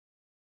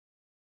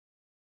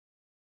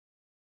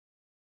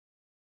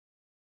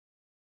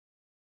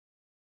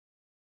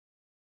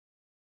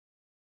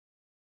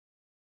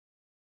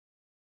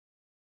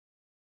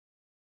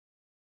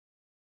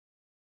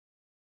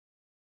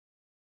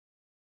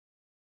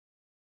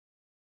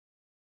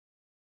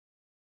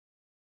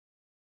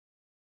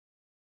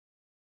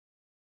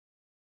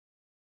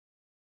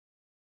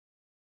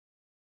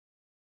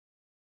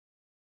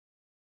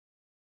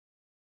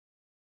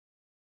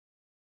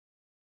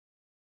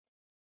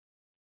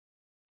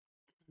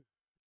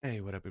Hey,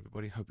 what up,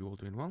 everybody? Hope you're all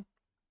doing well.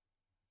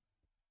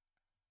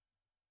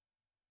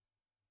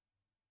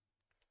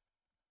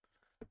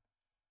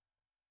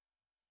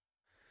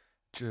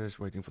 Just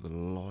waiting for the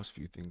last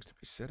few things to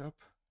be set up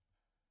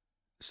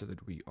so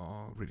that we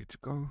are ready to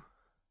go.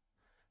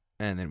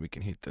 And then we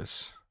can hit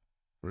this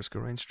Risk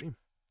of Rain stream.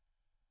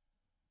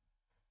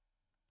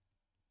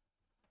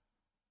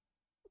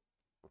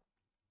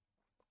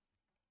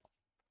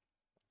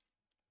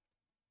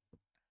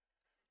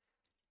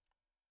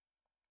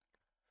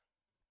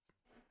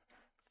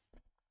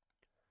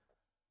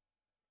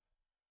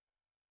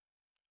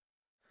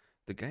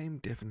 The game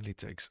definitely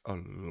takes a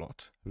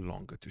lot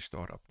longer to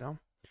start up now,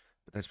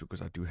 but that's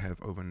because I do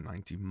have over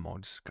 90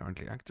 mods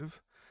currently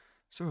active.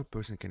 So a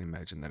person can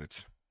imagine that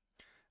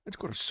it's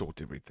got to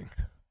sort everything.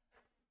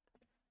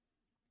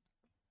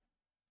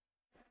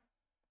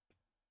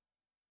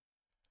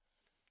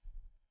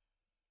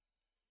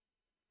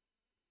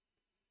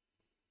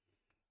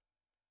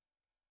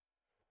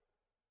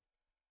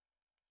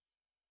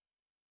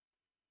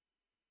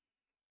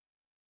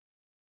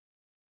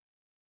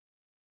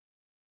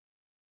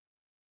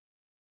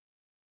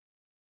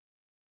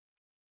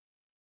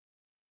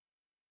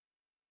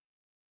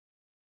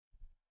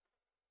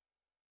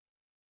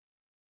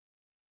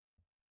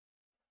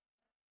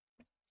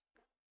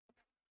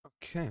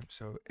 Okay,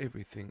 so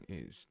everything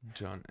is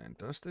done and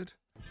dusted.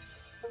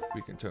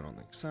 We can turn on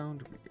the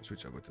sound, we can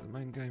switch over to the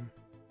main game.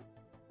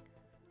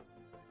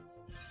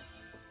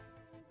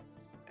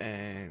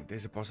 And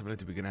there's a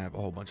possibility we're going to have a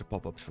whole bunch of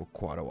pop-ups for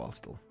quite a while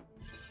still.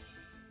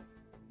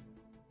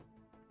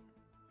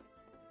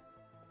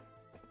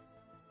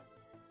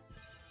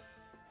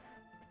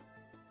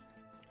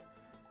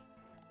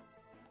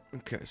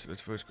 Okay, so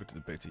let's first go to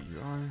the beta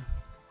UI.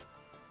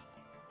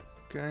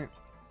 Okay.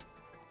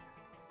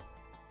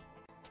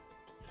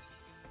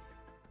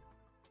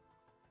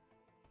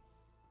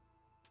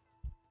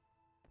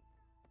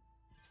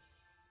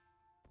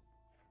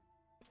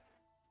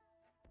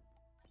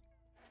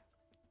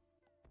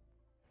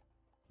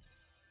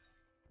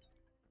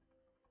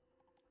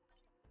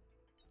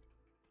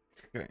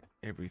 Okay,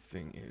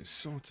 everything is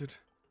sorted.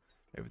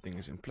 Everything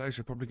is in place.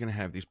 We're probably going to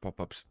have these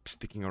pop-ups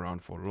sticking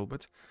around for a little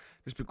bit.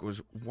 Just because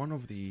one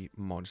of the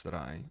mods that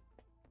I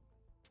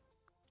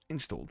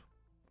installed,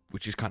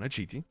 which is kind of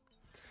cheaty,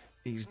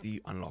 is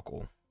the unlock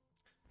all.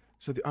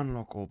 So the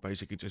unlock all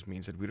basically just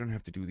means that we don't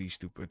have to do these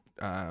stupid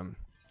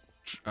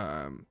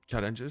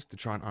challenges to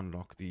try and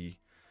unlock the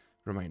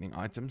remaining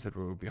items that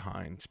were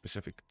behind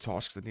specific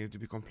tasks that needed to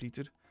be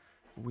completed.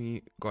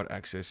 We got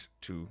access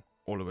to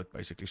all of it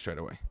basically straight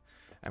away.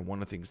 And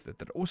one of the things that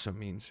that also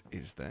means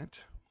is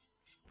that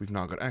we've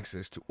now got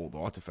access to all the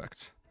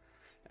artifacts.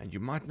 And you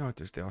might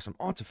notice there are some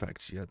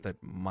artifacts here that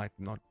might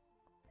not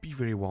be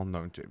very well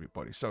known to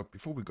everybody. So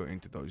before we go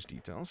into those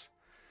details,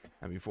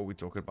 and before we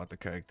talk about the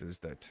characters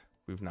that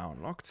we've now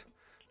unlocked,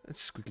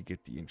 let's quickly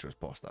get the intros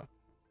passed out.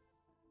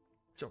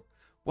 So,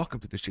 welcome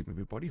to the stream,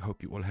 everybody.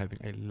 Hope you're all having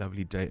a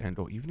lovely day and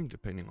or evening,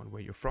 depending on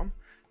where you're from.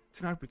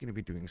 Tonight we're going to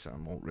be doing some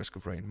more Risk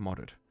of Rain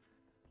modded.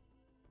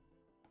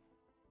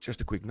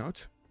 Just a quick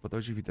note, for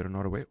those of you that are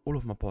not aware, all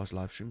of my past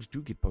live streams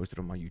do get posted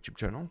on my YouTube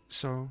channel,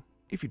 so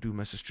if you do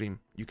miss a stream,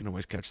 you can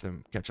always catch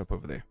up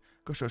over there.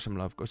 Go show some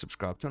love, go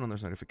subscribe, turn on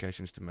those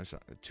notifications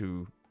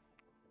to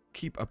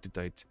keep up to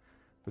date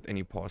with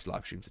any past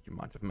live streams that you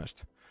might have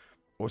missed.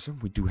 Also,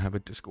 we do have a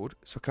Discord,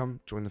 so come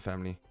join the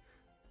family,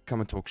 come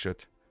and talk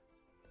shit,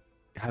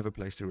 have a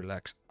place to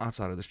relax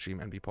outside of the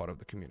stream and be part of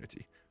the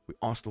community. We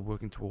are still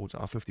working towards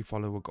our 50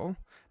 follower goal,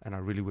 and I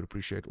really would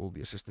appreciate all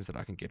the assistance that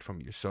I can get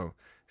from you. So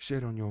share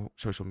it on your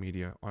social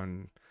media,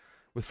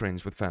 with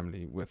friends, with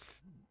family,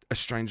 with a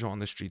stranger on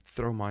the street.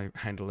 Throw my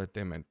handle at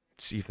them and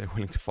see if they're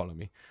willing to follow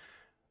me.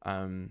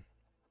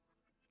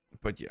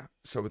 But yeah,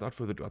 so without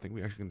further ado, I think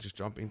we actually can just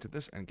jump into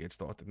this and get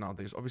started. Now,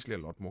 there's obviously a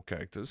lot more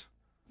characters.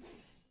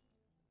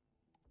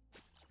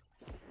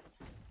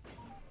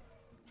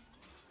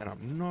 And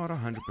I'm not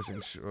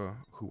 100% sure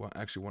who I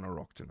actually want to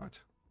rock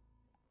tonight.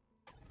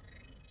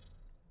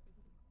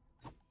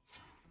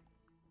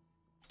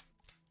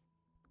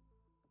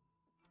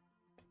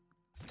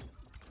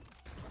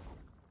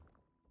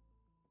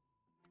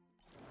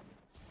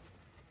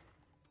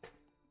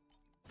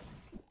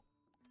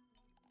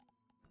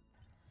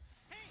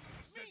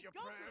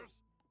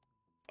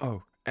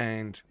 Oh,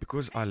 and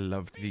because I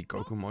loved the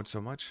Goku mod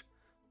so much,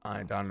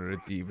 I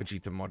downloaded the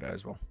Vegeta mod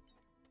as well.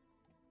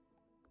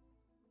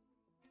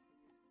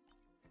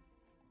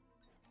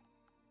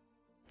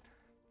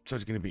 So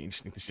it's going to be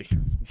interesting to see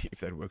if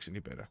that works any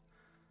better.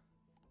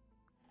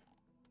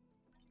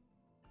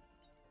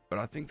 But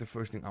I think the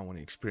first thing I want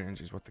to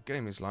experience is what the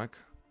game is like.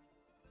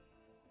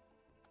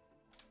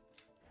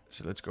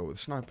 So let's go with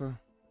Sniper.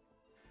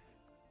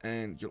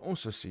 And you'll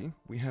also see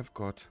we have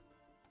got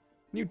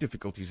new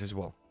difficulties as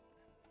well.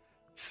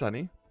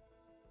 Sunny.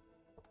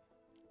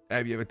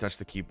 Have you ever touched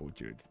the keyboard,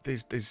 dude?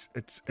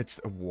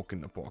 It's a walk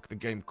in the park. The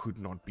game could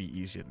not be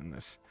easier than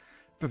this.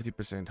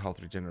 50%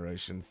 health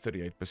regeneration,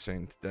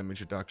 38%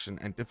 damage reduction,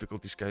 and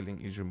difficulty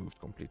scaling is removed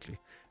completely.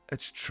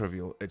 It's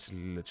trivial, it's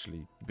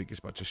literally the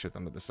biggest bunch of shit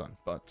under the sun,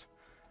 but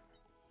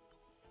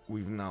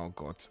we've now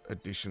got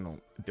additional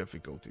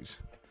difficulties.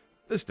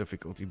 This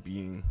difficulty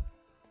being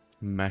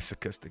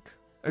masochistic.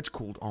 It's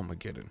called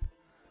Armageddon.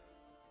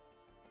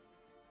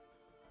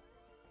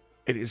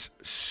 It is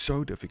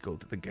so difficult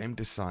that the game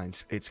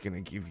decides it's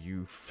going to give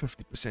you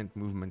 50%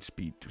 movement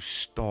speed to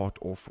start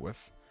off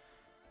with.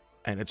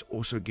 And it's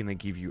also going to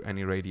give you an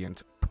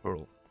irradiant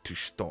pearl to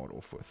start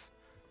off with.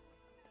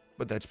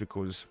 But that's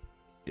because,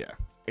 yeah,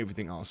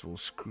 everything else will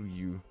screw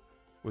you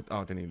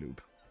without any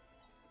lube.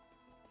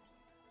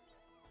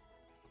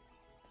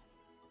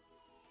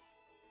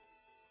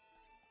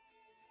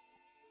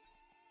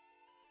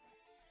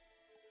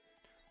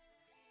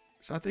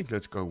 So I think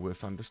let's go with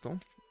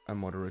Thunderstorm, a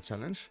moderate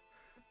challenge.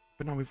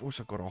 But now we've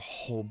also got a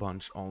whole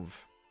bunch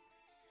of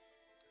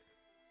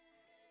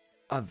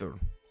other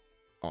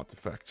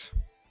artifacts.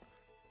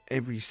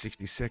 Every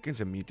 60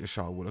 seconds a meteor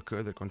shower will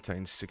occur that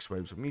contains 6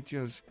 waves of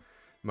meteors.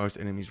 Most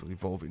enemies will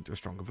evolve into a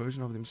stronger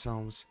version of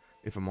themselves.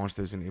 If a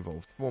monster is in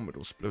evolved form, it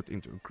will split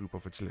into a group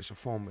of its lesser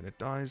form when it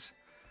dies.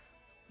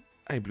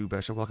 Hey Blue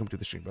Basher, welcome to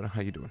the stream, brother.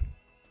 How you doing?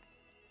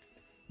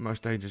 Most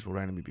stages will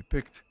randomly be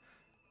picked.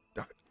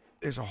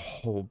 There's a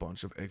whole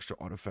bunch of extra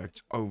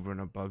artifacts over and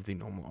above the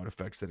normal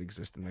artifacts that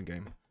exist in the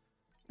game.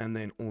 And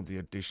then all the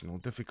additional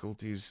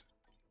difficulties,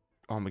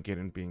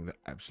 Armageddon being the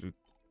absolute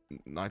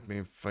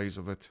nightmare phase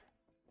of it.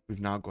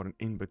 We've now got an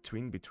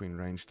in-between between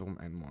Rainstorm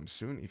and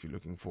Monsoon, if you're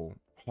looking for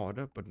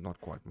harder, but not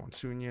quite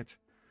Monsoon yet.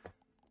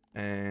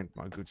 And,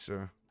 my good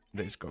sir,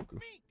 there's Goku.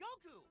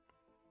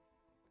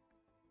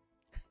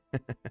 So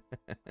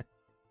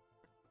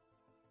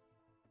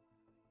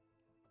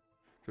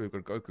we've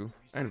got Goku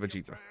and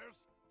Vegeta.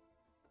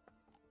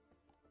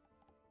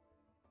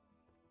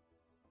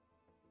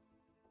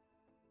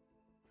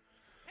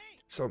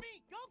 So,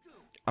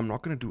 I'm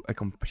not going to do a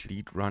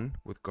complete run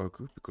with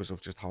Goku because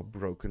of just how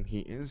broken he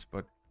is,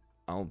 but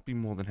I'll be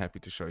more than happy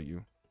to show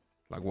you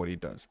like what he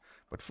does.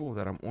 But for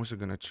that, I'm also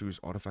going to choose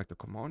Artifact of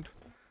Command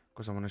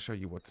because I want to show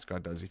you what this guy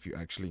does if you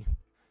actually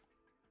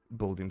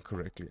build him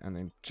correctly. And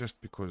then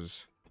just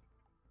because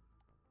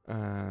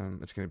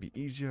it's going to be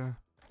easier,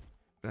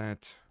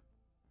 that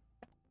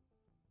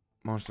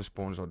monster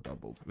spawns are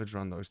doubled. Let's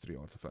run those 3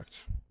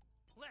 artifacts.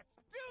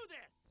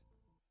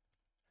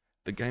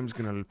 The game's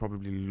gonna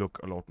probably look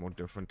a lot more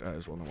different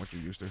as well than what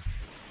you're used to.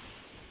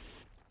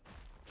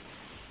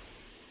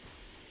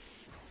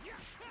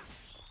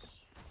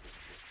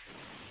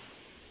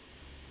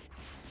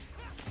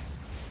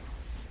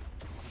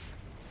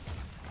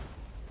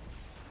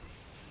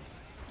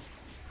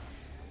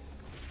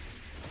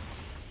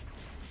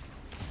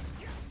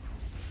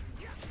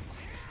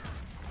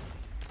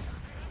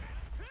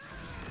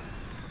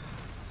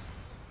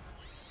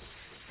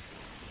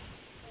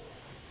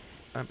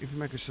 If you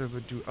make a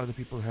server, do other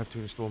people have to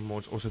install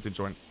mods also to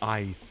join?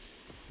 I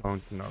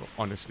don't know,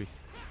 honestly.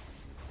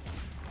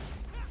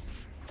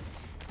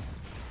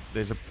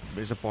 There's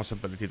a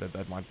possibility that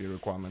that might be a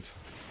requirement.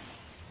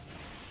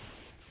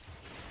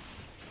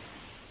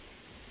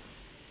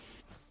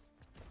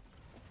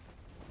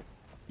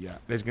 Yeah,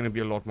 there's going to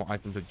be a lot more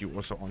items that you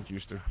also aren't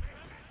used to.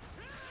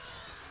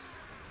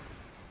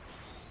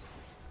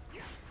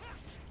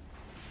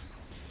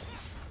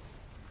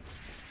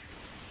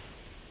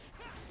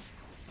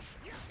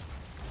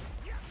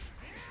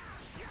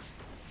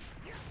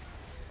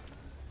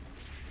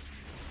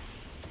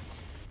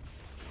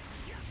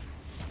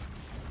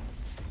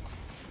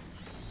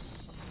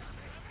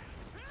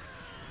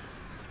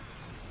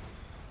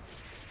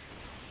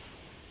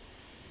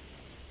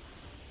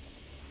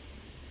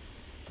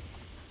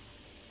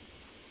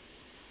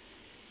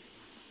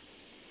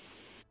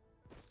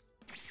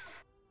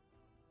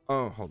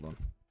 Oh, hold on.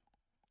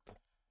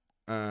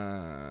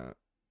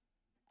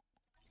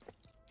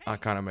 I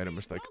kind of made a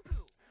mistake.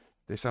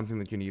 There's something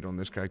that you need on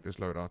this character's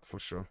loadout for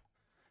sure.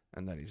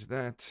 And that is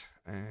that.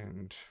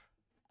 And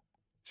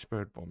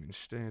Spirit Bomb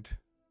instead.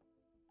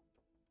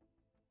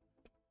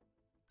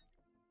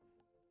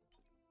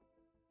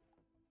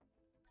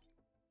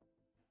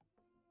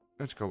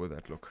 Let's go with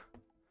that look.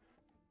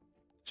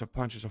 So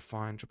punches are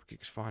fine, triple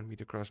kick is fine,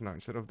 meter crush. No,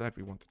 instead of that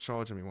we want the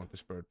charge and we want the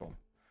Spirit Bomb.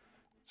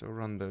 So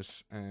run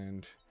this,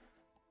 and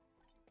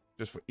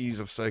just for ease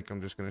of sake, I'm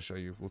just going to show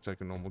you. We'll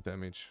take a normal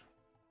damage.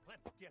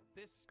 Let's get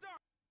this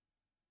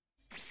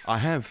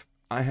started.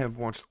 I have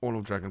watched all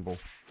of Dragon Ball.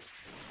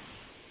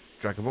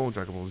 Dragon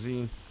Ball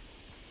Z.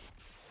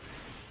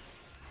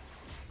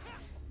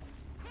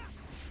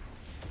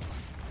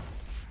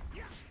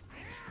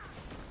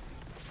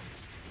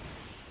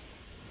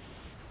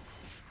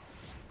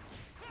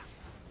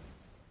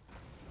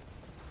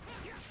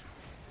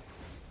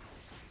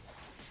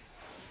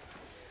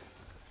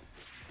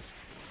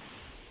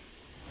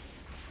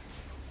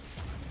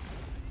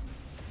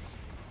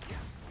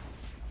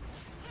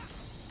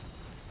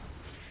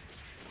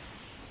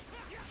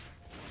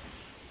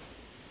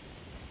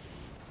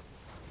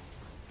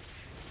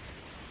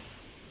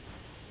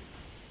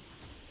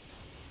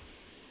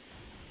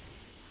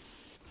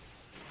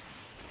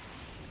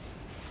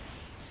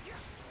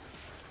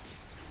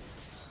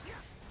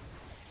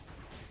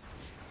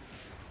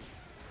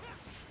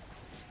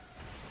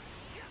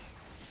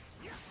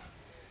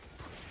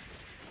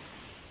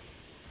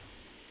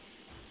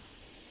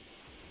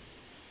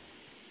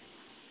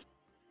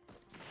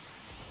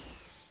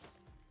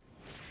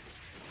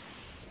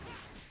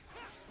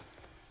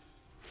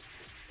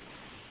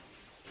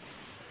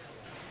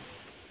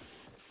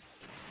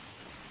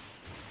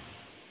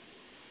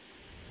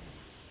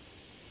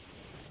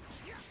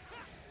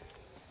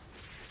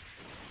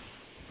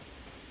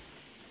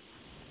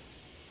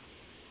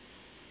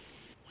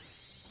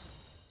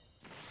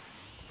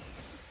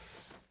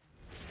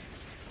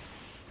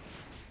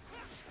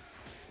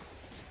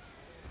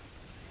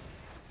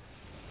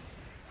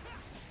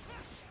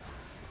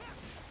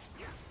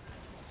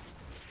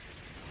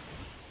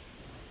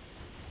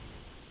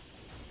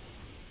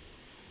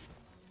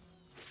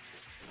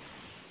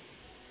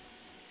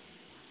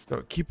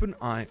 So keep an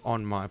eye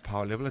on my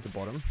power level at the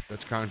bottom.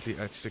 That's currently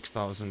at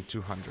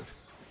 6,200.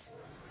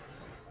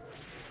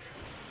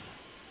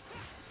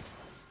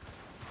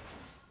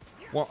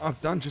 Well, I've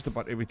done just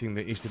about everything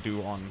there is to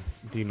do on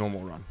the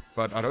normal run.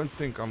 But I don't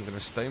think I'm going to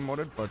stay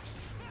modded, but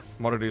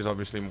modded is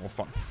obviously more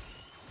fun.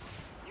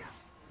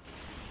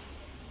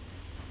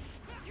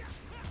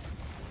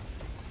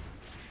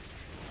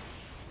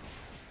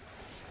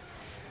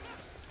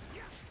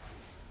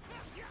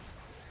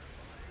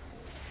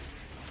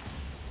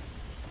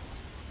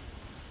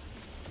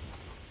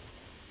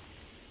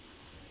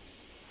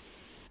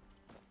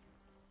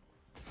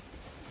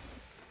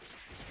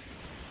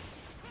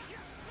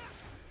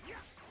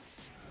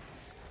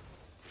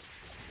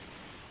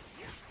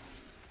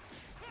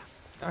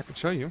 I can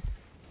show you.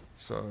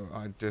 So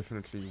I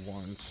definitely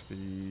want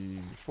the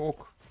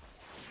fork.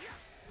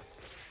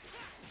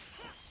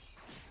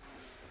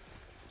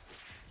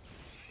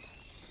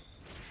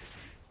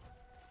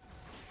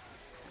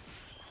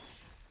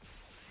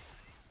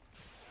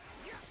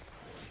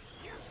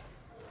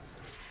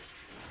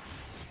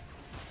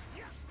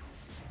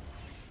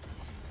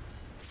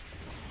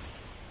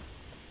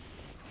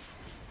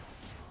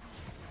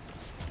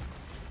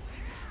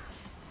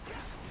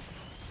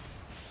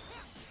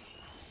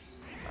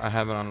 I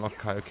haven't unlocked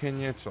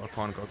Kaioken yet, so I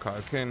can't go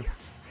Kaioken.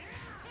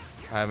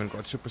 I haven't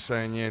got Super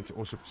Saiyan yet,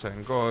 or Super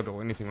Saiyan God,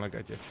 or anything like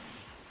that yet.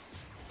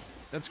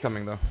 That's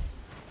coming though.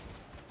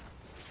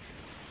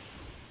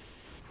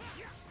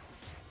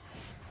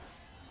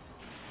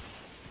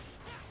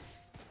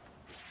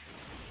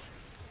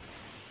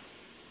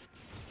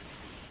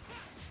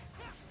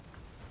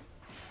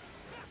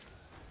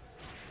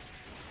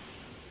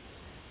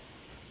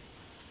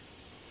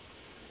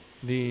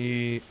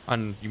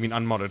 You mean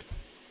unmodded?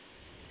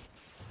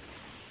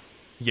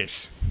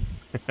 Yes.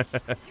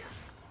 There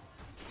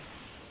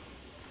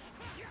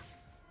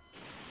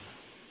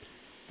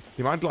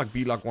might like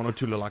be like one or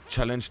two like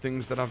challenge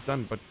things that I've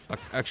done, but like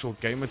actual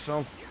game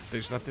itself,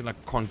 there's nothing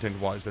like content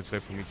wise that's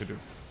there for me to do.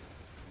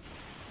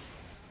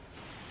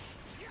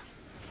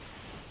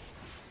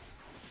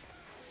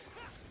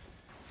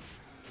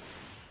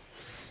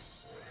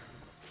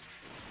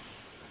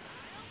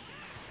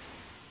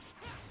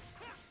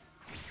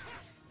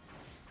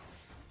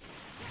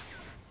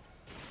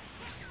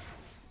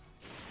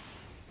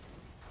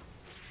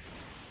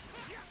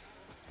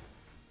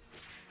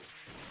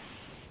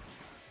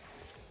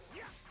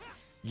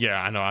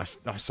 Yeah, I know.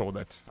 I saw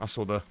that. I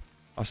saw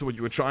what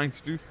you were trying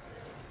to do.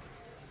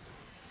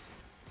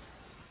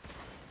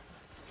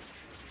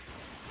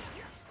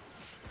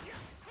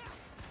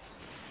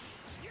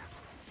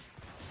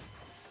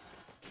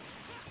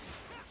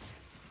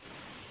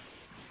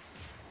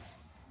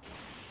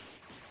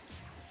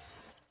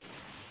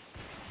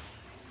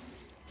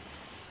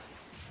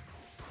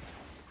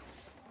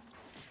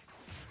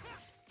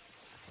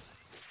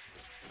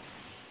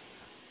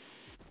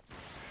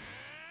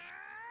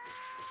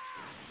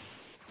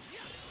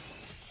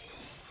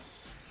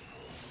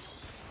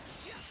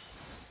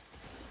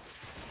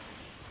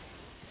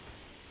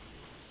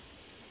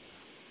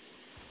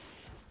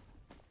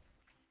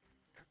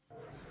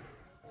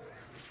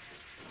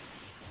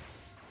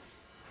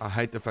 I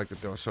hate the fact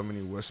that there are so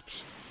many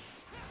wisps.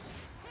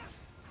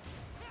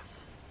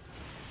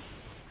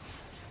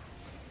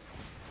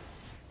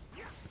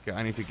 Okay,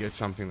 I need to get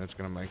something that's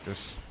gonna make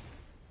this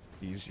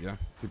easier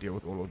to deal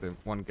with all of them.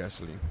 One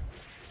gasoline.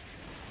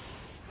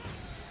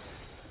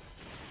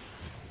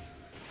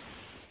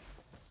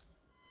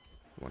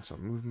 Want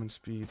some movement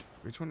speed.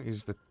 Which one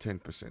is the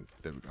 10%?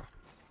 There we go.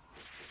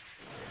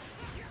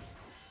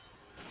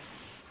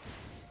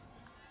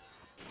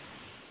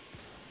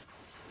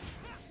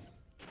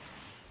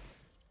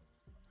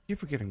 Keep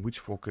forgetting which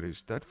fork it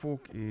is. That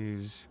fork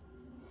is...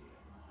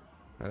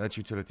 that's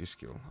utility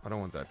skill. I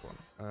don't want that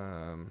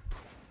one.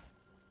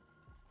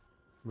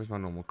 Where's my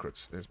normal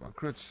crits? There's my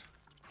crits.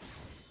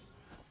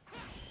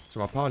 So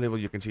my power level,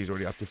 you can see, is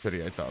already up to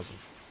 38,000.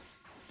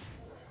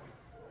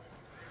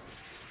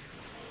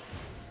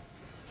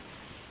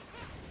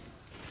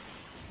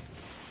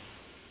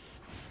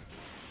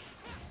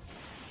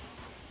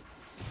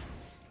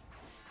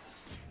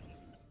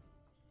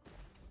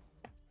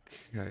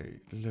 Okay,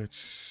 let's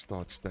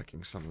start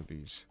stacking some of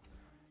these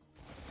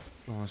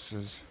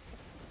classes.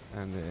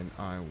 And then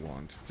I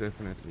want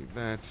definitely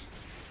that.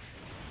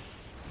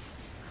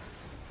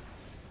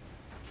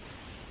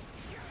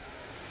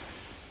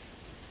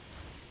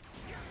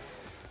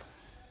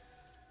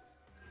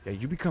 Yeah,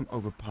 you become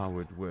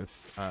overpowered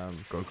with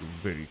Goku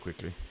very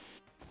quickly.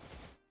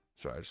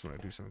 Sorry, I just want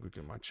to do something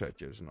quickly. My chat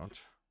here is not...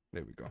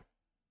 There we go.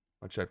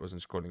 My chat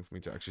wasn't scrolling for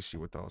me to actually see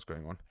what the hell's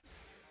going on.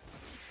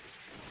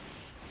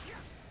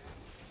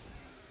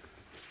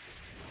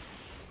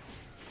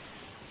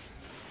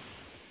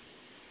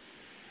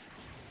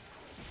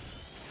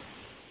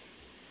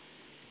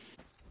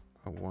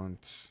 I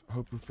want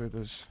Hopu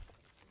feathers.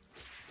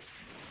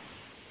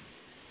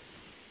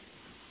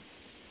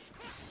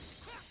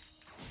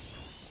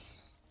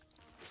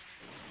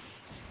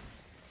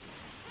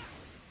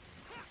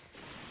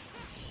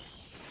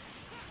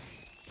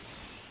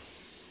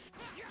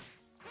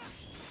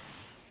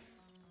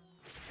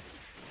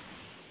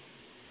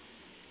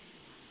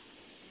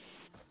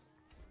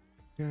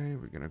 Okay,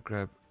 we're gonna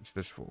grab. It's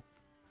this fork.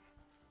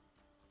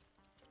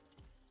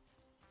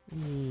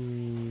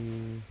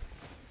 Hmm.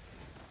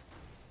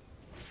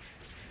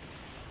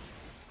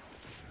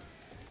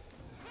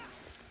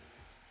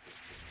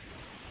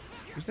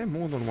 Is there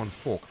more than one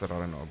fork that I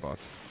don't know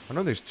about? I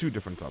know there's 2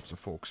 different types of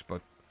forks,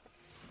 but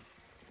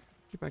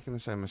keep making the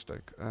same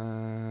mistake.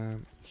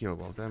 Heal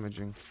while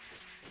damaging.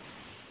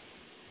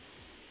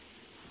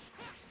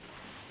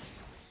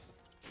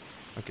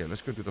 Okay,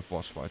 let's go to the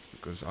boss fight,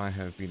 because I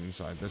have been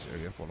inside this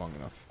area for long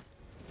enough.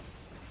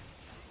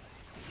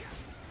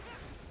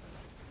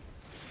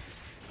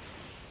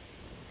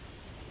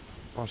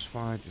 Boss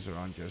fight is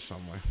around here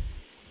somewhere.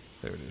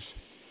 There it is.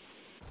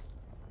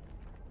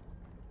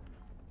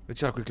 Let's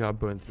see how quickly I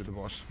burn through the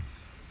boss.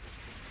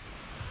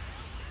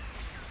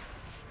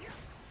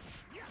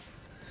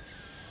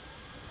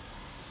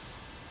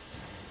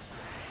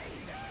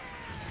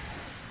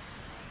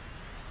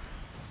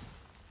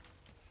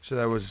 So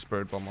that was a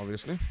Spirit Bomb,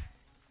 obviously.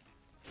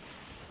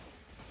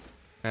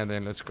 And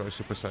then let's go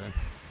Super Saiyan.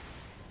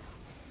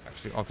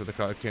 Actually, after the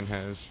Kaioken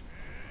has...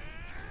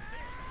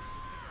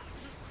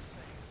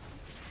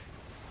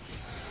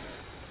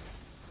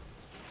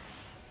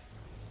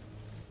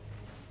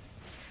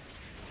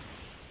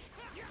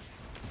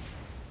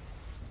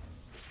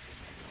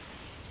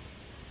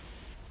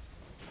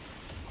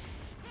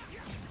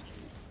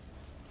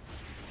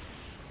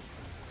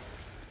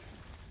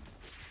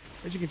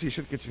 As you can see,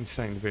 shit gets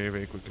insane very,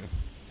 very quickly.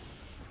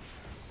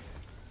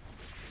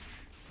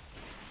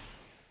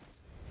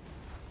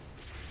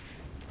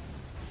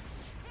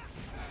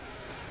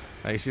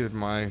 Now you see that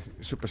my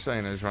Super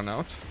Saiyan has run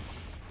out.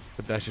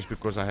 But that's just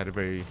because I had a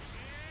very...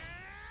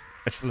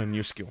 It's still a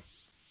new skill.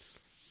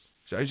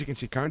 So as you can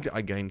see, currently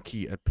I gain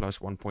ki at plus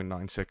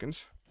 1.9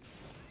 seconds.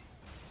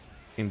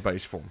 In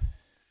base form.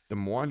 The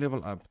more I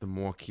level up, the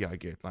more ki I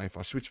get. Now if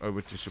I switch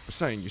over to Super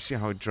Saiyan, you see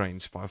how it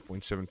drains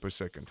 5.7 per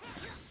second.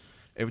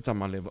 Every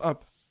time I level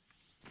up,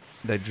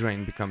 that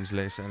drain becomes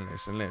less and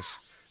less and less.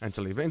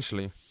 Until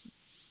eventually,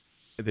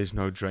 there's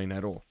no drain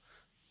at all.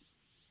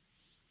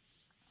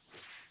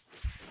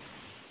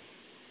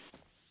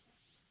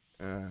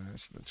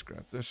 So let's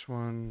grab this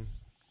one.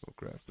 We'll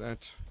grab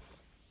that.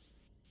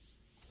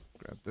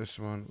 Grab this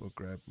one. We'll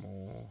grab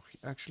more.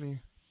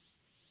 Actually,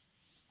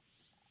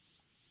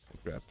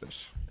 we'll grab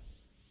this.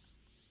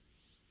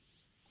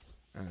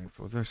 And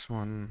for this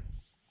one...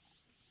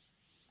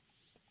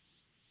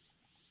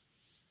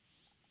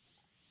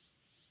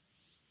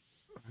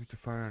 I need to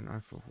fire a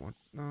knife of what?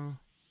 No.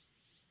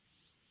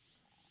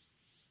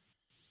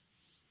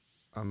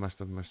 I must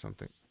have missed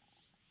something.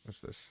 What's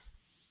this?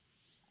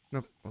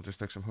 Nope. I'll just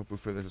take some Hopu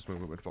feathers. Let's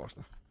move a bit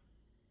faster.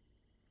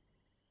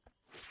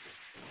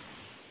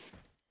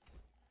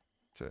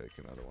 Take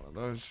another one of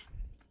those.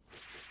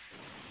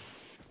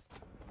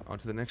 On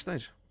to the next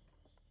stage.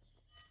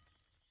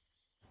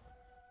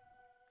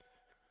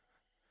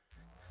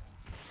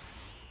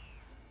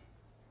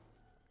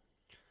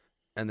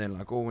 And then,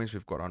 like always,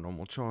 we've got our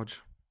normal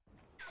charge.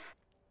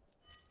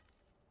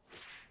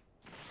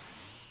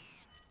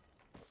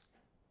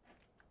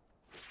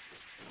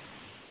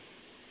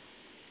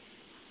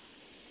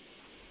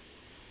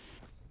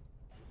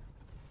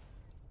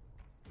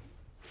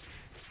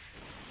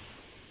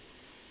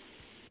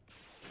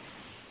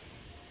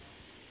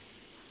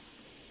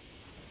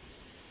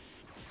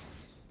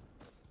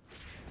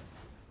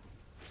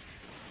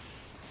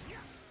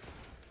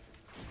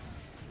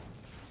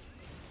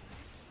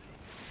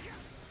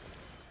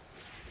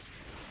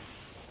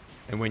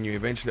 And when you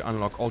eventually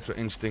unlock Ultra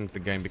Instinct, the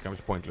game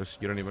becomes pointless.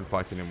 You don't even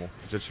fight anymore.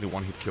 It's actually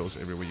one-hit kills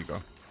everywhere you go.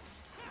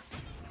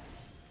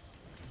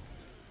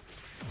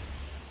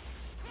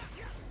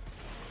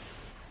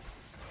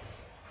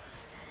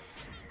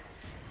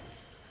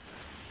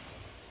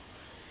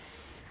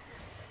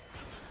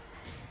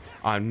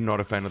 I'm not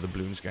a fan of the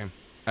Bloons game.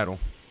 At all.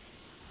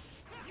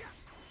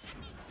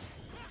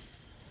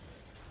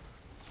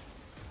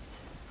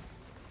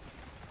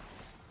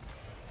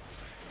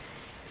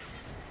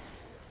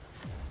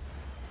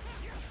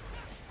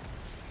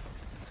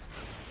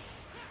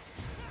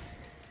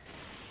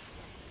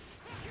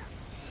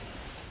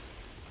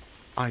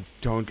 I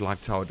don't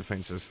like tower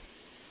defenses.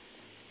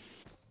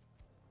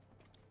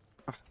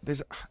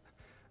 I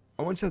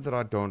won't say that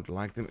I don't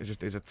like them, it's just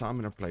there's a time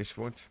and a place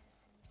for it.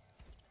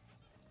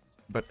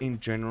 But in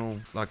general,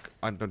 like,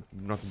 I'm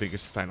not the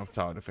biggest fan of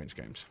tower defense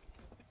games.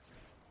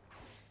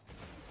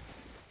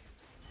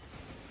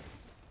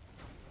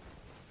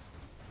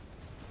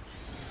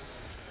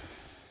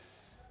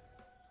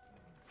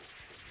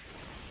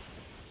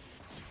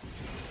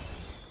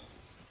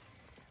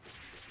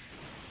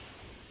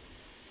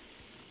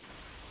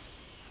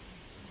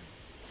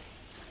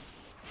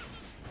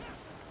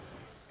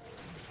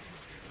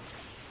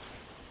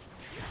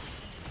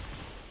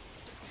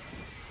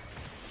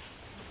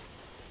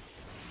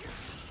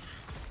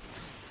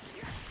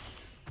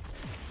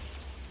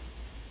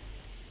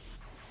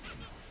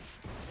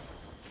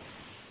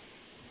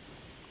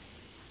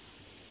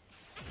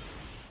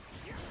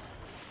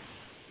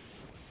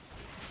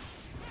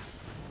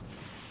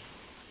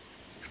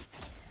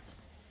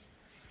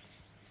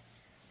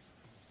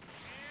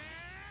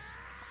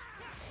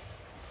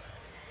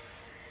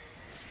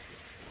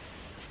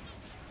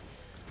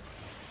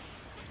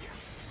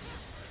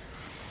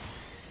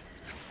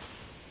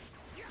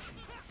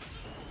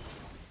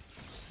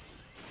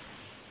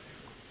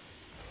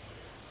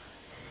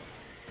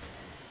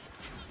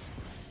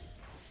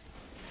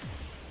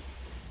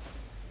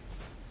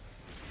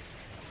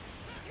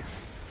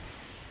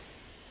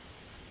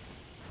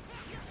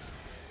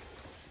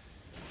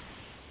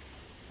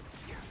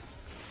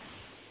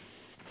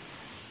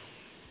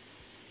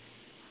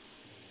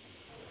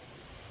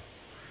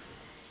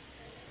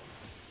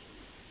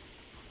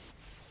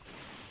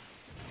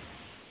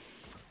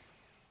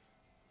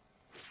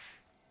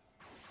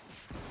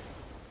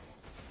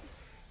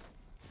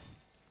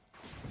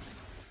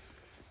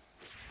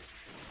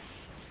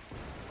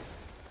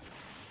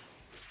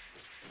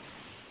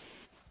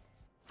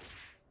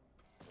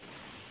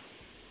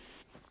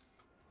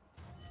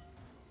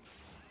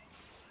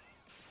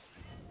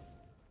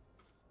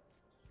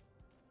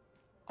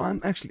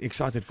 I'm actually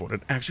excited for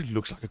it. It actually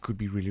looks like it could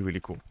be really, really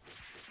cool.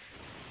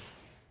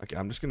 Okay,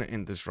 I'm just gonna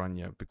end this run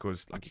here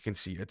because, like you can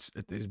see,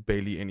 there's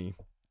barely any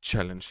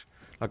challenge.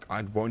 Like,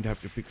 I won't have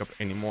to pick up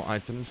any more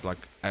items,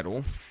 like, at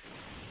all.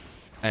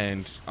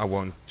 And I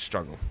won't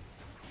struggle.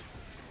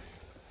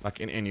 Like,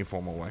 in any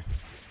formal way.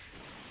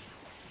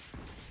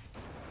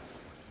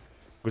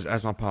 Because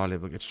as my power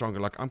level gets stronger,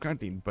 like, I'm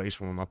currently in base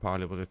form, my power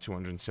level is at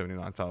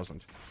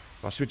 279,000.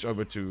 If I switch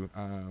over to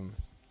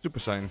Super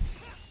Saiyan,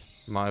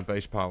 my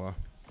base power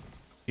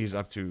is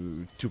up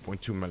to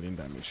 2.2 million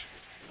damage.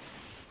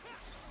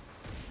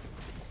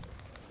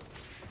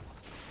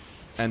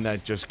 And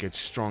that just gets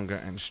stronger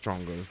and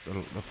stronger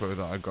the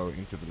further I go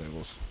into the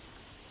levels.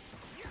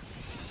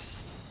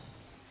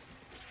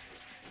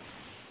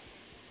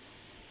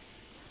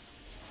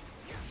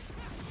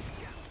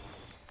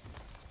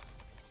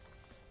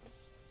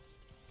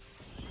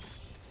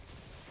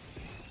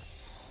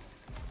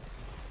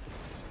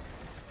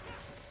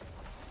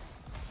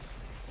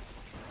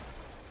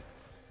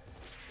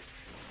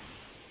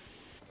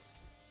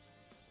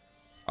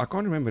 I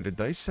can't remember, did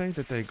they say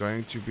that they're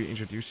going to be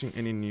introducing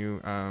any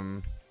new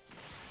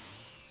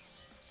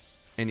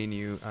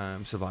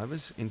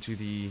survivors into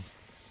the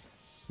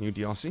new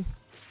DLC?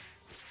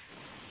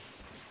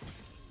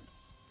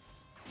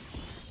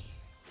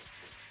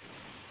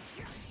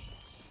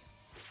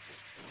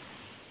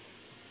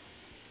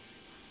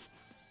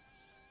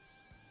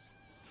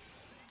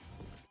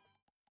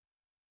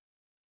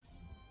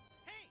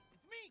 Hey,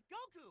 it's me,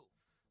 Goku!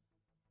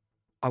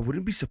 I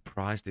wouldn't be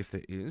surprised if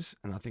there is,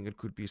 and I think it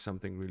could be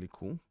something really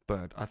cool.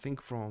 But I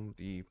think from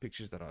the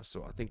pictures that I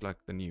saw, I think like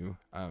the new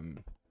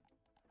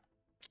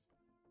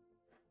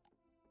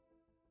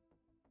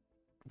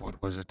what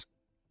was it?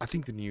 I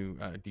think the new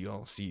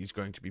DLC is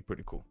going to be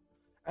pretty cool.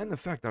 And the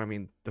fact that, I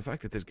mean, the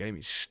fact that this game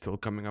is still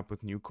coming up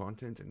with new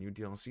content and new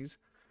DLCs,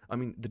 I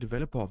mean, the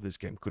developer of this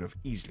game could have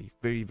easily,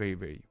 very, very,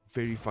 very,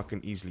 very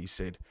fucking easily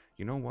said,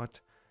 you know what?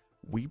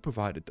 We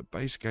provided the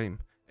base game.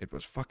 It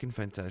was fucking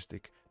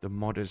fantastic. The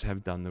modders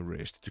have done the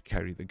rest to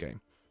carry the game.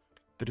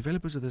 The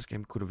developers of this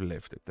game could have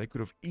left it. They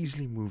could have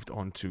easily moved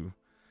on to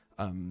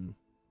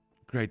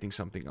creating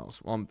something else.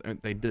 Well,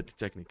 they did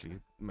technically,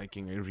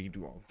 making a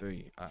redo of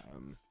the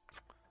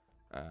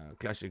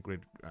classic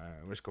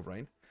Risk of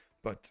Rain,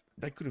 but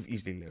they could have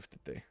easily left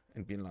it there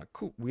and been like,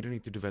 cool, we don't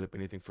need to develop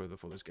anything further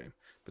for this game.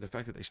 But the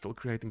fact that they're still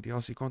creating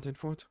DLC content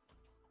for it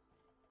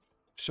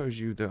shows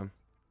you the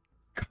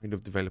kind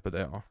of developer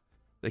they are.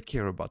 They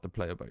care about the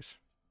player base.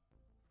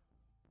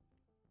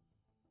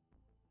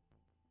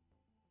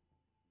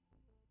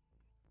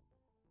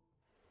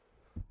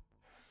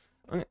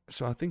 Okay,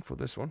 so I think for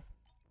this one,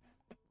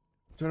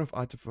 turn off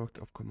artifact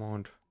of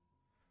command,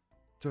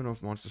 turn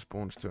off monster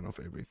spawns, turn off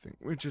everything.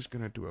 We're just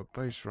gonna do a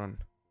base run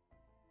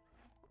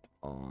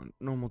on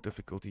normal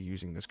difficulty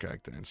using this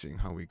character and seeing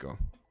how we go.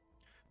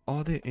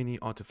 Are there any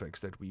artifacts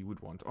that we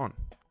would want on?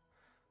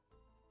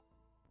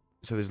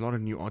 So there's a lot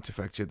of new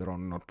artifacts here that are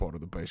not part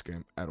of the base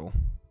game at all.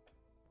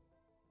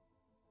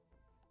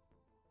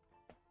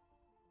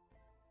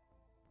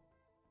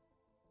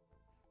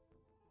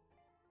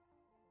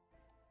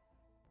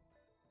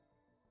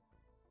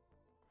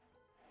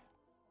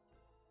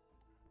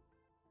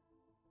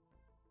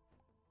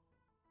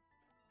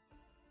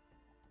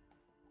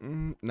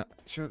 No,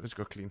 sure, let's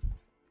go clean.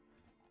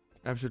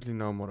 Absolutely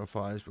no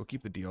modifiers. We'll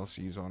keep the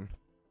DLCs on.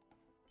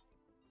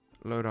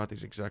 Loadout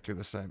is exactly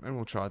the same, and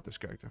we'll try out this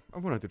character.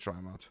 I've wanted to try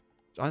him out.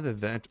 It's either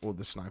that or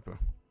the sniper.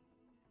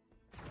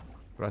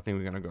 But I think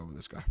we're gonna go with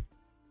this guy.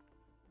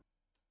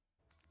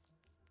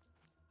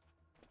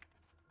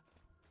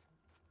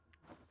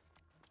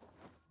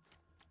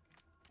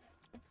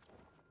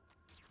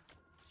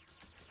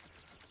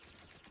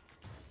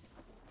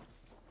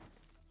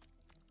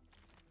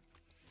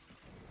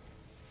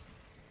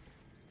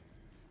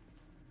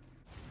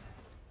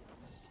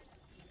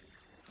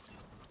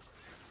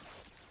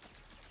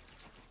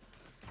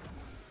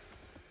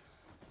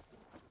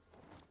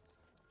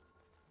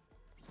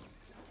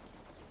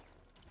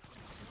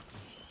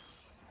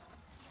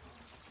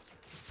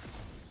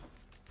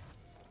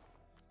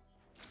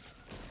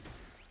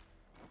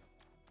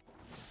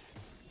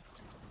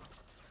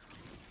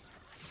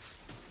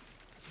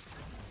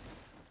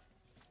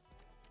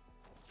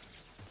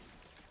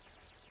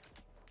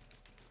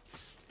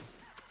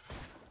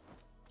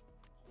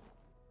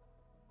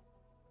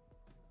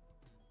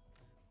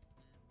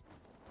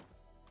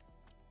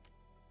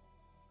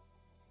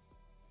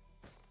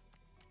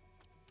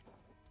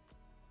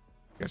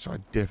 Okay, so I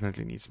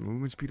definitely need some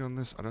movement speed on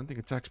this. I don't think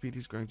attack speed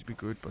is going to be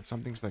good, but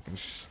some things that can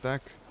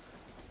stack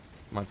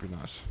might be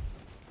nice.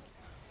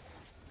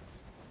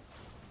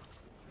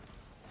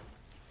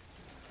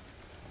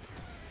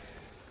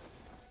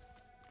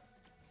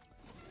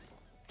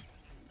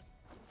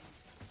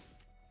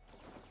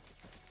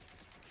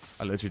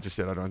 I literally just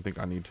said I don't think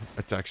I need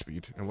attack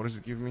speed. And what does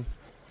it give me?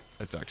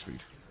 Attack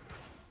speed.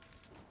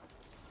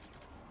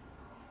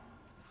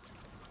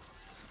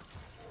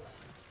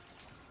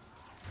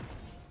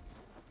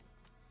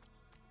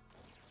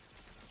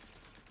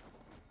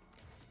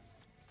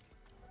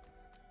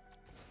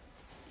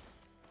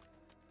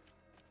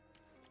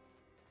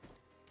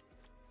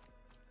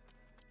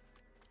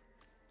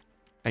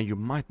 And you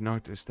might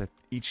notice that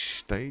each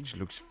stage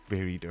looks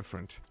very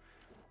different.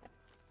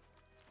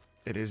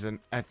 It is an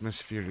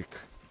atmospheric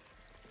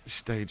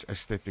stage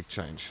aesthetic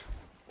change.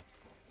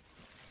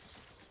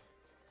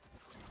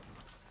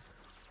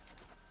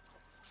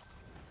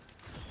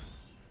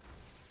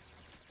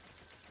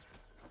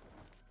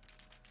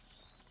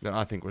 That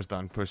I think was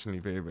done personally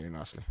very, very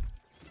nicely.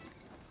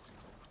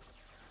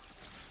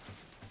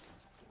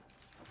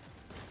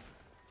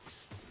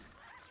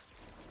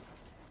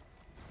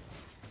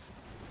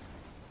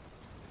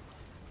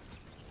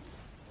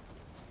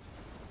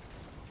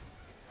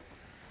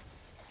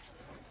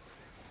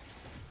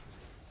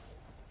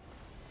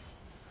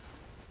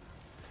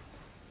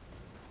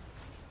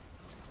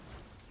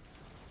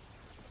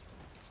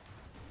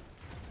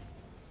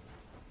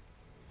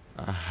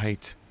 I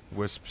hate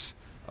wisps.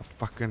 I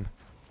fucking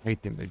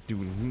hate them. They do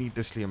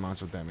needlessly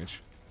amounts of damage.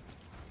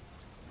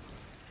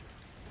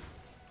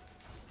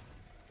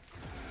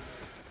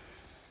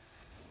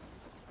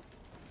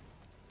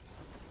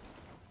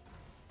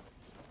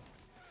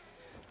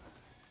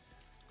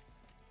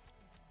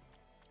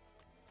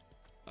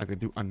 Like, they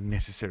do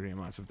unnecessary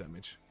amounts of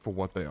damage for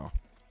what they are.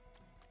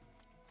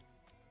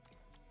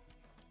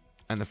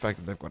 And the fact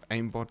that they've got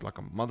aimbot like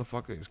a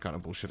motherfucker is kind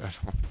of bullshit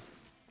as well.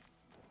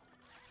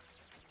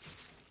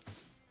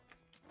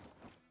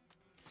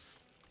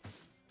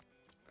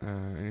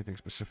 Anything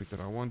specific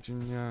that I want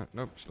in here?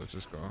 Nope, so let's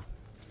just go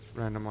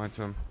random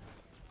item.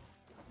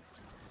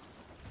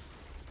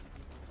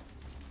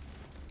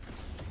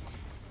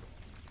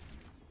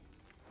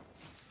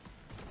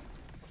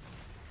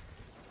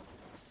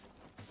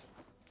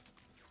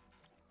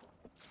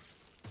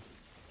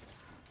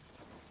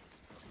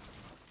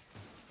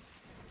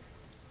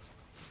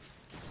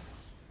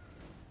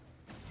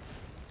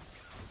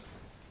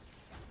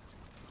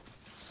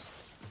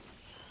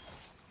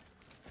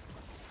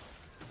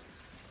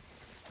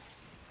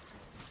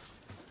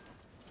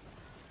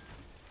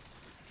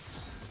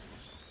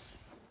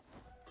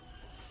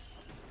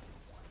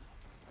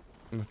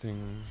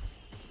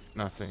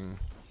 Nothing.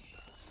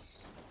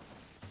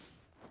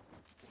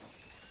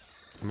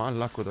 My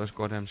luck with those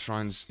goddamn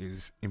shrines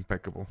is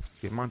impeccable.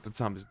 The amount of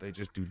times they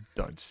just do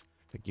duds.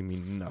 They give me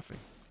nothing.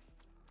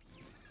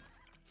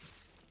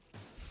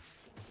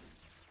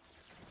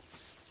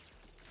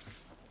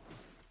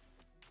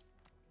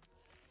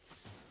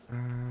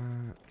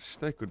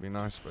 Steak would be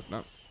nice, but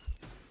no.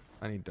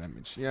 I need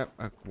damage. Yeah,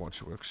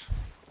 watch works.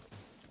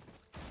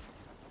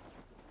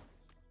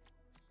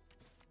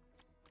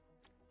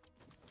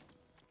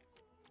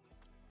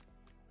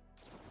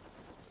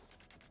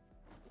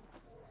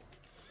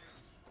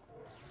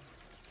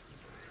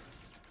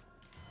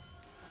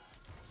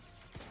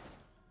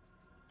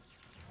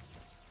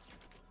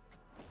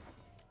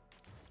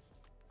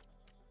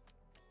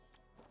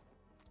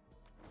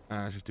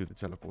 Just do the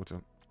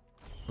teleporter.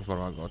 That's what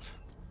I got.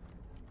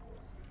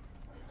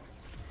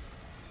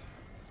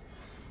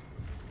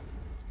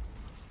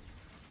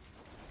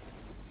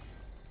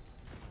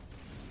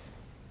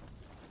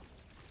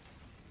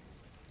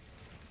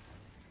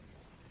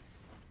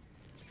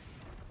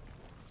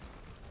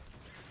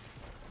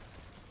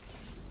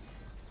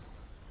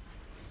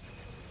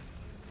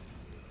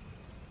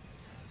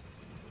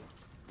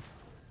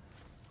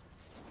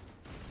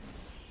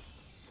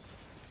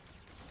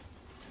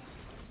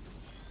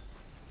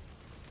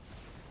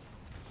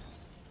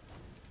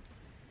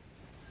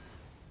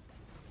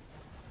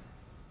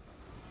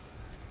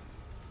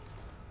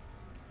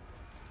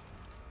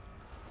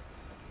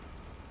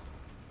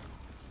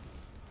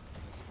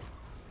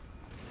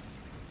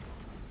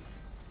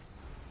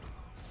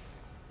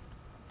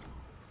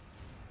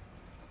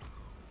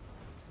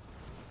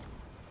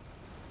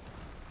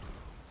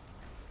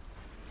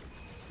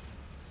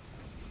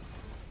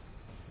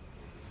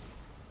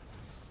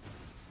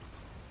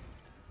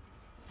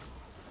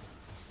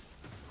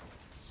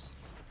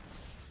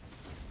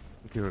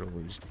 Get rid of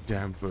all these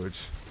damn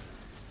birds.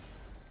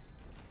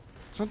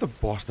 It's not the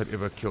boss that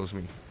ever kills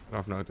me,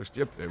 I've noticed.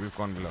 Yep, there we've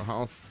gone below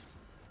health.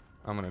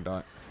 I'm gonna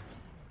die.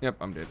 Yep,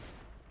 I'm dead.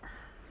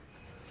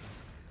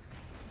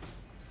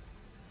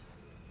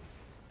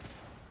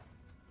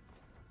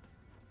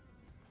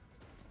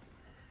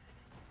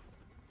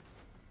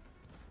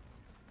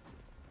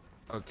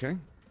 Okay.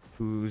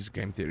 Who's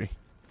game theory?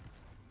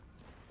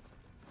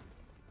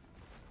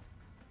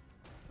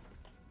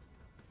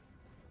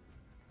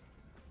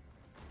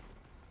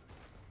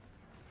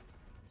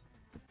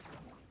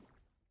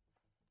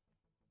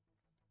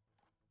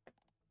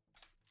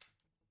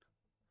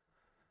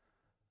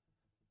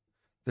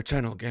 The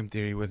channel Game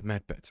Theory with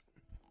MODDED.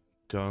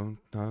 Don't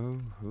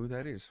know who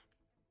that is.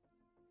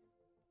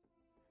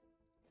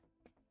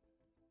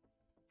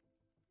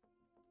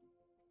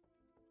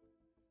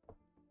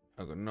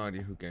 I've got no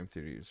idea who Game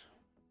Theory is.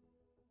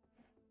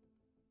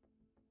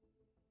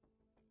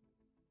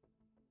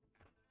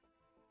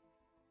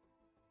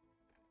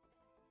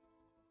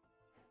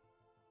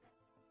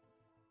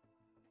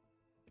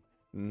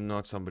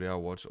 Not somebody I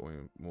watch or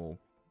more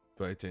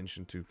pay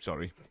attention to.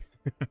 Sorry.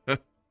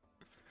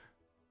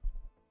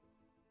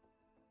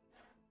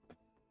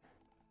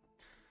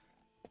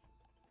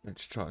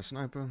 Let's try a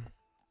sniper.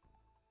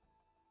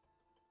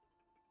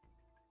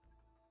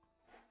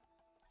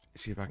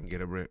 See if I can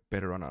get a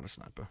better run out of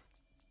sniper.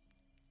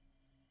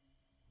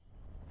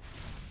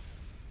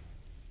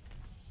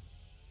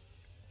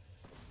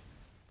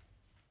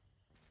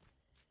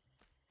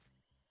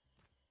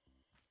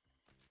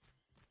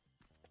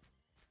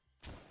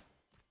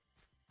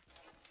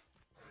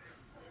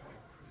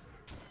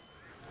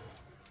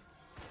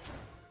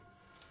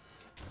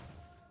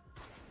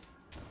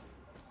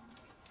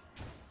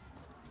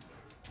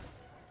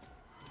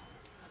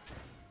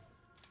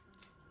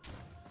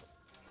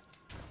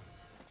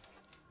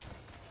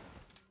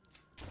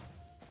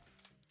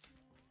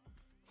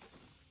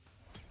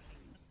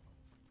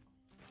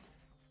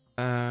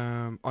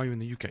 Are you in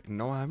the UK?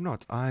 No, I am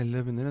not. I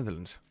live in the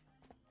Netherlands.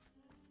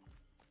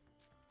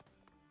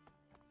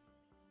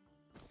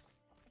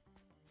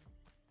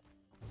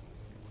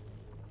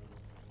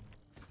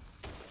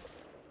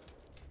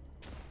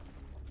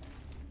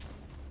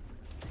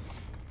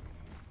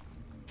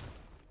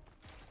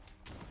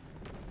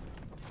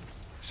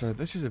 So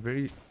this is a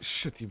very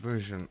shitty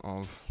version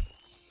of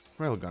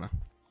Railgunner.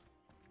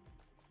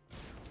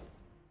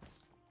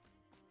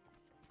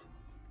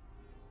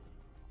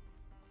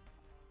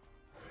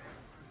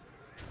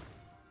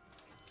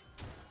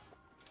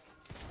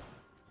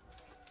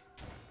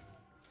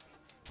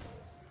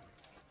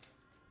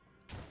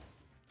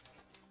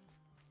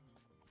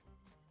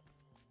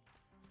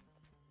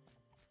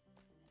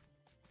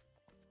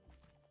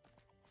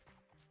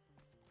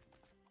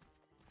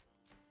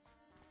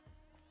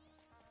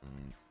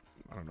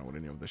 I don't know what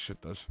any of this shit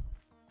does.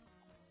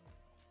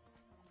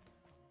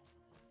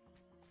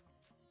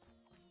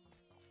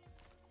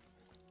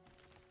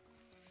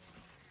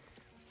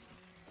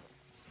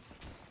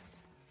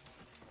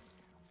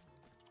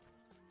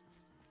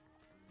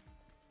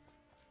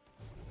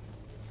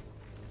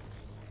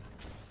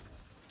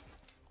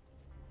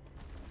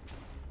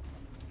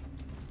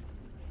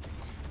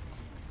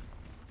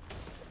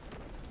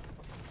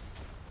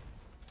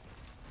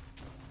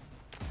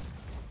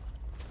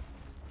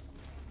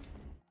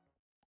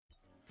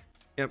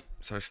 Yep,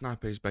 so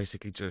Sniper is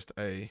basically just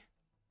a...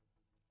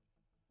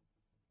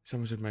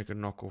 Someone should make a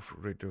knockoff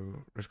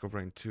Risk of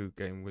Rain 2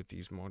 game with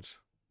these mods.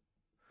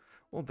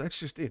 Well, that's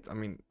just it. I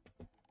mean,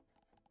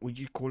 would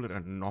you call it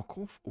a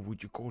knockoff, or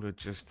would you call it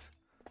just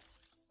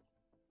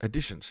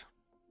additions?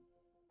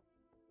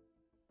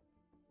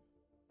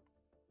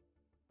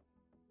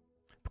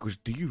 Because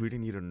do you really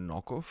need a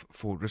knockoff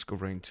for Risk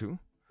of Rain 2?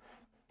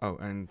 Oh,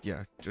 and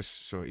yeah,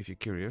 just so if you're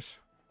curious,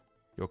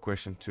 your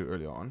question too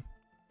earlier on.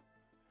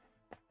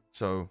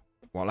 So,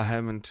 while I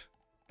haven't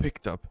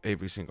picked up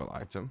every single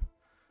item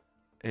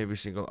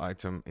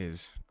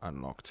is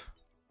unlocked.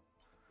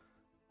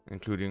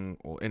 Including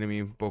all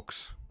enemy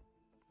books,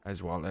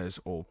 as well as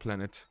all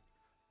planet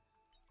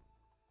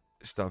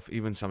stuff,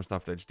 even some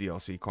stuff that's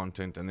DLC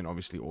content, and then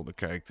obviously all the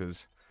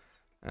characters.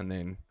 And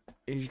then,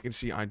 as you can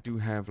see, I do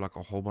have like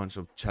a whole bunch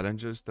of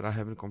challenges that I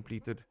haven't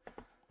completed,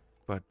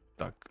 but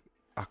like,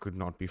 I could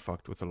not be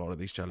fucked with a lot of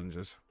these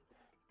challenges.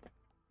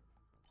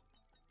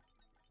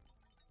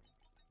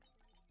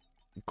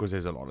 Because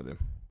there's a lot of them.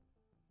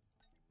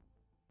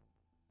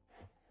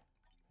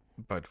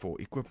 But for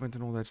equipment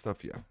and all that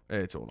stuff, yeah,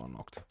 it's all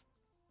unlocked.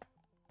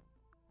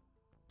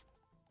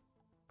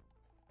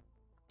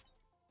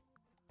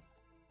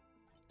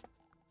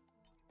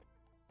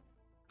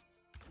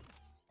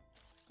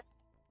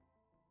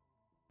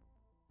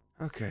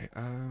 Okay,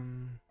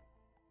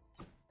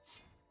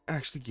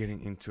 actually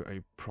getting into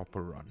a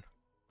proper run.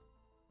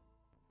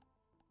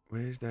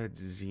 Where's that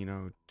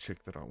Xeno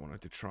chick that I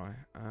wanted to try?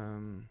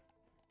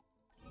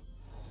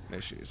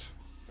 There she is.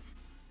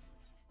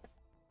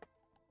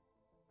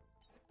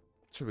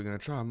 So we're gonna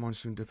try a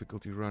monsoon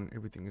difficulty run.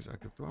 Everything is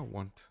active. Do I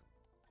want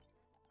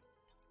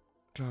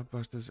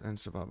Cloudbusters and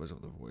Survivors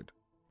of the Void?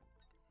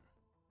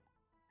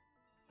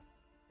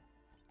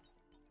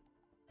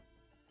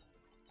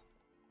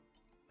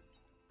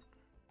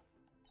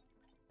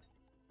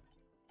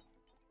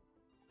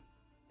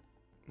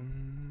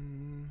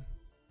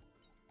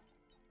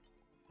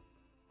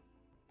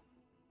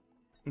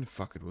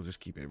 Fuck it, we'll just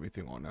keep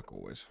everything on like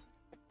always.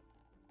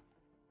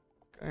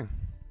 Okay.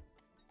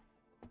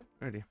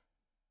 Ready.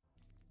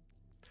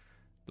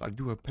 Like,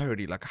 do a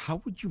parody. Like,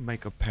 how would you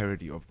make a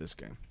parody of this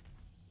game?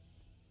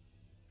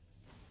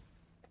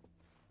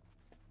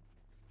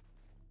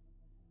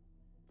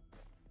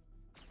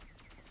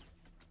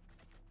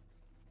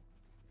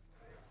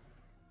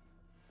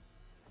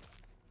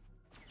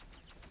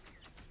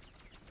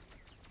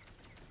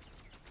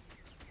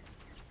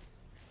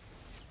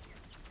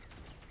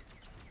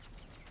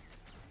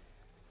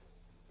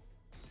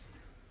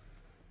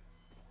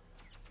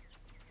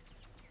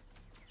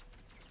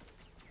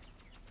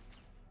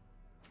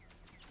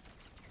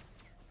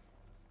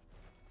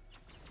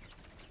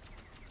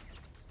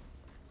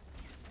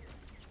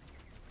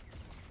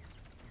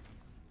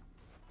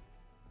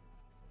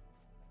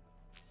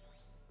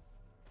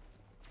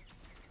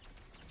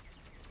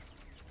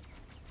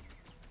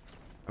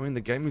 I mean,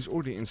 the game is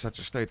already in such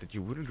a state that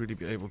you wouldn't really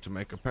be able to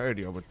make a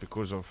parody of it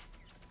because of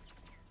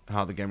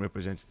how the game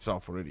represents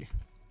itself already.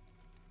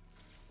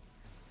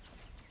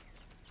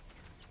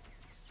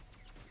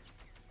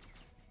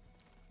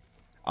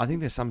 I think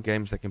there's some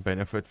games that can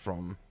benefit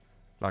from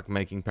like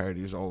making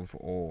parodies of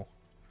or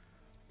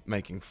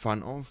making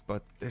fun of,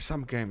 but there's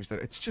some games that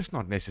it's just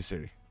not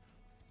necessary.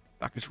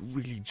 Like, it's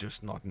really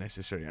just not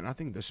necessary, and I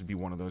think this would be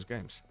one of those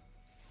games.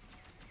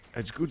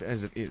 As good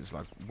as it is,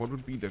 like, what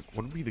would be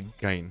the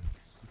gain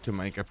to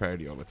make a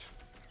parody of it?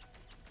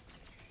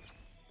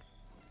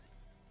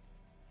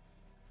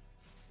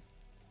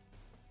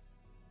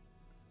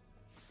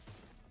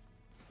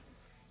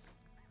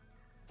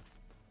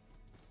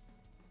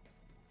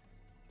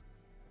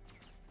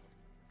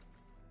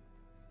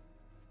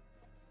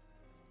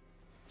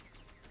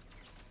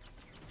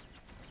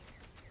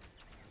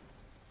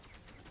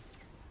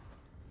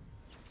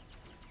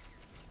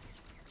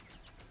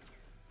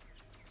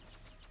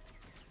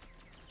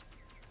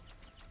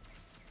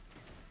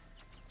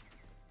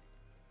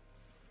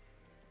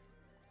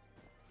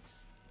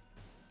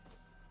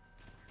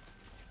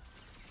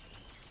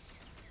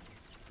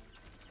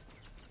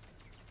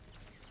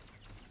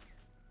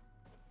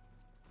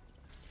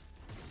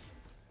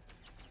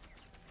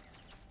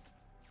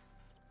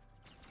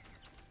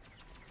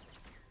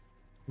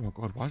 Oh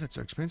god, why is that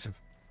so expensive?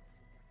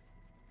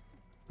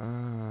 I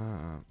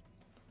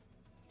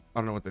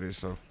don't know what that is,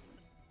 so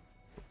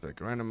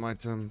take a random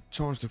item.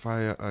 Chance to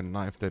fire a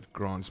knife that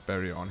grants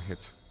barrier on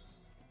hit.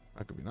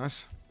 That could be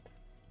nice.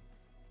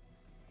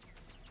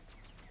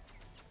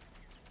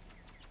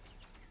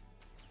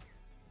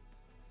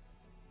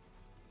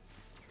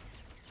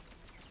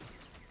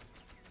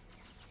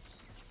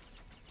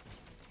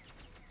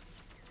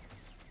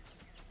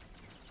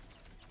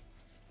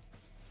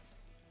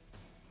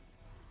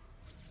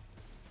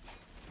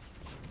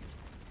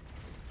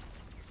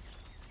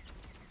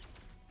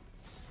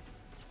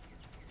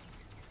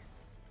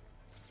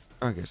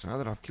 Okay, so now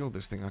that I've killed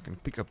this thing, I can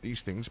pick up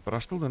these things, but I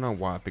still don't know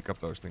why I pick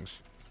up those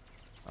things.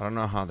 I don't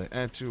know how they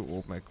add to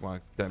or make my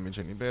damage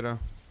any better.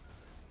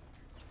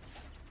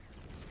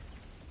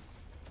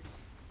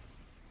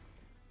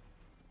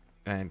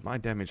 And my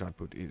damage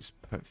output is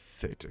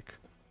pathetic.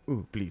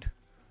 Ooh, bleed.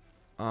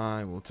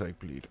 I will take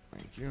bleed.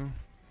 Thank you.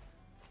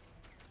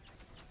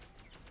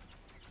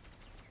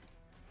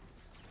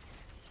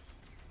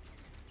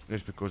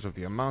 Just because of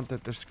the amount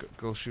that this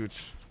girl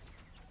shoots,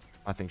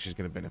 I think she's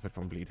going to benefit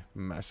from bleed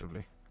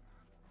massively.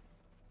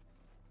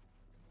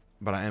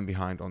 But I am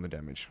behind on the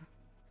damage.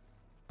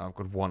 I've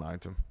got one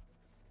item.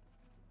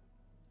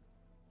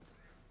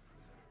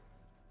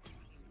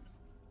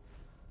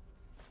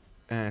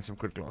 And some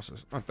crit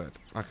glasses. Not bad.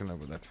 I can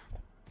live with that.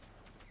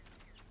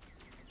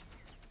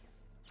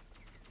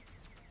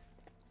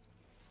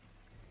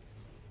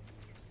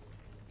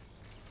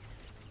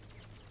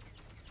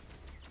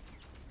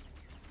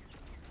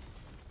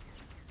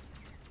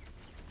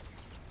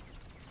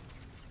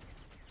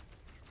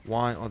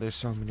 Why are there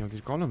so many of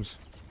these columns?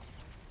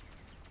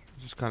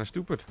 This is kind of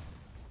stupid.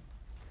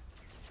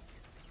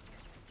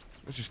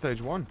 This is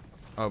stage 1.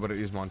 Oh, but it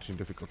is monsoon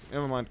difficulty.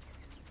 Never mind.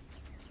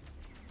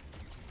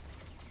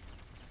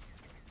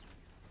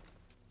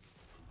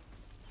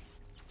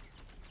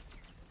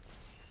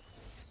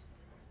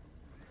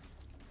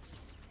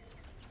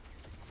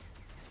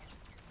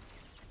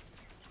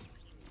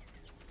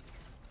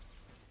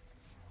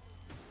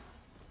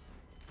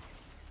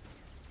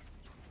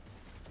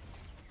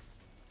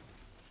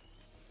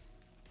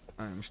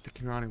 I'm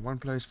sticking around in one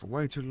place for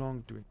way too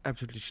long, doing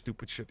absolutely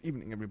stupid shit.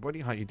 Evening,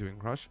 everybody. How you doing,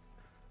 Rush?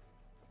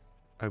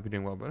 I hope you're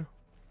doing well, brother.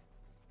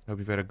 Hope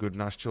you've had a good,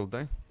 nice, chill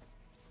day.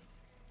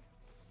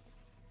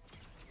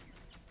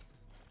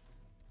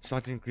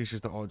 Slightly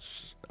increases the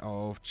odds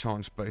of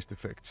chance-based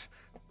effects.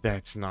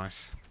 That's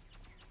nice.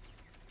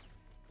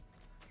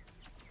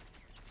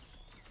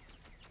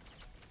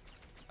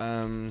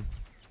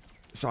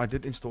 So I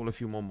did install a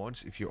few more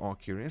mods, if you are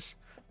curious.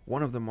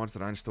 One of the mods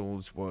that I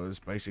installed was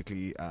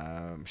basically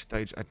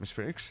stage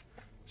atmospherics.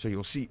 So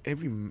you'll see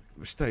every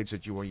stage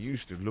that you are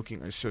used to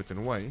looking a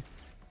certain way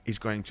is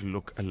going to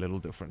look a little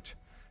different.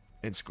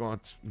 It's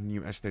got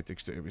new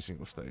aesthetics to every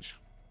single stage.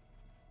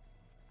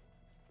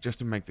 Just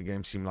to make the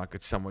game seem like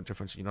it's somewhat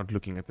different, so you're not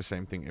looking at the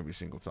same thing every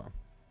single time.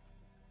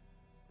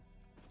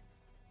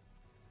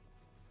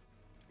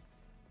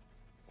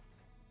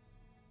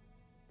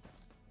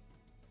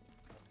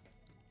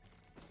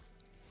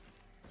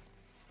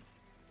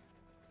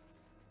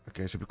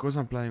 Okay, so because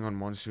I'm playing on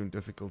monsoon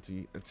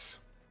difficulty, it's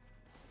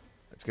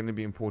going to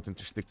be important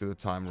to stick to the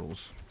time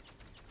rules.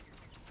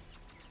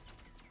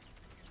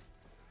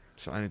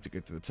 So I need to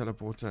get to the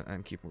teleporter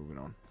and keep moving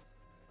on.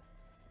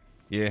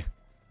 Yeah.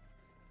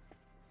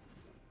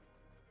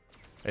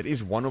 It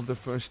is one of the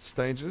first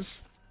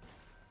stages.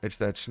 It's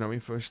that snowy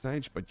first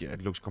stage, but yeah,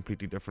 it looks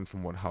completely different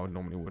from how it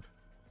normally would.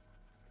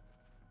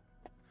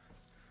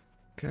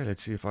 Okay,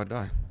 let's see if I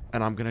die.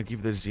 And I'm going to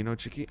give the Xeno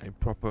Chickie a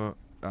proper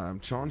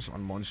chance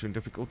on monsoon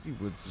difficulty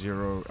with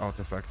 0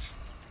 artifacts.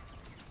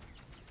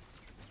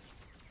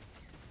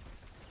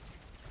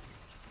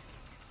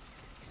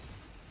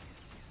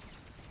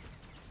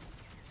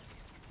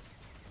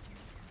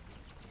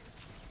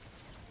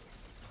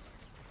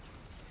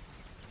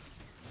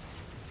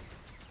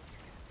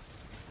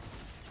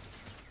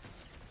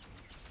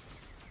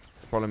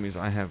 Problem is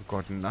I have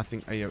got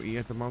nothing AoE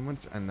at the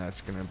moment, and that's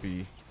gonna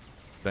be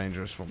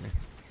dangerous for me.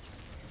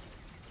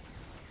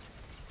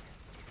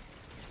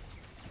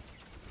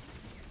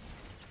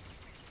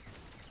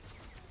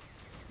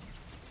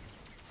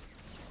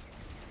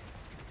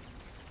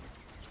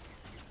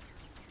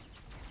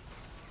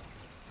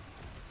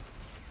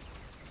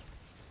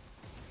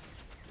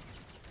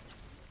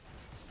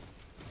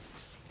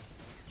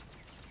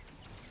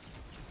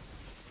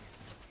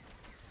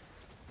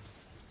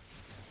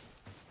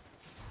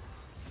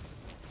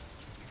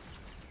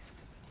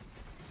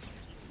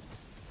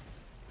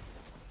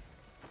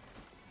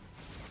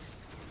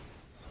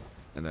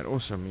 And that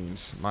also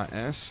means my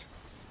ass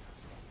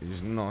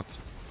is not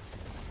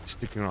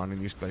sticking around in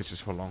these places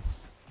for long.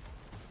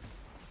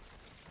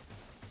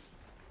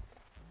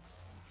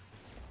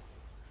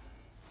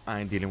 I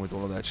ain't dealing with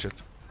all of that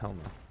shit. Hell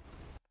no.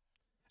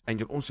 And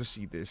you'll also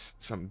see there's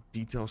some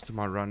details to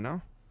my run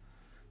now.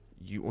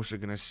 You're also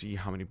going to see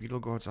how many beetle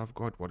guards I've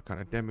got, what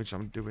kind of damage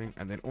I'm doing,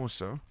 and then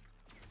also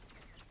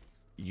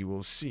you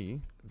will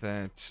see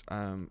that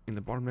in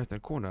the bottom left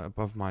hand corner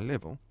above my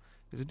level,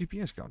 there's a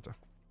DPS counter.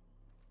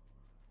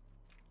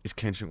 It's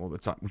clenching all the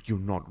time. You're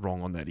not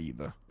wrong on that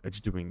either.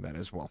 It's doing that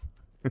as well.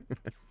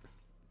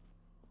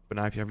 But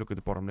now if you have a look at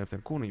the bottom left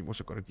hand corner, you've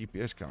also got a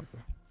DPS counter.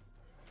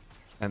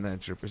 And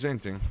that's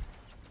representing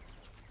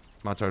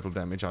my total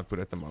damage output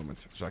at the moment.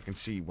 So I can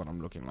see what I'm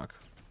looking like.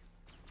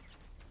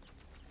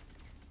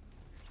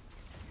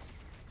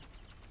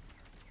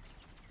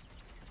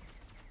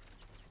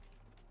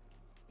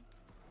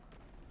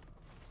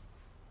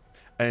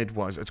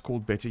 It's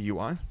called Better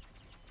UI.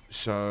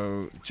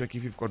 So check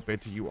if you've got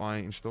Better UI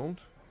installed.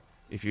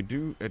 If you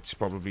do, it's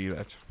probably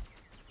that.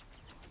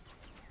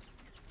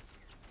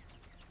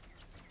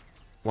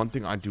 One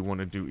thing I do want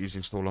to do is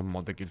install a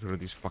mod that gets rid of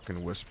these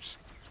fucking wisps.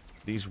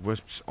 These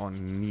wisps are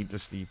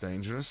needlessly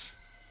dangerous.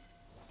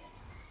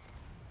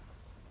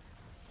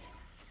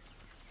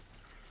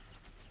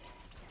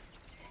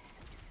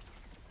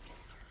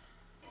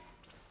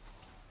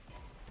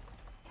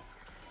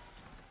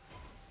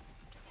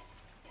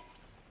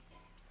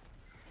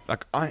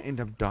 Like, I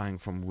end up dying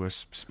from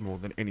wisps more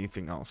than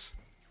anything else.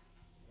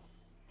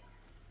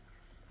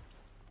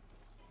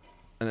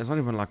 And it's not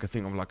even like a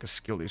thing of like a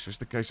skill, it's just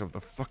the case of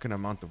the fucking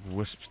amount of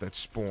wisps that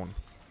spawn.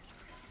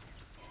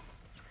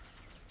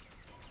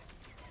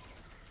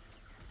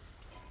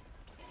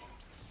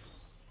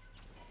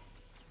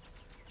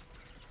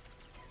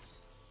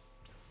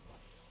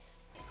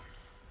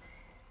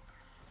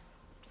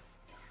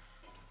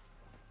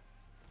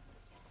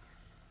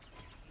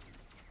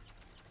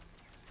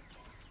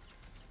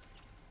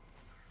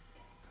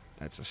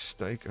 That's a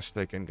stake. A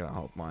stake ain't gonna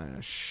help my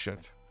ass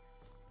shit.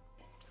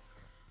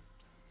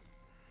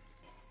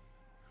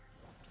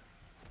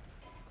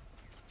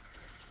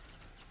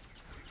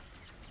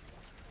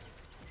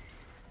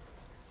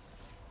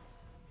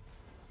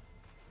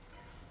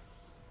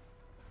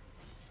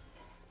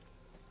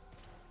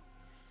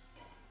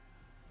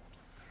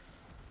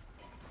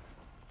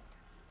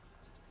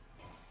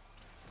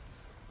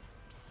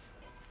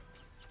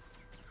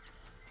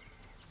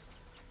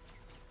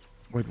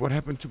 Wait, what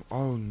happened to...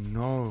 Oh,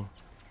 no.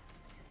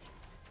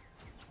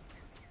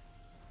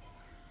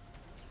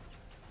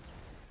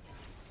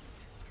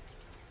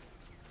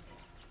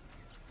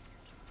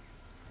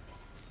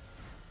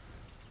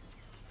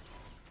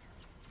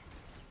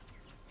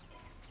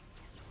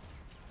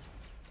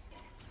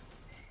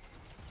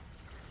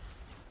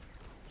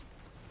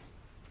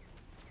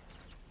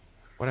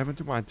 What happened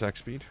to my attack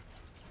speed?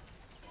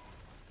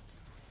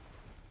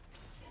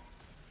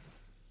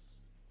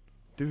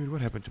 Dude,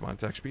 what happened to my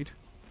attack speed?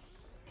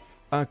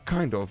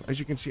 Kind of. As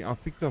you can see,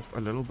 I've picked up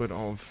a little bit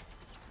of,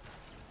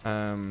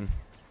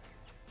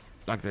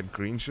 like that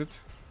green shit.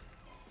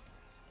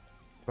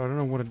 But I don't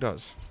know what it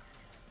does.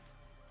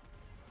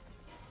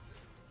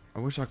 I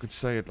wish I could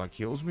say it like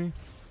heals me.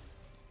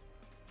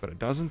 But it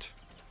doesn't.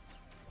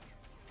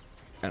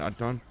 And I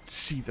don't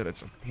see that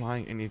it's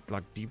applying any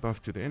like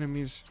debuff to the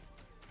enemies.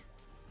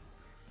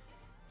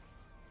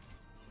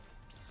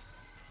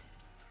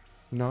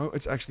 No,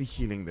 it's actually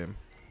healing them.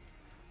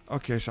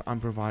 Okay, so I'm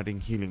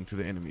providing healing to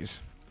the enemies.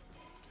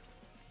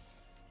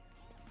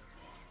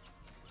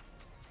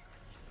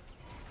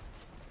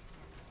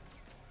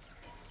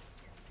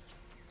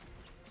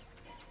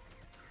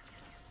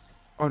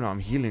 Oh no, I'm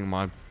healing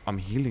my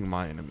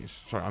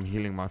enemies. Sorry, I'm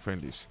healing my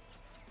friendlies.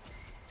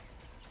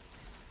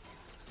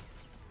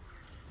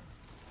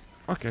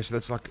 Okay, so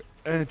that's like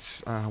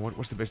it's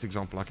what's the best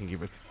example I can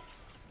give it?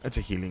 It's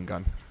a healing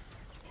gun,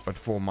 but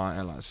for my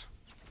allies.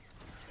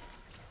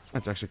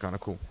 That's actually kind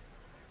of cool.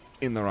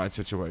 In the right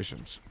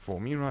situations.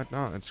 For me right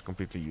now, it's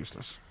completely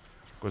useless.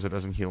 Because it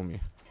doesn't heal me.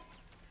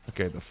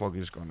 Okay, the fog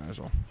is gone as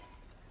well.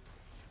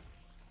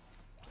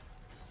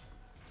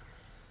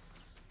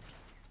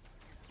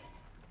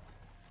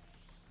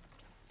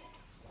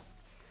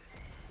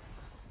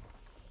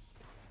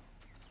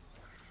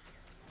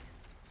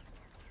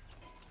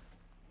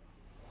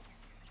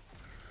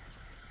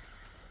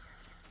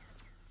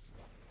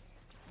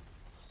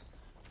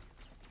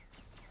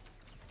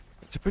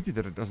 It's a pity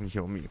that it doesn't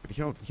heal me. If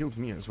it healed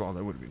me as well,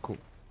 that would have been cool.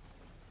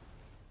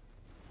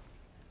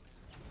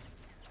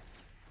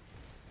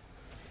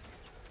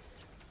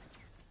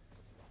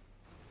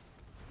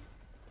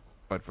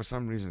 But for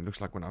some reason, it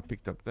looks like when I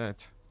picked up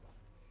that,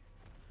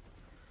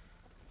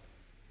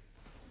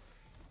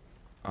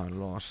 I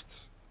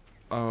lost...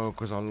 Oh,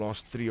 because I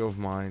lost 3 of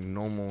my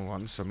normal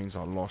ones. So it means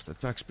I lost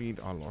attack speed,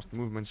 I lost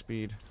movement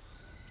speed.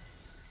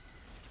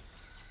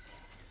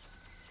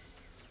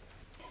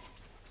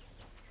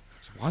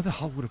 So why the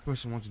hell would a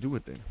person want to do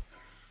it then?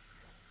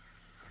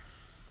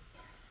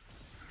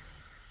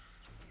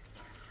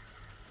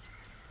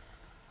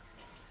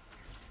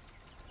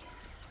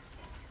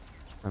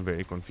 I'm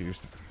very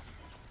confused.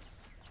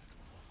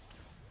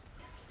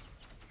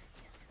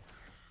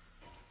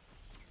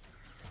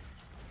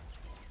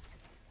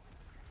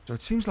 So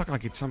it seems like I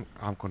get some...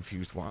 I'm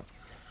confused. What?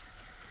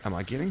 Am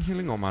I getting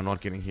healing or am I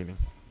not getting healing?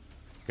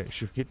 Okay,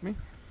 should hit me.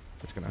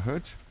 It's gonna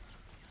hurt.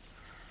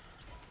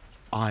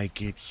 I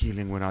get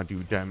healing when I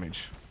do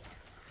damage.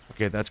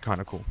 Okay, that's kind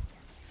of cool.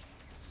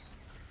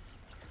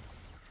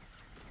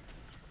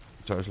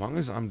 So as long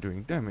as I'm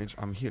doing damage,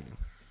 I'm healing.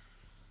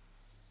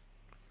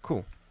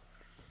 Cool.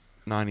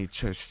 Now I need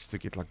chests to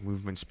get like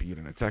movement speed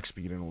and attack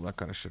speed and all that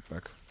kind of shit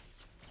back.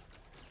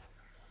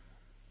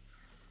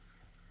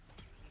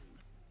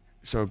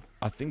 So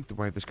I think the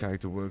way this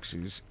character works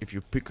is if you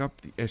pick up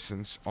the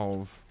essence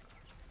of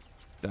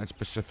that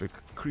specific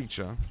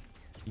creature,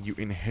 you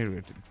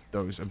inherit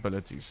those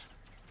abilities.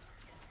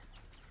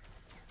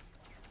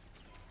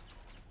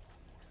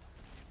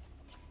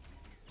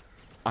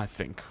 I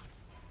think.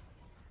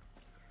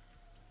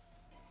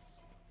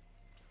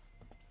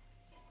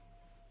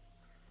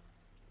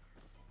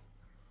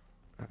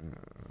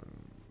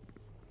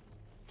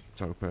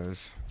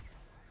 Topaz.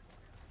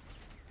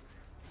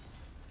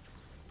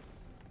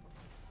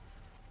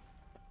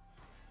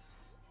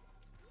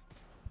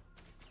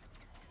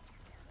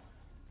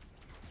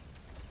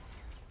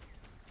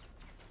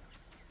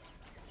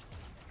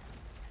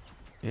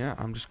 Yeah,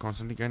 I'm just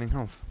constantly gaining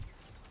health.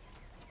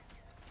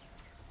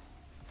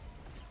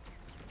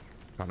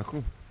 Kinda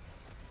cool.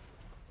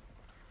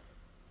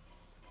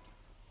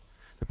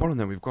 The problem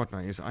that we've got now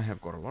is I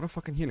have got a lot of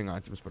fucking healing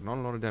items, but not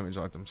a lot of damage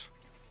items.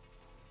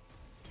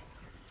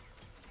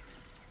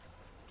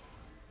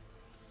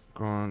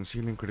 Grants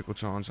healing, critical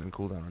chance, and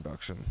cooldown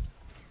reduction.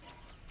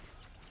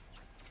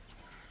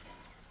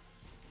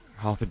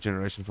 Health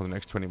regeneration for the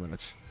next 20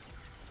 minutes.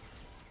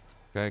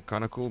 Okay,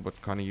 kinda cool, but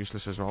kinda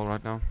useless as well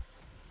right now.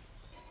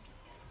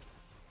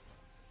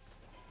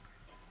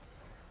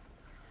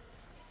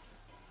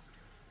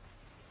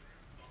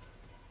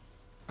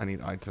 I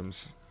need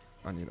items.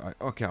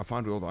 Okay, I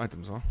found where all the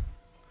items are.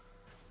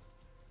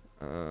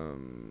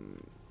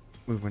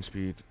 Movement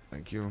speed,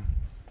 thank you.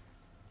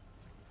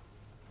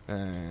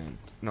 And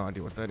no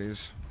idea what that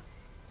is.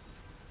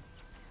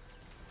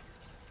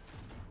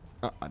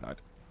 Ah, I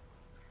died.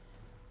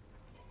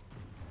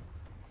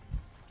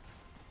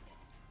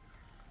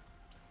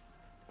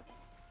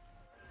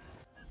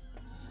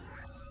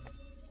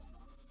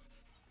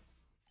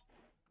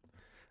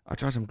 I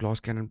tried some glass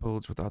cannon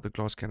builds without the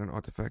glass cannon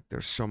artifact.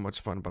 They're so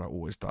much fun, but I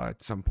always die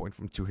at some point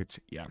from 2 hits.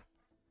 Yeah.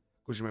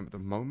 Because remember, the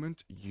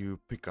moment you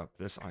pick up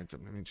this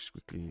item, let me just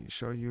quickly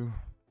show you.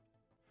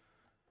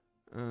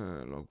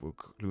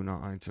 Logbook,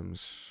 Luna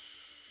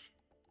items.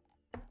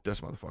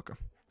 This motherfucker.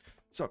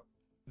 So,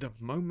 the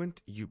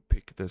moment you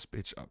pick this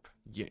bitch up,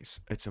 yes,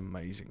 it's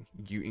amazing.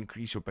 You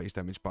increase your base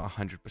damage by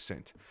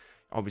 100%.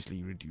 Obviously,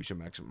 you reduce your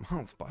maximum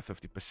health by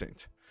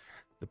 50%.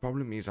 The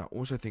problem is, I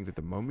also think that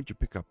the moment you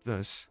pick up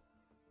this,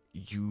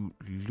 you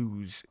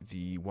lose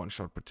the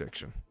one-shot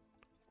protection.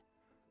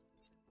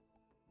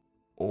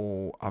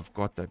 Or I've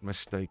got that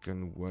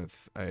mistaken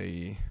with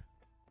a...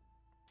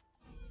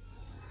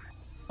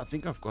 I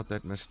think I've got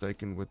that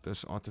mistaken with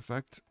this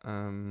artifact.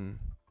 That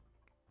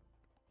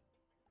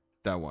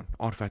one.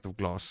 Artifact of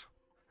Glass.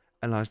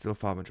 Allows deal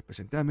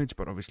 500% damage,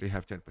 but obviously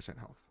have 10%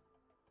 health.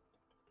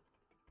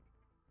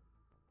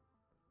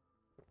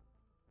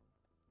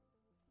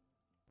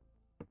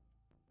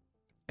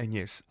 And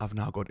yes, I've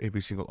now got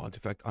every single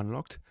artifact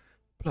unlocked,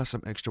 plus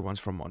some extra ones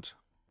from mods.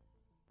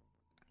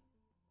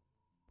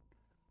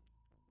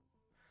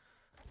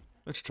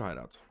 Let's try it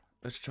out.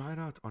 Let's try it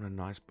out on a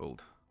nice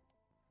build.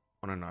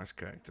 On a nice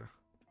character.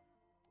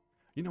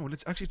 You know what,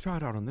 let's actually try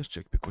it out on this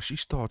chick, because she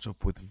starts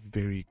off with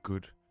very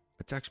good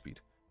attack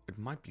speed. It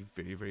might be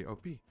very, very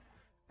OP.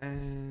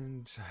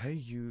 And hey,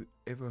 you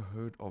ever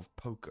heard of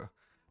poker?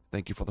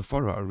 Thank you for the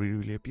follow, I really,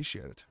 really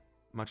appreciate it.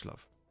 Much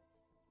love.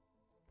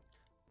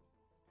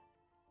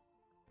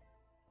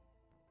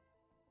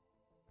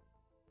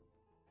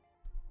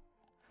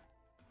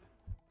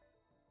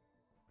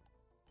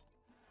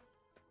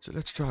 So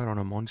let's try it on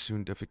a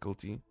monsoon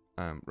difficulty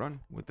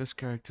run with this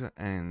character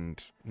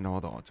and no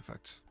other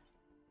artifacts.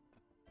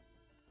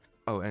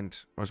 Oh, and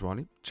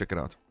Roswani, check it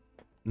out.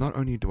 Not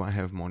only do I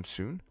have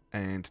monsoon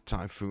and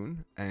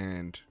typhoon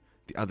and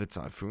the other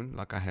typhoon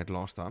like I had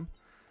last time,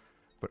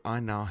 but I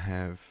now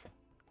have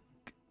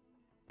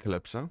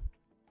Calypso,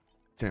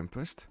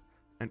 Tempest,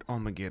 and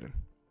Armageddon.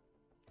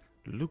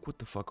 Look what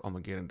the fuck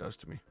Armageddon does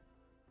to me.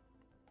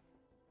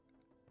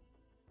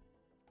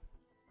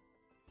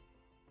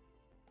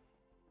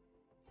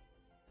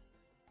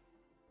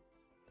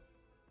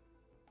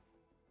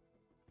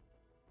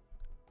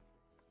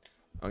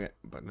 Okay,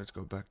 but let's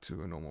go back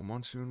to a normal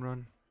monsoon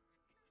run.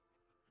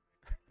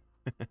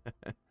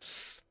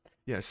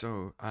 Yeah,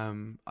 so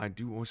I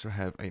do also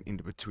have an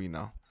in-between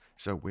now.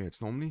 So where it's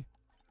normally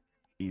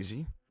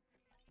easy,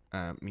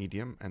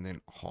 medium, and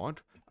then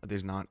hard,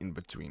 there's now an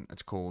in-between.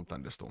 It's called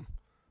Thunderstorm.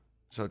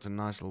 So it's a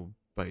nice little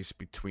base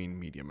between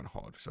medium and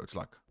hard. So it's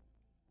like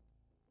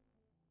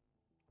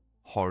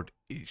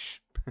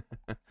hard-ish.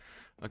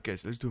 Okay,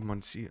 so let's do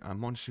a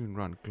monsoon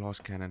run glass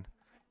cannon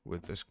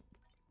with this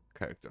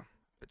character.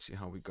 Let's see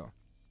how we go.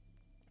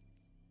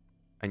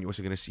 And you're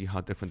also going to see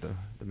how different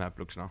the map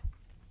looks now.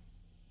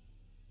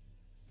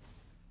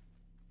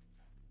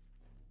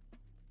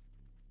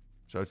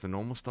 So it's the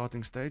normal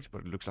starting stage,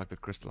 but it looks like the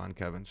crystalline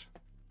caverns.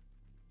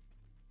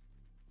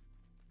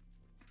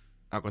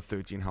 I've got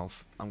 13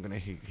 health. I'm going to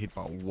hit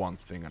by one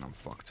thing and I'm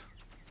fucked.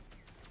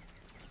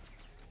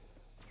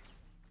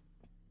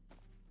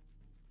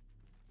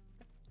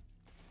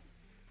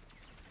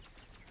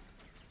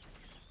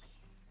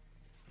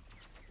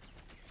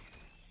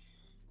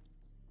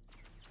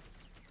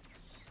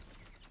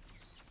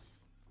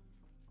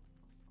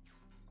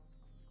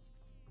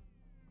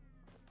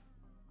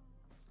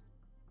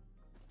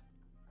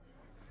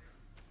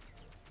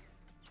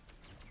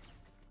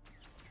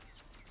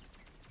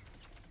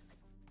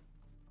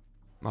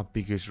 My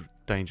biggest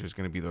danger is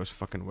going to be those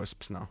fucking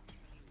wisps now.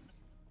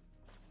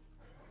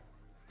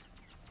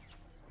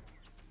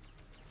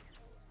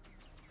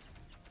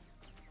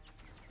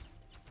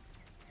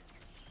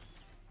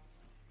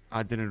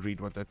 I didn't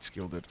read what that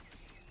skill did.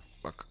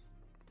 Fuck.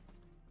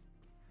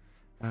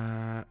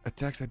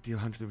 Attacks that deal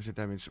 100%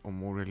 damage or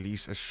more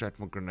release a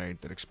shrapnel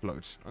grenade that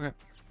explodes. Okay.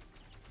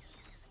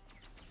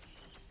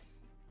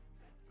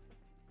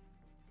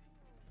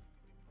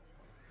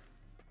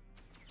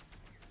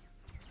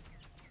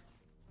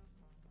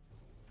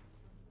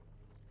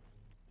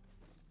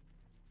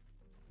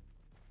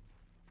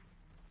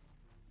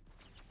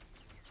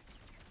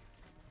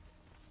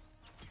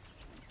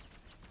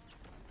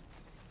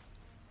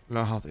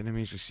 Low health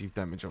enemies receive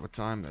damage over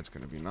time. That's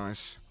going to be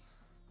nice.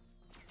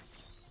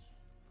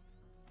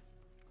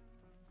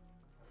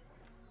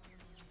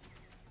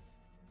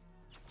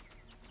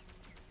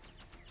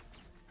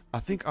 I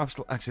think I've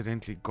still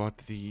accidentally got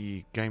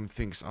the game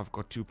thinks I've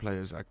got 2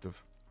 players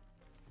active.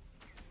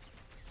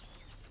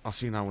 I'll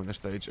see now when the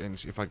stage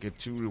ends. If I get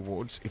 2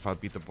 rewards, if I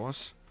beat the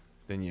boss,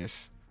 then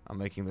yes. I'm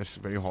making this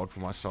very hard for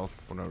myself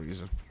for no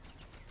reason.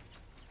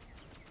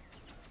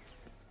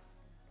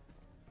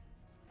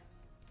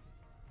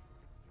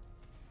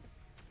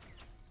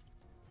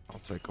 I'll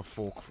take a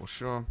fork for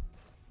sure.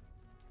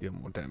 Deal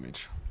more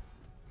damage.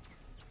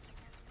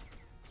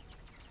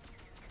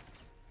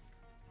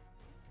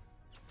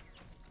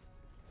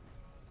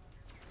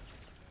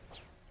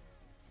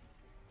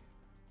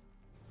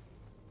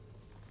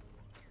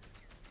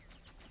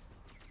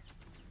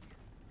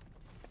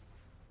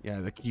 Yeah,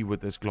 the key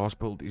with this glass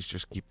build is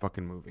just keep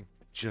fucking moving.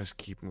 Just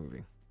keep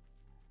moving.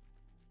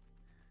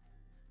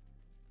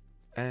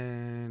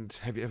 And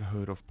have you ever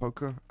heard of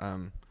poker?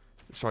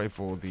 Sorry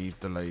for the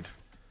delayed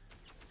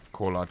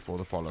call out for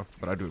the follow,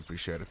 but I do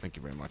appreciate it. Thank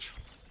you very much.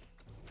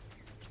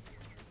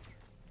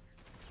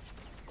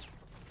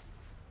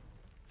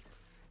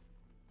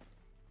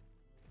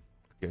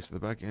 Okay, so the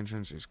back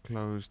entrance is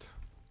closed.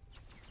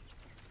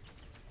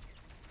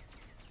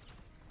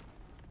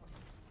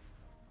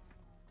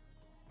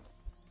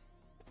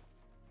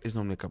 There's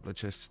normally a couple of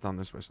chests down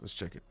this way, so let's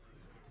check it.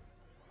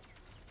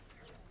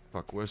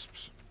 Fuck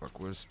wisps, fuck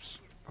wisps,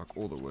 fuck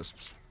all the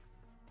wisps.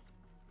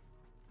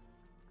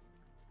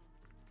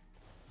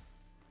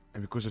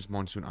 And because it's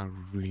monsoon, I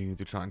really need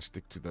to try and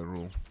stick to the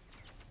rule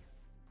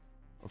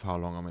of how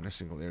long I'm in a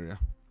single area.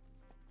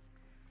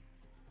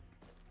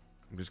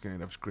 I'm just gonna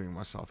end up screwing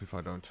myself if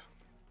I don't.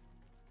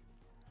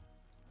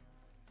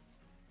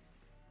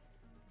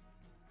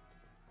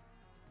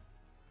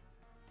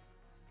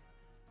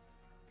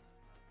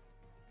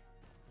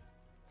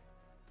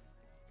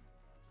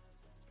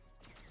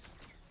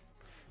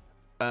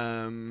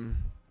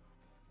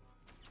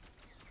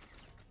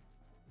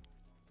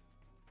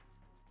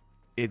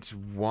 It's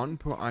 1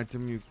 per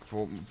item you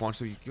for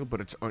monster you kill,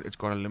 but it's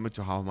got a limit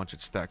to how much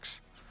it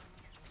stacks.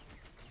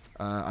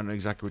 I know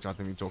exactly which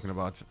item you're talking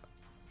about.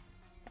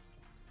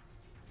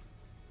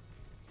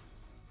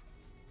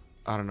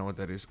 I don't know what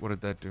that is. What did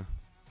that do?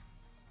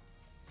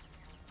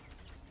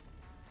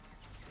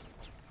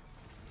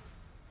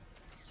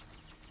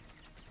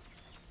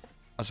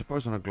 I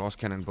suppose on a glass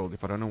cannon build,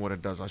 if I don't know what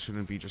it does, I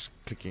shouldn't be just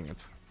clicking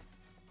it.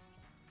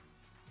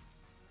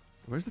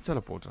 Where's the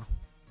teleporter?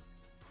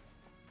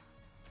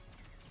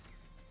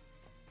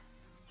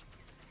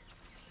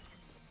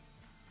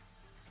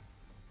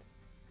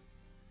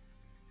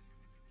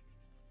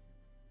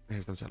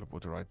 Here's the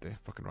teleporter right there.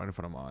 Fucking right in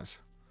front of my eyes.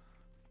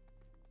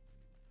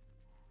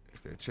 Is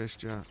there a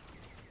chest here?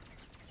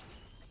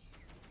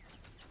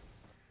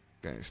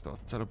 Okay, start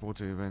the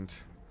teleporter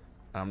event.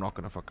 I'm not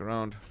gonna fuck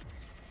around.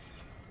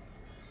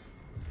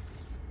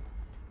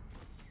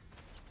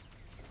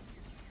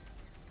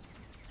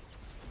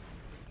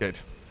 Dead.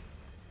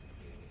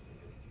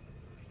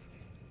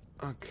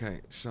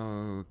 Okay,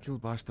 so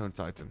killed by Stone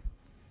Titan.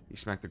 He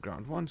smacked the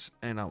ground once,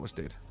 and I was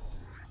dead.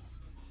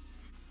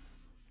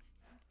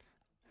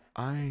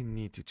 I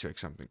need to check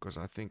something, because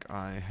I think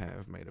I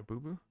have made a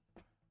boo-boo.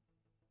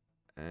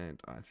 And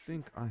I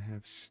think I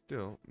have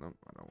still... No,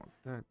 I don't want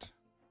that.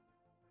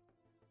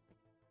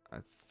 I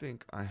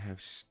think I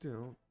have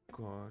still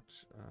got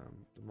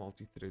the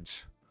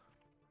multi-threads.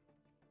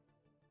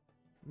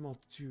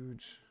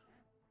 Multitude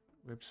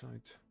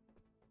website.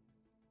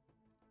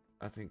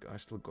 I think I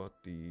still got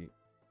the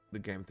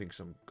game thinks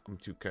I'm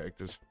 2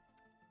 characters.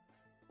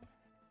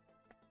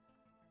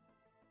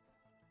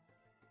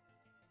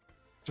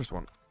 Just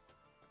one.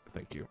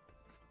 Thank you.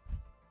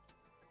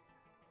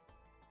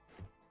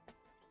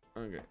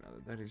 Okay, now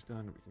that that is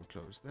done, we can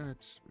close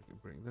that. We can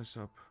bring this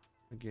up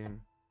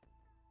again.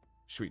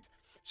 Sweet.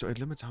 So it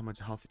limits how much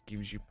health it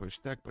gives you per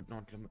stack, but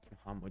not limit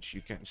how much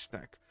you can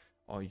stack.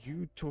 Are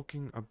you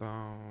talking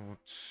about...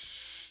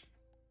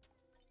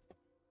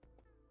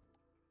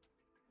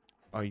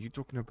 Are you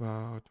talking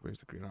about... Where's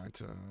the green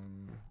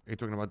item? Are you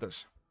talking about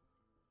this?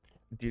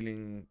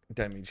 Dealing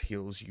damage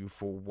heals you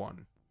for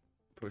 1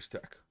 per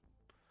stack.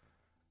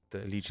 The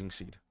leeching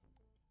seed.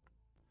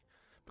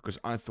 Because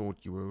I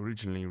thought you were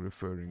originally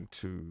referring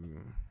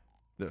to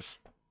this.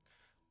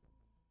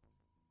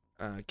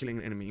 Killing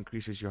an enemy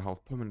increases your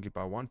health permanently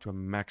by 1 to a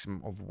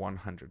maximum of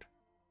 100.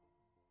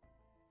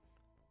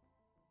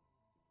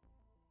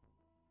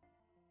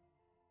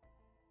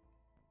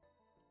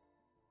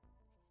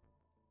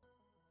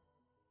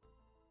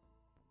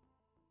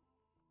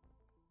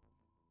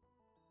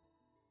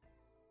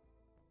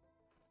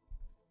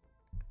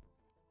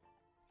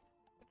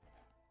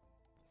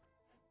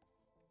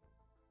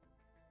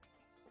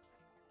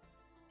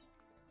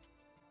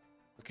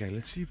 Okay,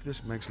 let's see if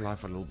this makes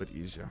life a little bit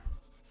easier.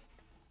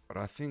 But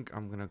I think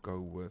I'm gonna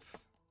go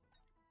with...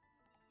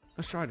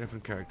 Let's try a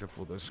different character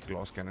for this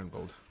glass cannon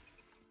build.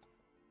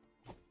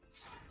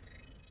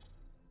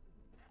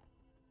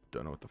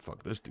 Don't know what the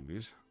fuck this dude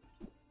is.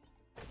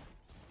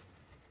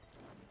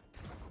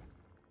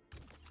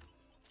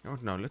 Oh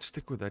no, let's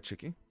stick with that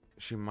chickie.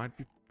 She might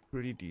be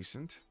pretty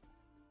decent.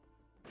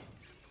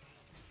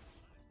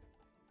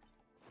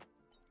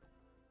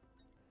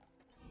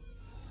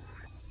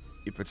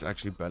 If it's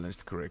actually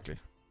balanced correctly.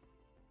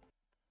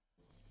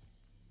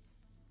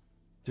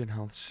 10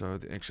 health, so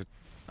the extra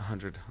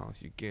 100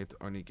 health you get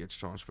only gets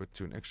transferred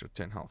to an extra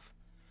 10 health.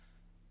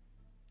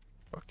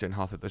 Well, 10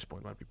 health at this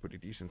point might be pretty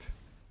decent.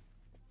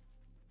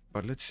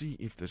 But let's see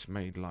if this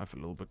made life a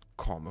little bit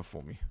calmer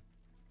for me.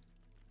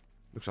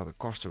 Looks like the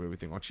cost of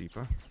everything are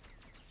cheaper.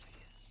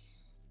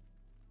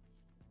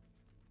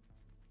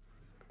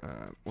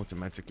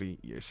 Automatically,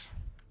 yes.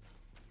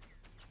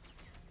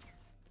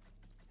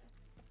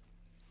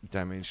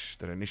 Damage,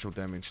 that initial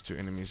damage to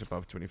enemies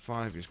above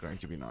 25 is going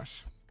to be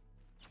nice.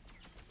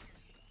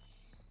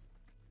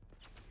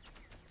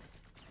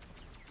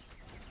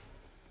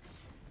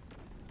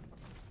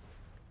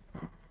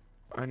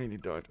 I nearly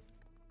died.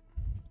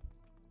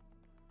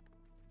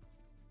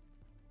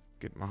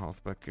 Get my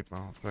health back, get my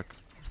health back.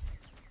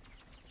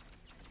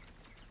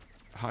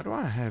 How do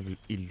I have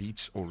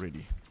elites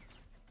already?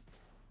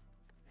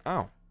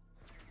 Ow.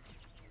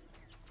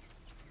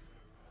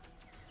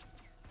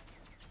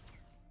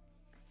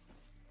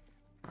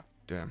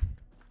 Damn.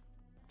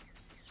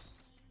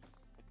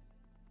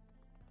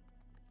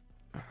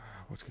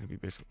 What's going to be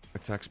best?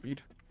 Attack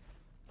speed?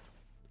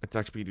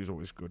 Attack speed is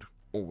always good.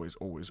 Always,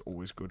 always,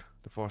 always good.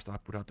 The faster I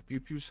put out the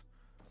pew-pews,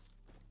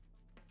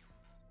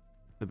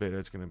 the better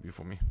it's going to be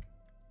for me.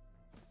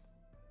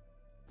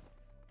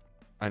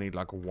 I need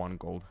like 1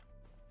 gold.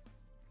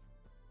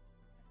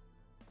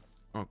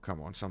 Oh,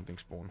 come on. Something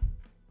spawn.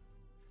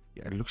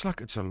 Yeah, it looks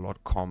like it's a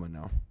lot calmer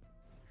now.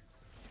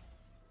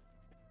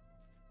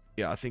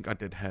 Yeah, I think I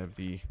did have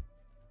the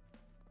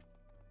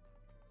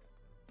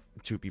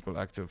 2 people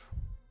active.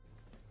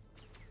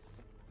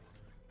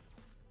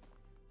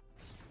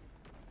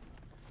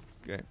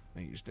 Okay,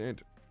 he's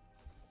dead.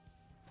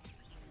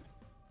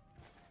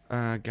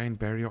 Gain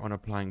barrier on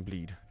applying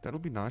bleed. That'll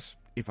be nice,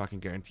 if I can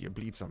guarantee a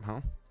bleed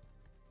somehow.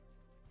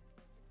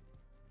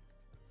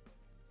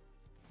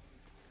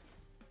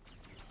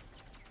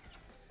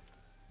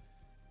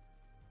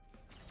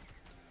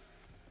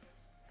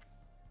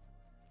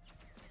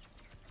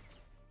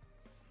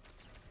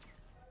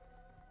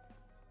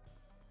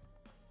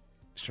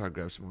 Let's try to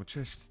grab some more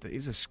chests. There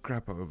is a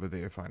scrapper over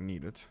there if I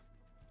need it.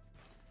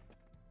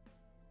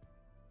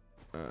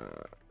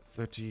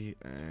 30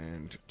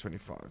 and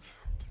 25.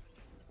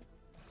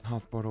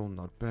 Half bottle,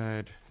 not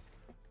bad.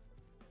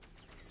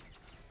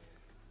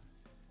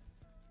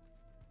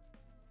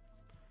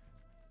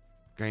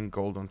 Gain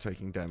gold on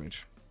taking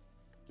damage.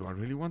 Do I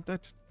really want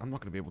that? I'm not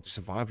going to be able to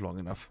survive long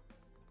enough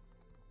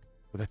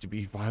for that to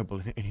be viable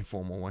in any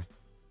formal way.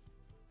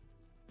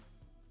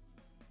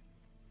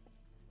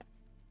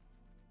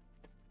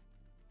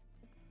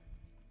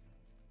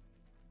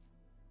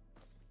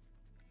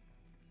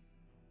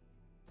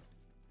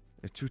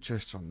 There's 2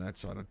 chests on that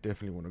side. I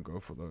definitely want to go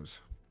for those.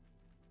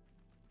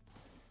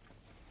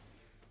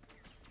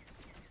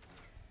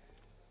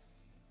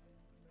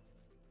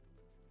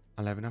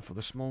 I'll have enough for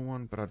the small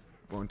one, but I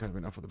won't have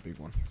enough for the big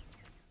one.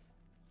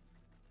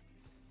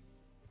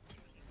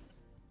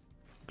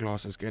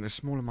 Glasses gain a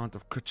small amount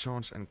of crit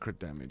chance and crit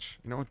damage.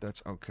 You know what?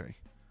 That's okay.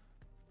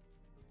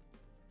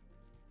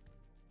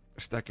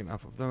 Stack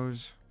enough of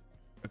those.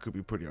 It could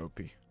be pretty OP.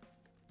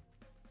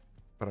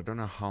 But I don't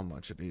know how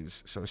much it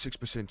is. So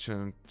 6%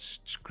 chance,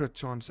 crit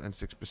chance and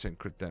 6%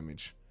 crit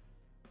damage.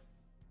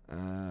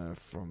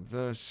 From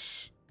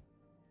this.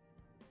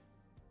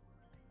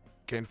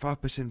 Gain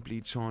 5%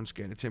 bleed chance.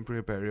 Gain a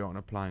temporary barrier on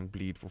applying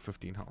bleed for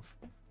 15 health.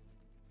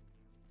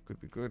 Could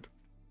be good.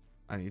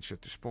 I need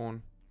shit to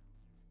spawn.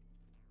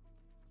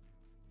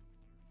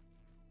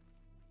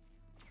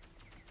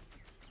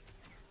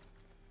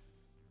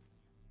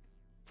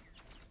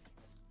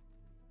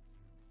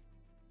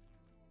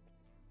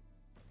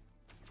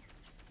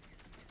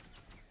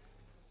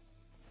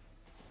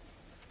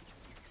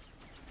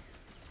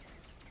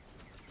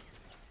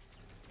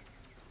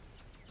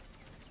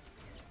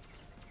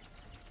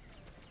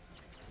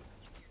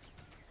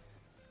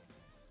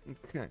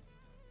 Okay.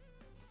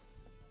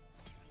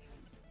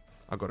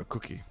 I got a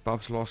cookie.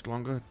 Buffs last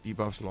longer,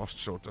 debuffs last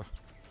shorter.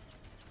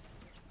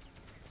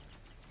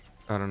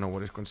 I don't know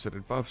what is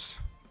considered buffs.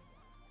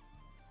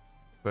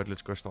 But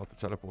let's go start the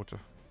teleporter.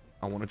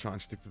 I want to try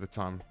and stick to the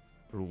time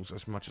rules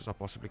as much as I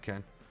possibly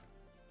can.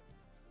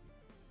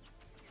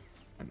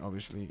 And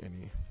obviously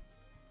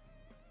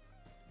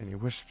any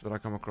wisps that I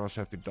come across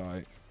have to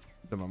die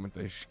the moment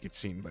they get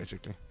seen,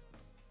 basically.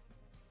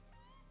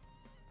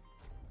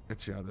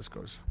 Let's see how this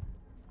goes.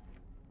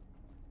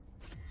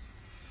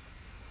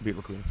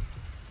 Beetle Queen.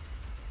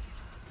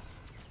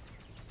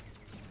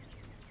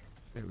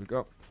 There we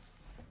go.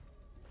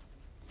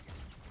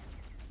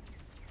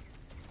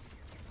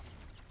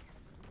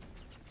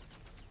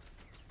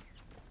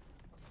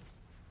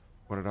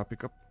 What did I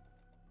pick up?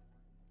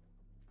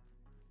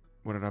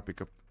 What did I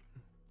pick up?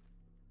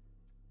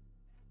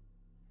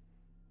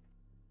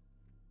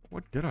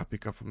 What did I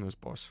pick up from this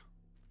boss?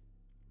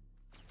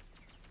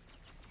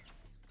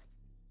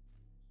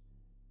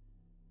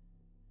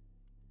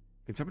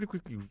 Can somebody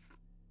quickly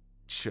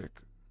check?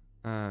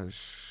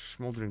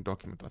 Smoldering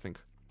document, I think.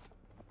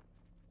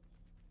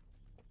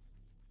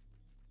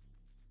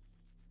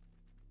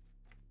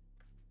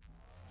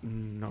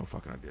 No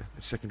fucking idea.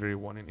 The secondary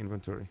one in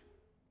inventory.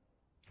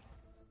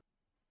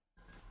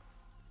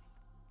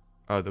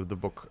 The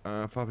book.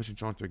 5%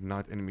 chance to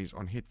ignite enemies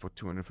on hit for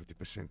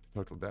 250%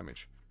 total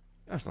damage.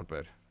 That's not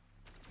bad.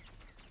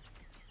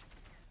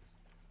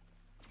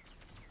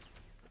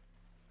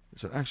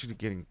 So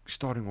actually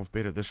starting off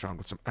better this round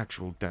with some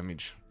actual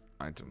damage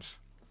items.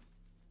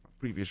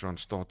 Previous round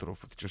started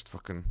off with just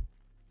fucking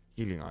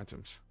healing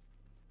items.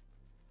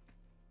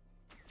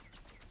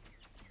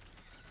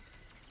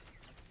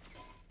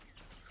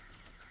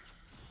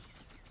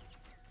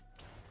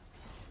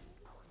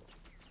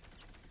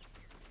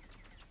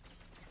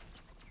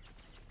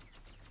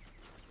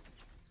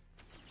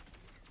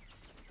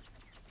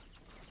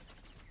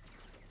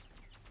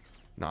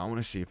 Now I want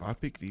to see if I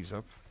pick these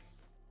up.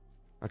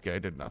 Okay, I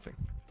did nothing.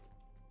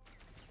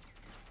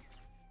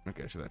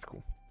 Okay, so that's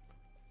cool.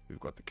 We've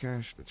got the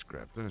cash. Let's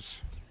grab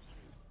this.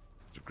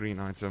 It's a green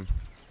item.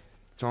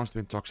 Chance to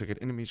intoxicate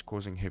enemies,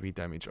 causing heavy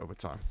damage over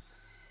time.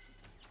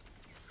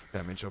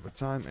 Damage over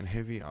time and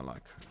heavy I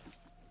like.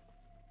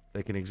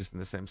 They can exist in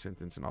the same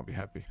sentence and I'll be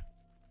happy.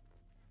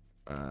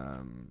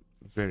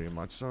 Very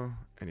much so.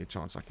 Any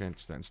chance I can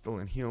stand still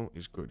and heal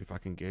is good. If I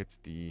can get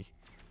the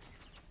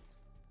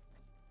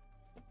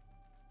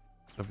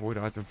void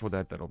item for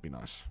that, that'll be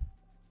nice.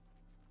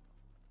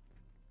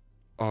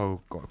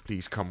 Oh god,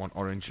 please come on,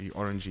 RNG.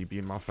 RNG, be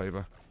in my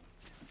favor.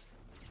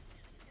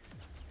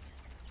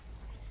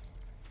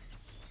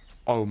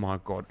 Oh my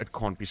god, it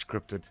can't be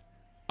scripted.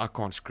 I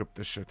can't script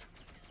this shit.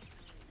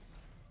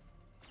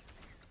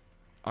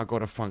 I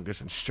got a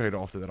fungus and straight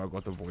after that I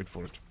got the void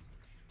for it.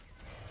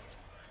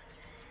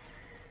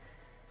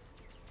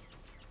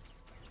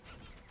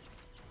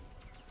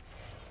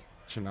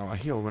 So now I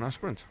heal when I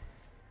sprint.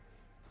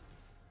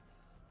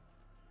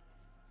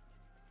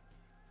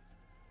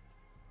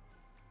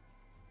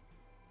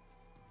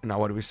 Now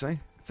what do we say?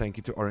 Thank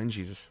you to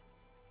RNGesus.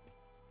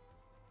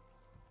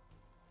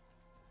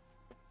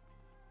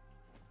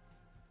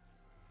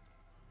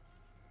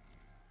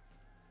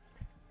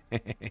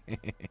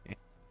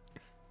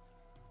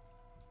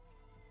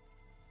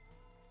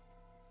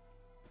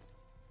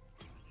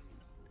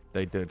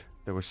 They did.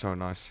 They were so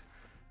nice.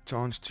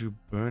 Chance to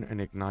burn and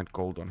ignite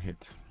gold on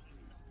hit.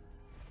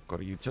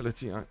 Got a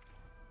utility.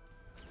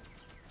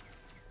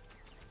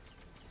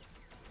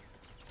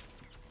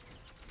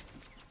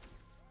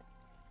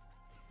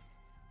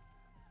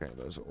 Okay,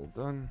 those are all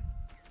done.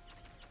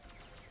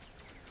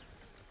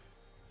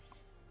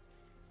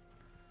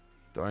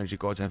 The RNG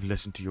gods have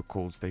listened to your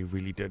calls. They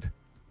really did.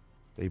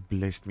 They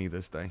blessed me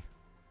this day.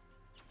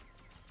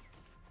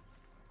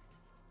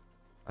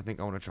 I think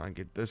I want to try and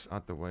get this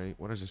out the way.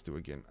 What does this do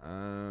again?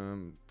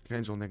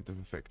 Cleanse all negative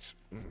effects.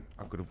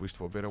 I could have wished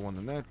for a better one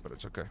than that, but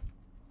it's okay.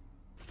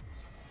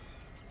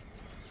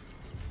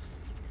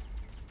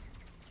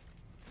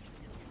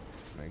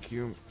 Thank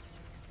you.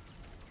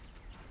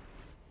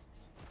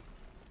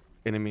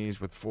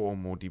 Enemies with 4 or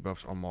more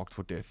debuffs are marked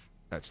for death.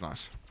 That's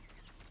nice.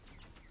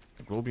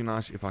 It will be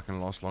nice if I can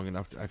last long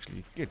enough to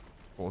actually get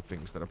all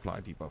things that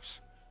apply debuffs.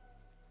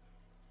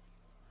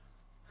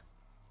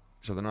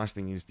 So the nice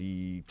thing is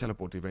the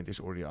teleport event is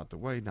already out the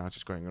way. Now it's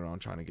just going around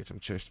trying to get some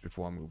chests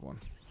before I move on.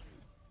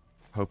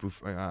 Hope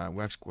of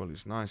Wax Quill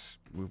is nice.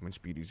 Movement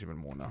speed is even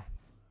more now.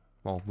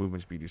 Well,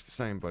 movement speed is the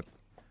same, but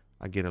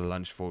I get a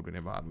lunge forward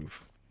whenever I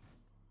move.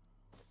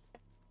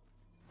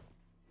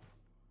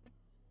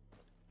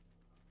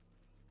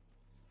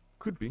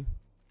 Could be.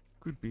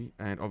 Could be.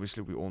 And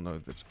obviously we all know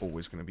that's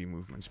always going to be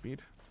movement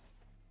speed.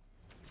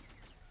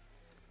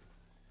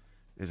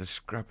 There's a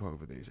scrapper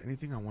over there. Is there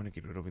anything I want to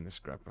get rid of in the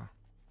scrapper?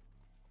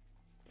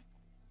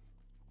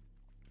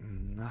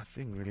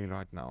 Nothing really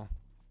right now.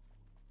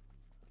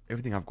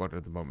 Everything I've got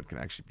at the moment can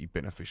actually be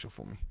beneficial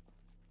for me.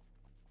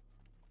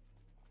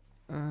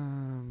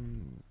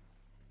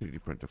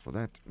 3D printer for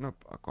that.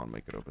 Nope, I can't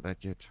make it over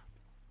that yet.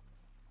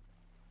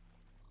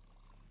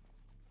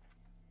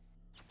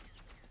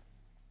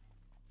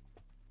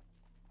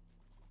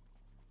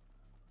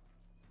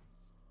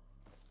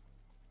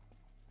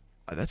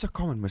 That's a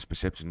common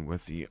misperception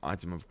with the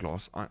item of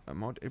glass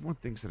mod. Everyone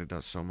thinks that it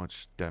does so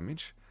much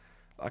damage.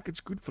 Like,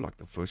 it's good for like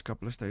the first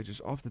couple of stages.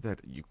 After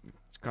that,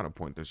 it's kind of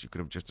pointless. You could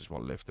have just as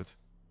well left it.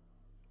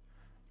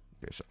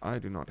 Okay, so I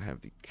do not have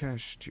the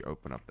cash to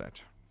open up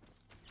that.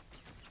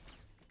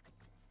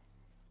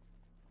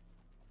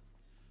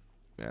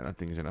 Yeah, I don't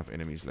think there's enough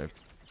enemies left.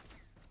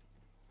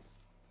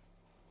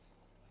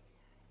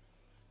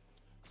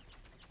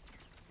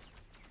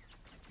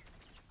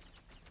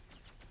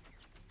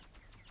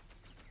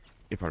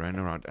 If I ran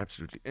around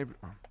absolutely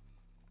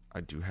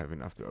I do have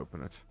enough to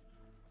open it.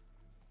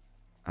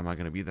 Am I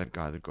going to be that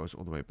guy that goes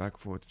all the way back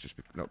for it?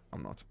 Nope,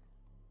 I'm not.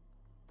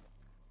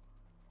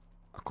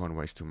 I can't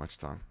waste too much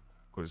time.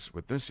 Because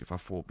with this, if I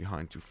fall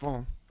behind too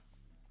far,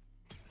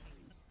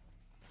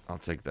 I'll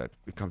take that.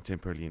 Become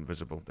temporarily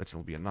invisible.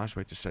 That'll be a nice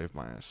way to save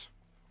my ass.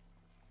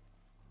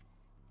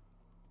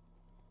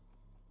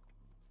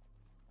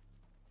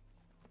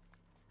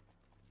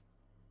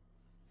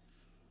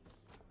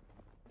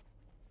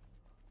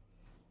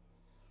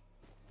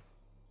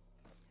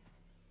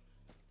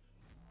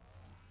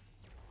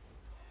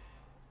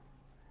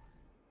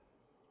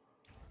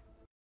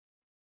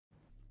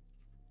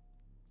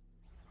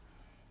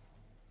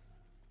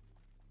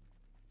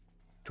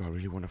 Do I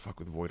really want to fuck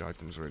with void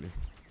items, really?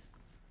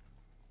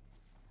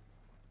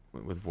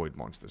 With void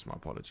monsters, my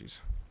apologies.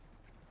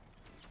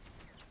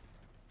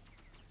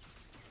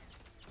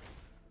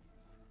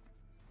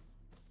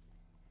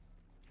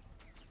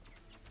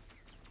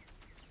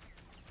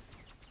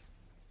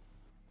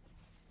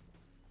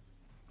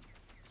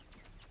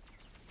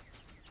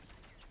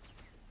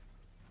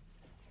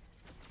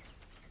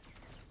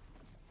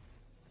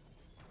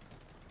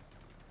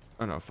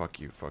 Oh no, fuck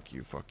you, fuck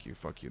you, fuck you,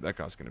 fuck you. That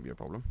guy's gonna be a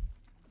problem.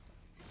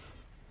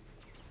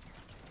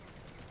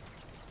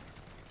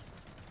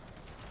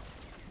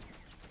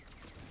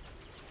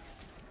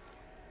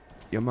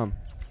 Your mum.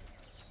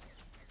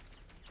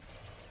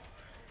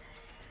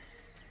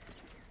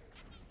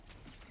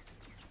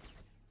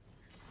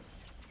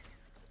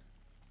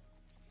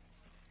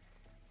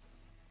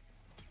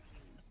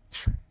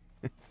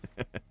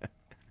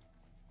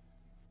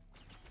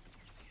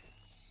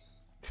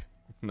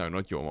 No,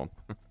 not your mom.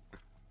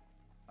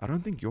 I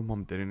don't think your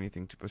mom did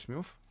anything to piss me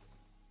off.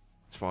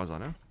 As far as I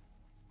know.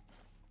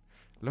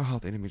 Low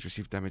health enemies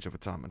receive damage over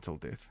time until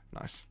death.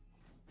 Nice.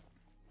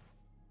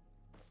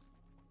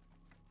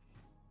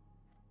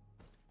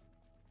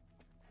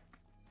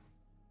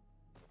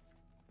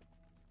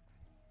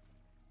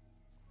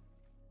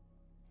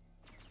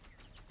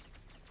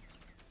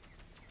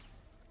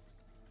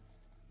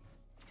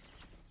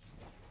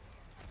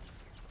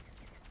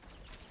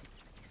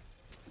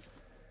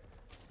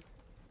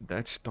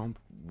 That stomp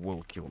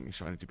will kill me,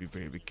 so I need to be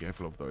very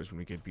careful of those when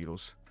we get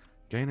beetles.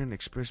 Gain an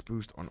express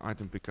boost on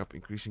item pickup,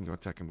 increasing your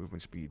attack and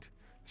movement speed.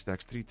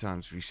 Stacks 3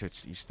 times,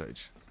 resets each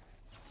stage.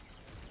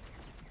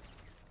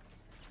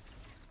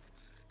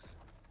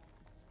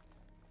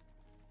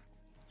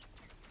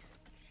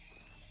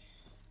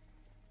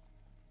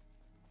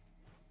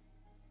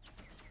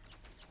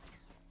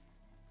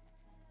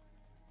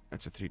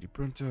 That's a 3D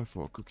printer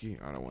for a cookie.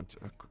 I don't want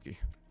a cookie.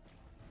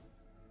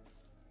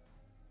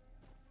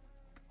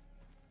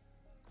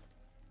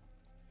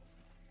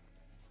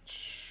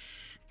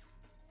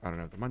 I don't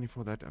have the money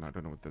for that, and I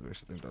don't know what the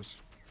rest of them does.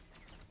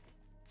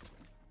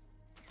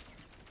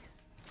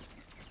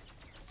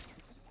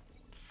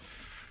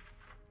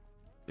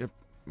 Yep,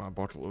 my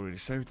bottle already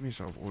saved me,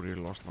 so I've already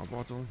lost my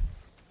bottle.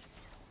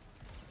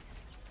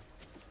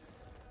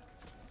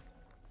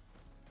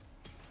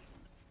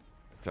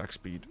 Attack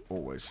speed,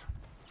 always.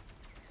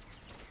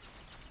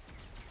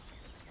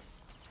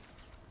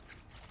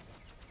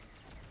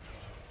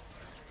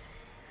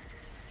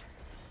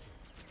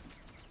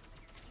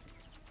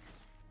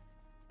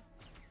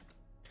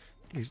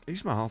 At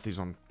least my health is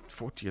on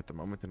 40 at the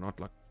moment and not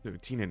like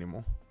 13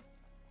 anymore.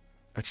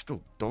 It's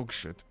still dog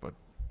shit, but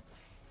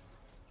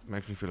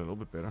makes me feel a little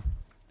bit better.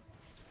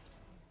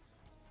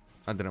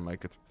 I didn't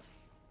make it.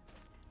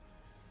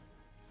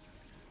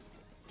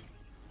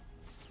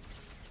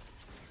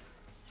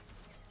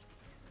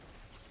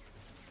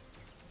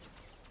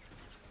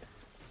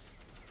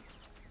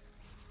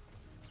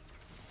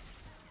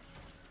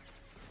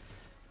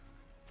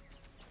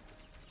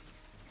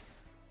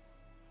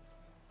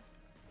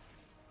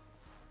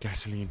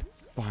 Gasoline.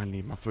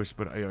 Finally, my first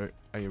bit of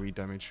AoE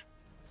damage.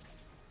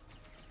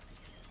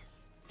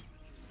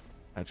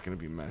 That's gonna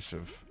be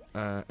massive.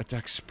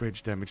 Attack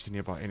spreads damage to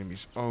nearby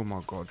enemies. Oh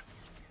my god.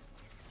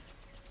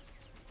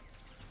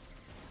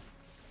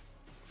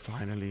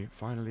 Finally,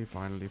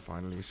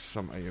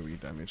 some AoE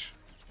damage.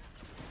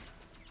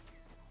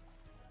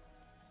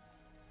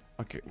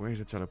 Okay, where's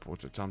the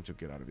teleporter? Time to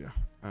get out of here.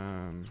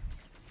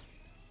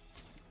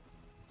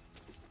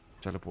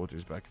 Teleporter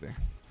is back there.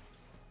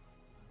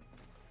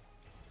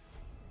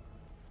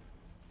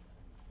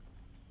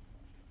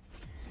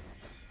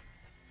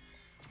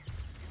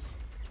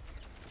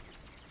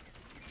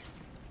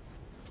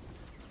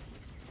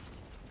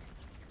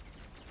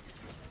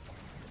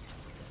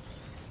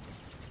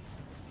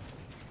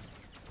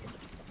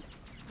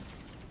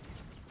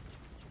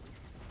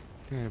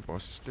 Okay,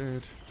 boss is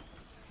dead.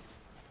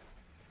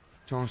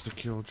 Chance to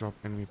kill, drop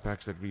enemy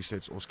packs that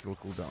resets or skill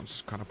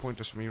cooldowns. Kind of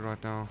pointless for me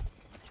right now.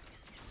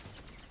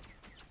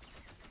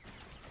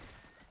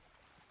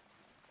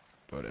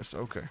 But it's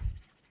okay.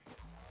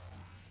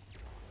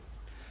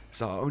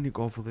 So our only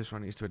goal for this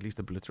one is to at least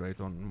obliterate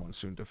on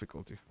monsoon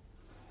difficulty.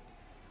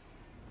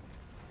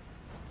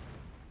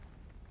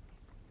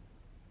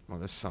 Well,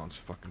 this sounds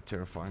fucking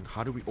terrifying.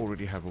 How do we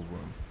already have a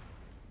worm?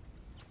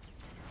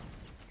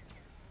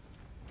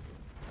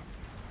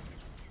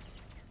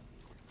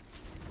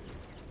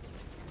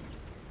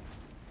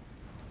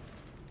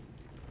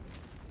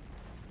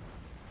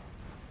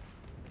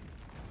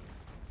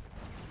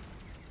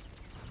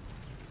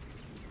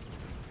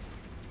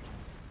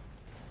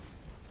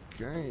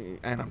 Okay,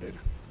 and I'm dead.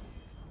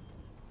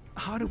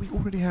 How do we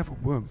already have a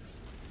worm?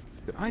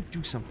 Did I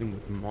do something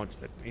with mods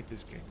that made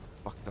this game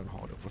fuck ton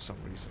harder for some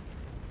reason?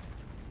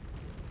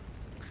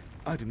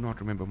 I do not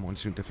remember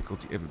monsoon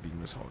difficulty ever being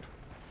this hard.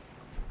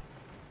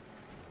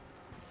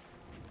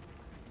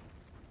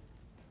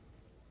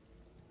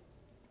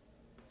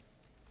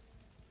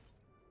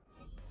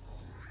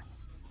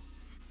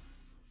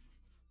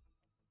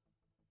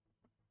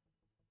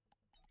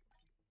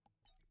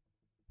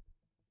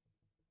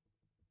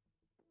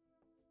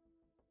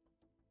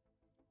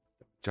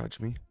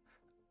 Judge me.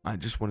 I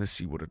just want to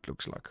see what it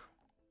looks like.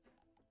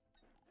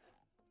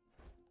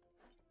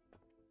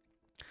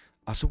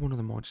 I saw one of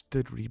the mods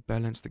did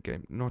rebalance the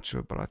game. Not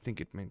sure, but I think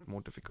it meant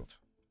more difficult.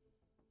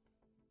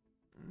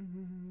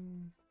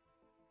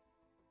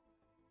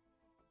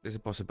 There's a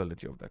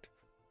possibility of that.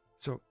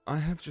 So I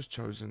have just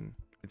chosen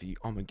the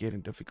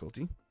Armageddon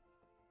difficulty.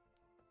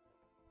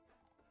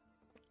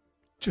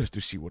 Just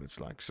to see what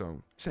it's like.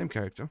 So, same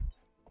character.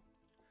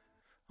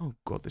 Oh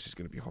god, this is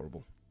going to be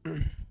horrible.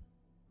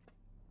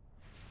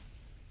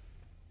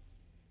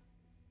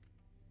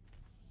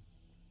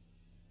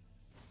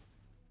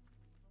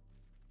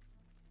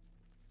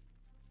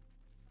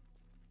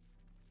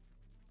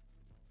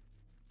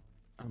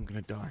 I'm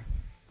gonna die.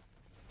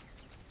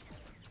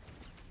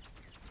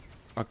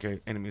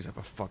 Okay, enemies have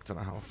a fuck ton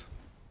of health.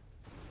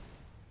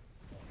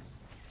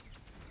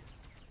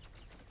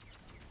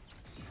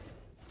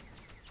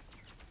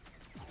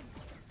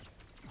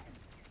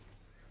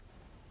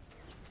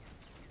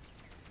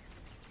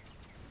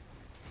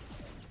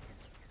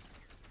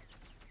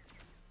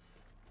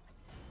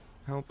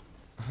 Help,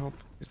 help.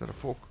 Is that a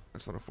fork?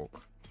 That's not a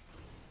fork.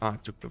 Ah, I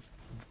took the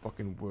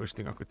fucking worst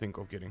thing I could think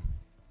of getting.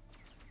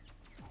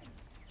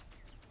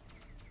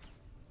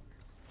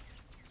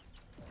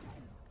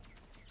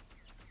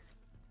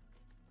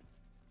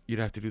 You'd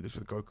have to do this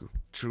with Goku.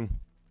 True.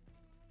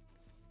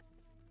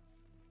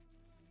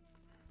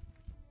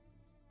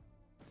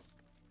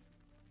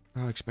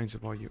 How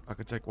expensive are you? I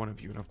could take one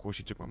of you, and of course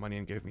you took my money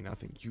and gave me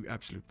nothing. You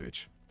absolute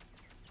bitch.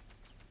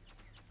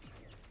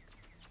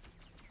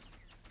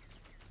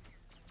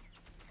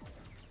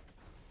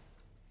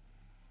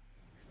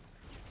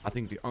 I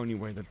think the only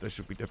way that this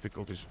would be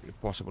difficult is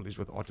possible is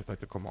with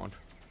artifact command.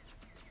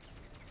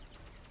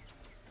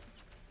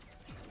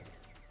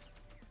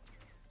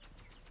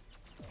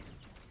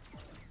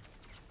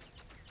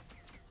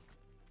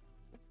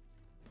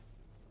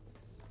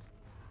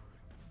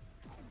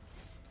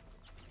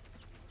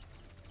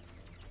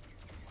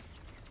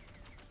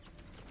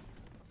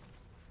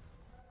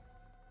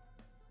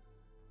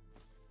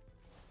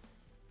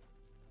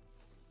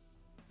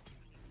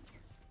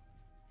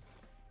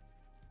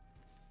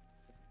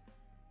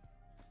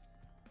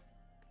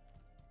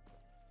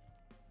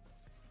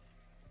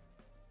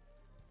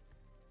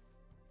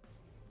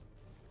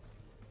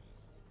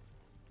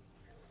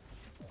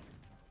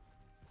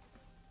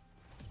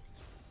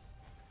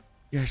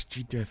 Yes,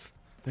 G death.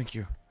 Thank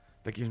you.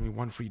 That gives me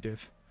one free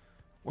death.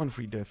 One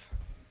free death.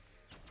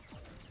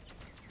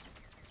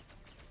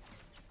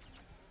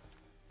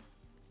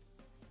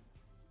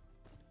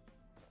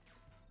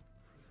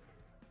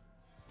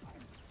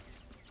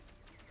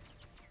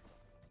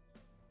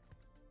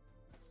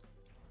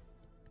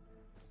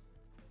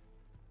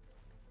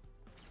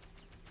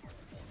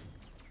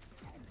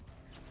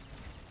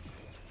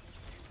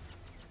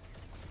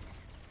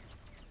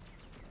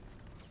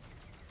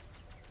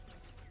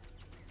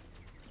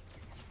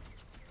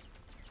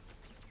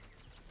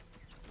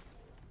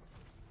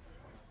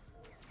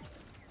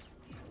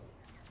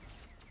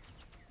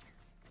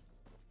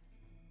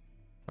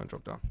 Don't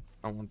drop down.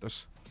 I want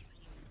this.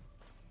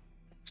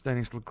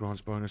 Standing still grants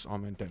bonus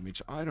armor and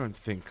damage. I don't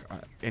think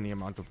any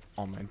amount of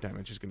armor and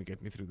damage is going to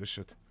get me through this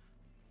shit.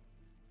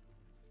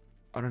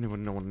 I don't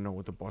even know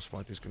what the boss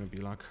fight is going to be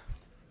like.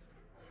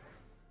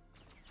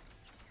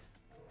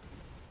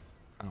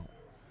 Ow.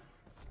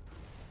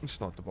 Let's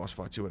start the boss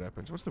fight, see what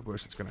happens. What's the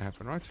worst that's going to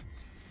happen, right?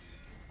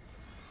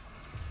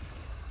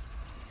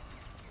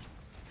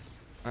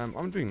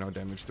 I'm doing no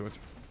damage to it.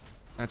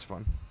 That's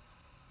fun.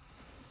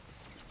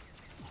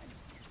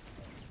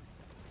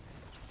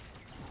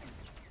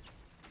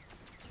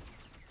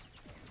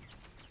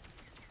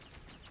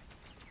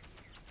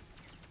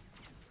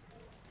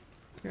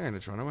 Okay,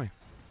 let's run away.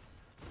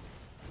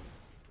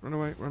 Run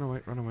away, run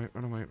away, run away,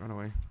 run away, run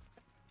away.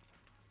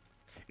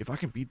 If I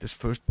can beat this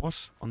first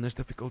boss on this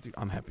difficulty,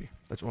 I'm happy.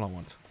 That's all I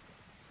want.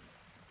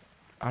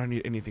 I don't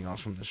need anything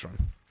else from this run.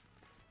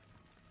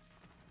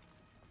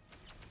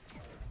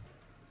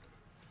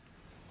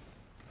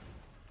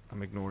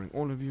 I'm ignoring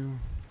all of you.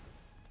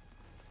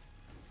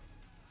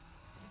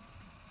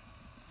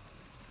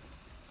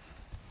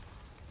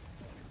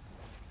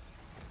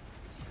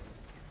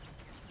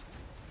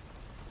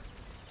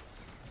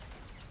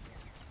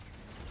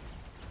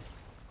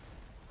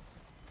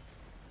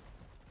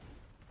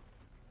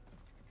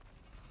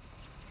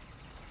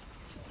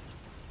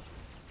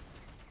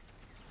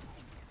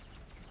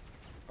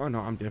 Oh no,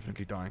 I'm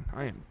definitely dying.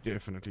 I am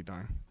definitely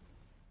dying.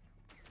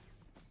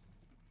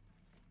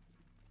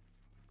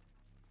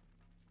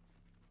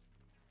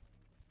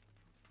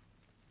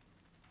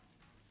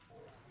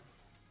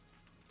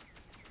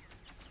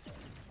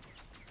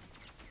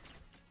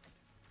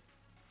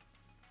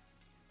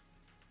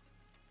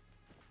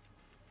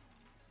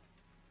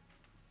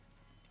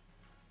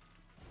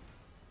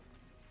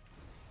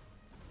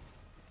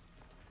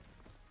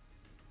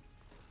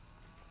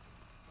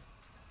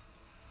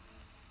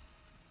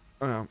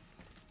 Oh no.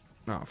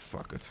 No,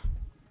 fuck it.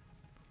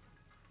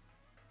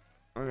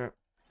 Okay.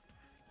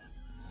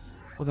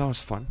 Well, that was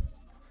fun.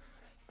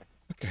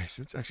 Okay,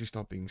 so let's actually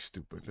stop being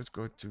stupid. Let's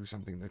go to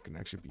something that can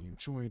actually be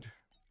enjoyed.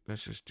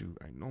 Let's just do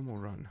a normal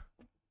run.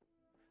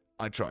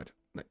 I tried.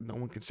 Like, no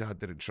one can say I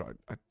didn't try.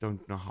 I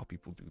don't know how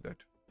people do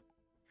that.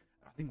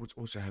 I think what's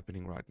also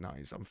happening right now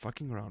is I'm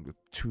fucking around with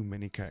too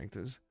many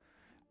characters.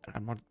 And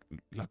I'm not,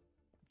 like,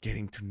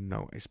 getting to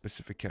know a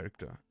specific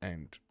character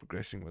and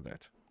progressing with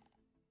that.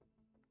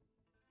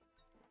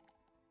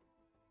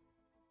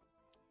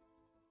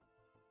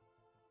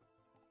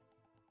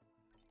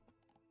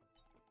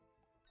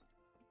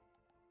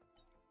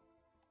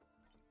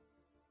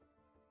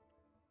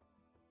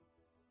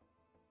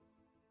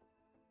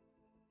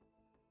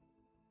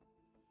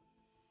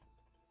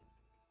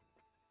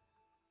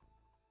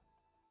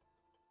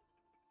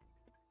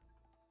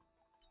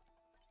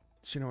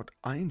 So you know what,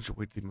 I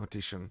enjoyed the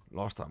Mortician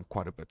last time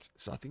quite a bit,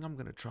 so I think I'm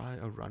going to try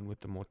a run with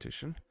the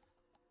Mortician.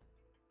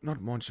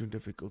 Not monsoon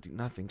difficulty,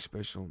 nothing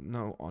special,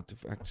 no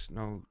artifacts,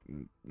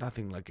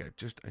 nothing like that,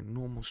 just a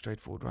normal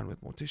straightforward run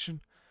with Mortician,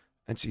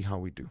 and see how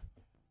we do.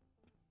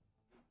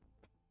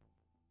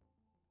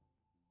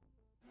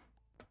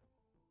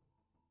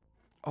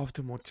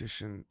 After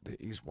Mortician, there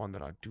is one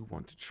that I do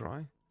want to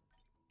try,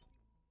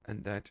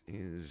 and that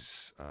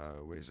is,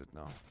 where is it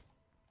now?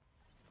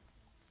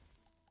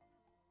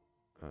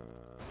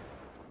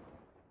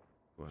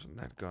 Wasn't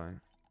that guy?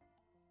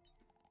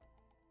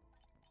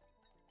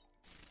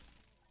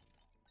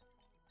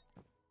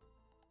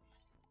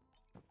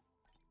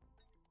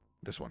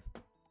 This one.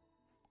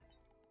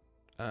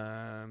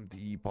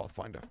 The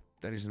Pathfinder.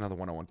 That is another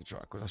one I want to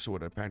try, because I saw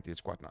it, apparently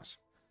it's quite nice.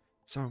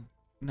 So,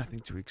 nothing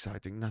too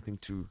exciting, nothing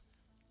too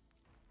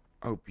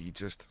OP,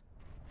 just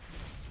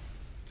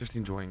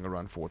enjoying a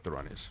run for what the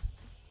run is.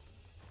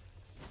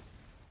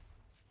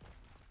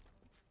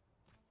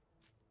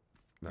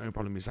 The only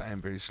problem is I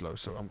am very slow,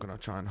 so I'm gonna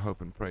try and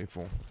hope and pray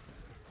for.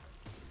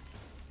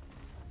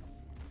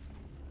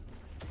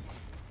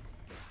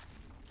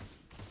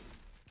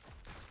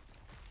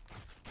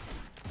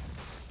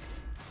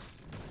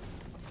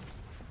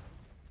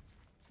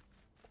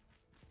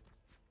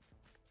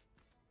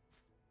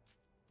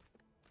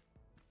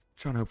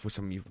 Try and hope for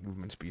some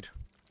movement speed.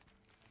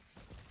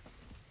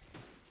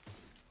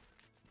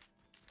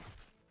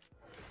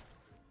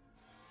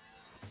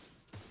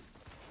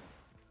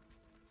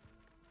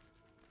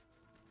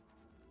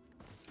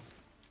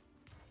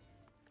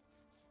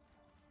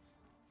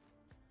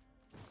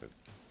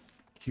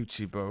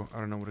 Cutesy bow. I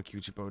don't know what a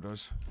cutesy bow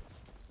does.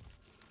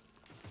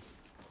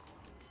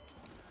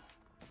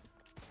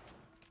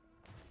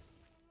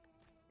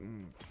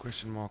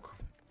 Question mark.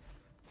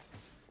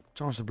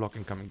 Chance to block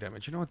incoming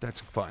damage. You know what?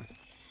 That's fine.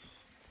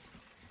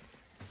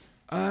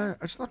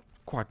 It's not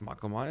quite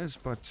Michael Myers,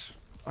 but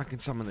I can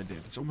summon the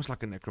dead. It's almost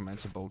like a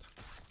necromancer build.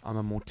 I'm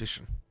a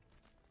mortician.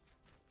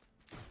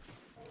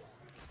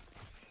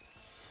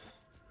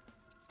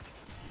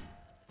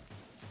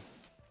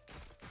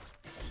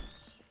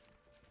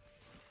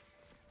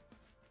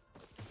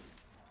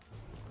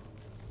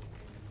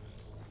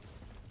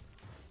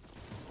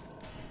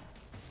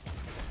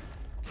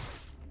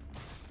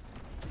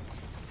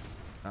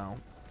 Ow.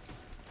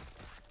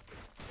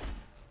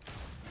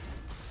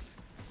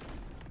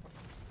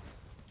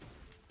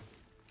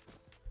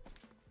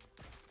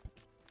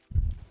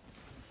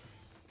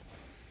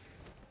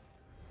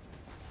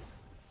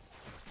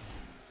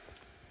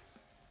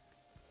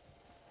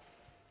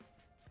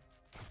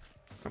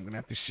 I'm gonna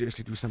have to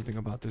seriously do something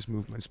about this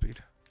movement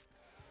speed.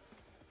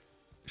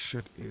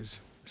 Shit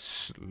is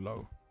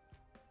slow.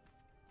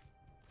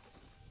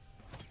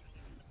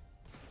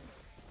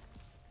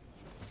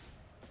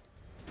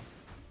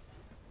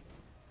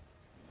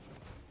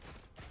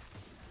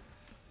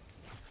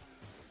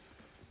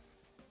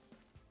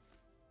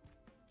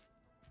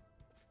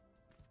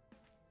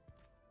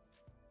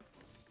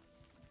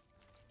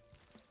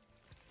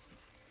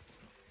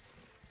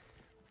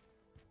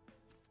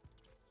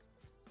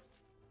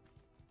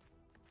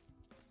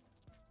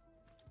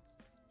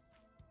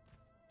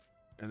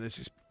 And this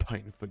is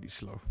painfully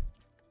slow.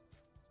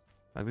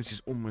 Like, this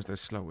is almost as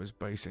slow as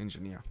base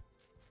engineer.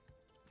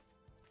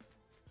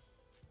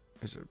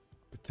 There's a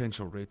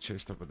potential red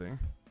chest over there.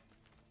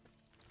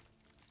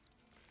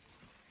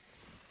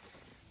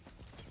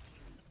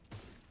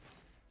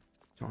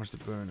 Charge the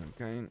burn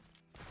again.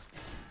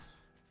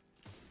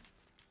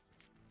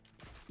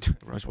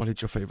 Rose, what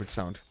is your favorite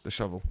sound? The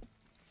shovel.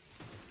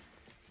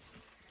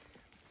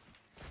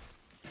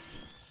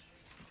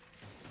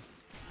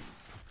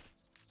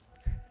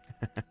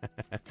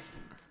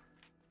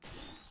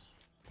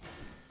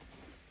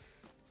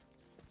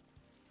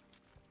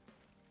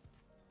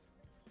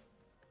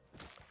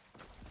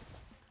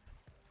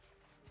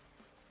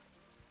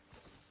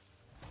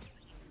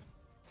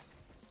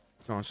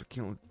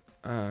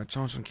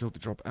 Chance on kill to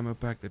drop ammo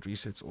pack that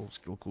resets all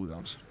skill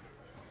cooldowns.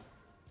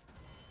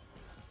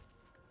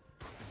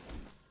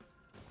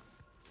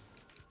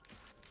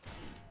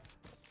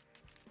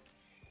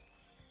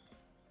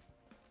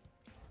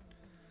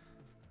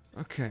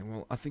 Okay,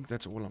 well, I think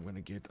that's all I'm going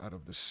to get out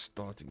of the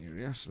starting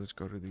area. So let's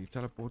go to the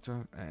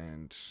teleporter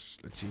and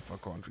let's see if I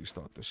can't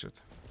restart this shit.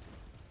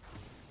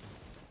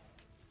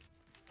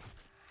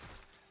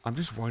 I'm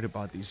just worried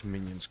about these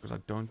minions because I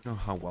don't know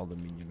how well the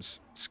minions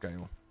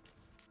scale.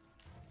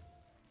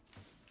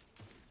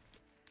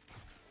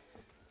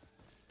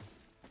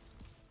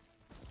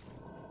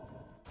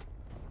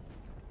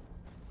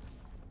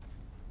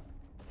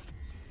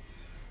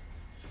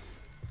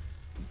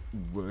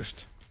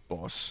 Worst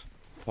boss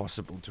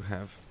possible to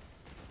have.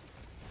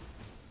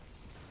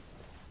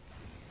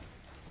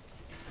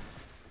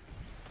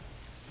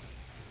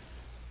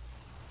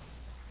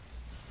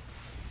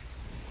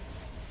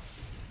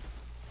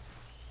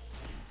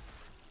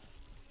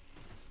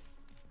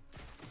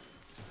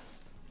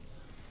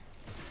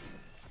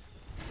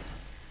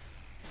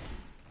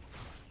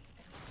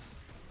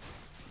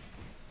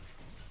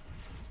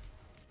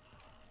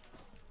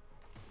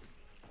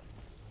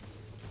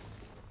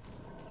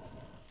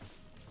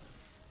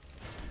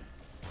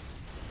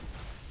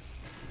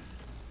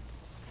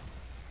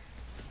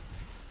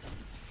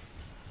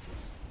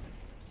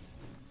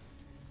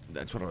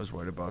 That's what I was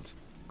worried about,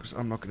 because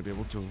I'm not going to be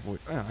able to avoid...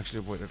 I actually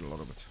avoided a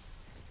lot of it.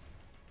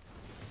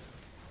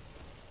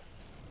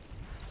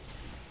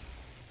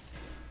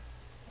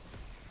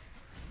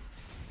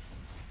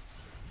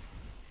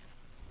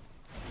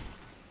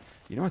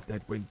 You know what?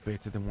 That went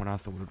better than what I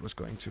thought it was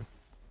going to.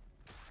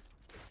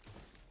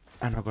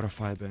 And I got a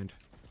fireband.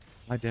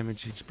 High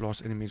damage hits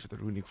blast enemies with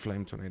a runic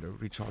flame tornado.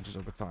 Recharges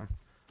over time.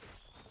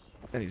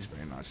 That is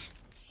very nice.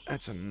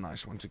 That's a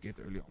nice one to get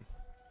early on.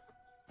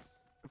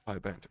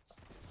 Fireband.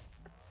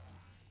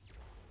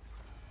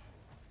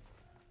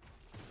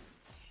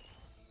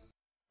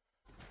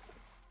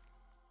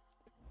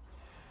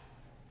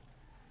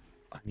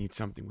 I need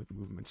something with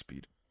movement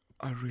speed.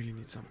 I really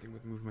need something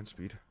with movement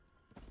speed.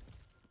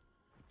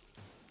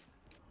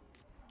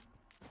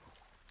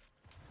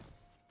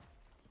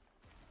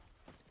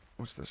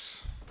 What's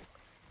this?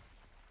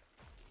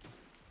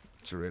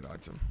 It's a red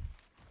item.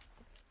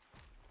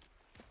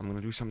 I'm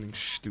gonna do something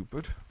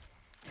stupid.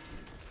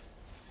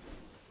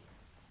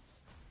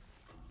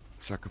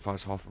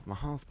 Sacrifice half of my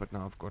health, but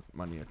now I've got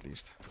money at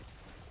least.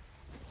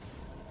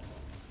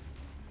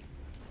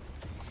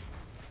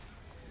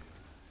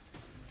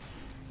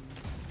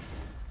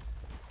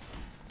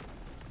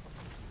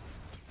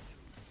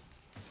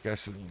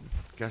 Gasoline.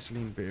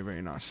 Gasoline, very,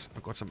 very nice.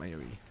 I got some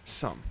AoE.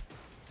 Some.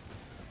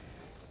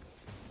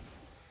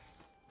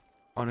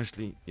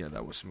 Honestly, yeah,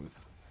 that was smooth.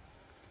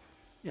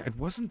 Yeah, it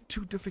wasn't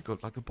too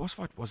difficult. Like, the boss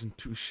fight wasn't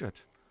too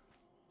shit.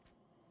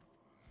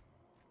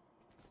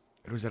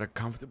 It was at a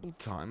comfortable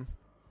time.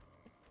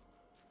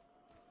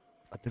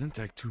 didn't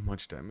take too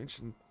much damage.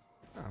 And,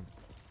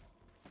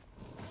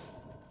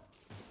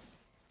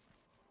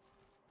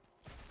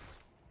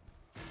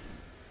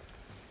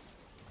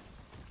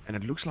 and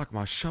it looks like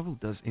my shovel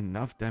does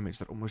enough damage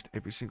that almost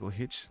every single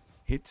hit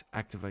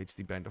activates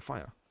the band of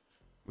fire,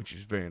 which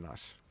is very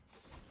nice.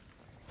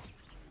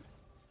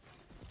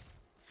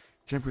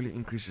 Temporarily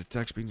increases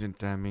attack speed and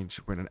damage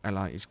when an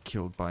ally is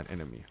killed by an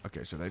enemy.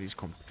 Okay, so that is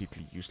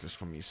completely useless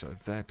for me, so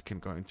that can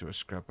go into a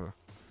scrapper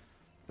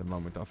the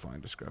moment I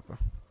find a scrapper.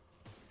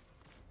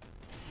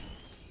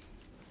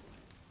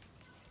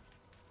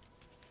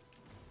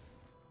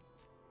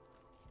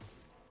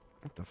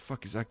 What the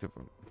fuck is active?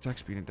 Attack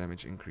speed and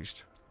damage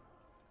increased.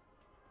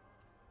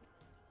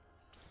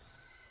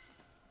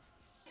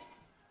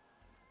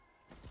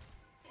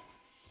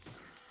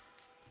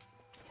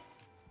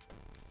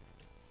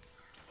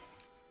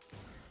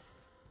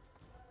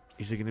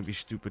 Is it going to be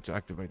stupid to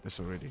activate this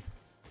already?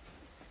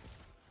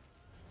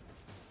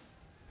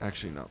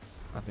 Actually, no.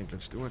 I think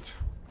let's do it.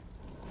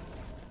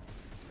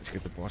 Let's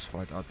get the boss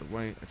fight out the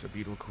way. It's a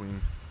beetle queen.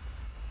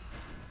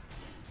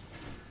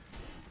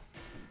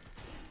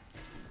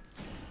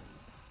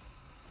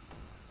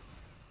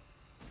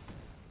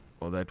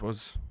 Well, that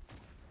was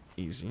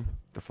easy.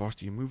 The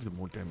faster you move, the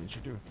more damage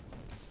you do.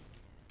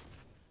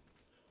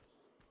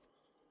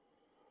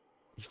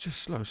 He's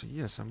just slow, so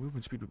yes, some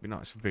movement speed would be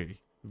nice. Very,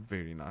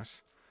 very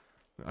nice.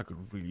 I could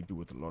really do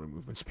with a lot of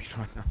movement speed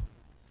right now.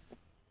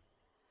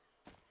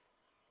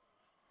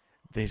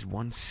 There's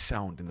one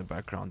sound in the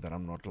background that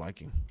I'm not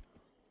liking.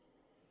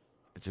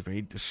 It's a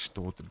very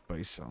distorted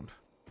bass sound.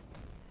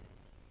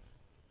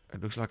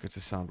 It looks like it's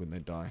a sound when they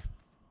die.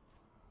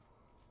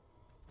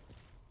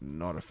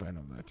 Not a fan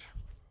of that.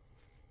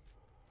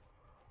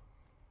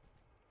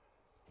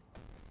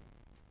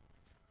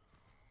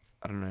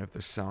 I don't know if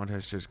the sound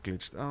has just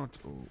glitched out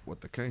or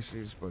what the case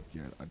is, but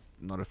yeah, I'm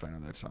not a fan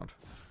of that sound.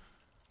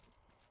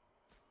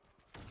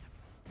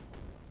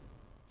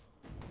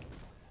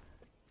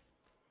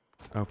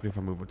 Hopefully if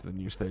I move on to the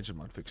new stage it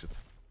might fix it.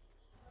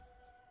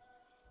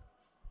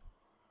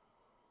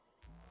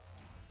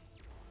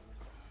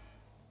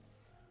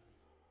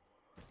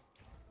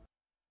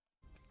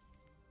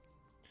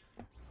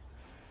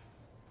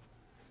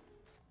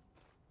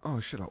 Oh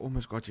shit, I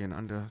almost got you in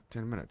under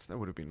 10 minutes. That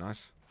would have been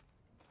nice.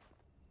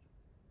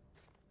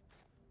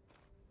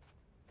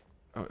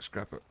 Oh,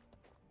 scrapper.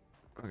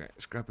 Okay,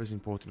 scrapper is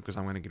important because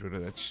I'm going to get rid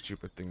of that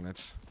stupid thing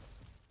that's...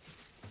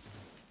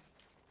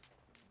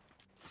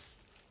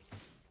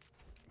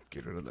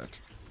 Get rid of that.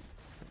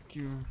 Thank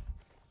you.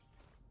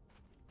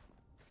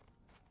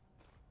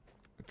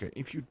 Okay,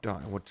 if you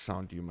die, what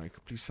sound do you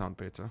make? Please sound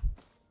better.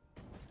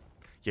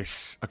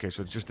 Yes. Okay,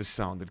 so it's just the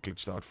sound that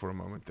glitched out for a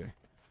moment there.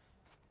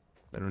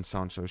 They don't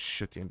sound so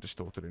shitty and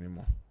distorted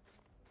anymore.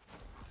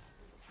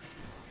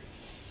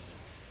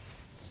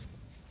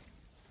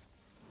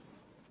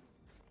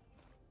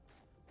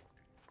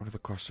 What are the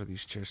costs of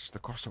these chests? The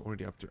costs are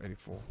already up to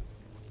 84.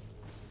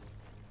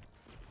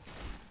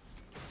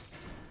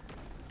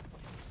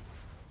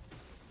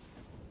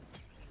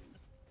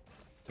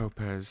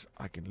 Topaz,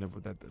 I can live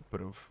with that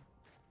bit of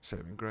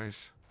saving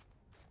grace.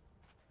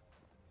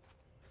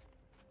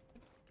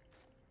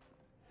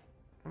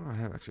 Oh, I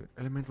have actually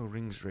elemental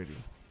rings ready.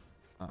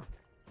 Ah.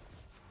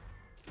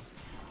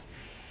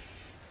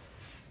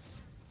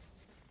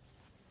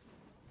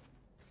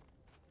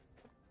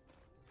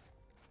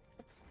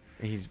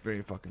 He's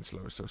very fucking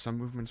slow, so some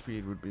movement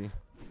speed would be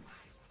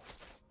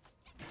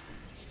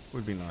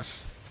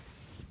nice.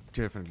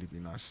 Definitely be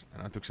nice.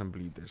 And I took some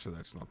bleed there, so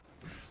that's not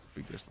the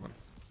biggest one.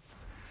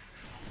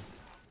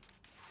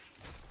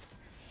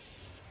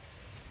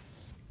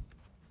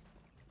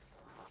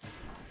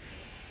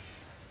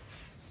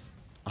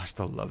 I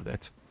still love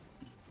that.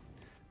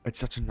 It's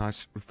such a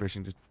nice,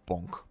 refreshing just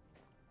bonk.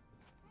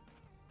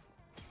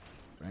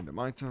 Random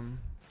item.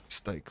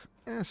 Steak.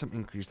 Some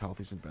increased health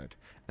isn't bad.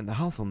 And the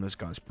health on this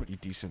guy is pretty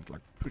decent, like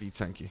pretty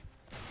tanky.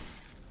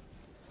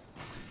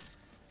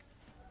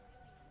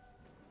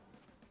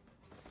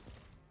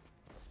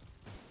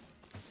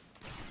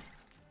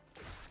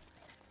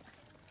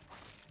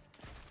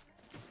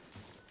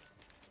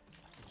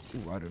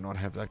 Ooh, I do not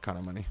have that kind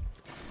of money.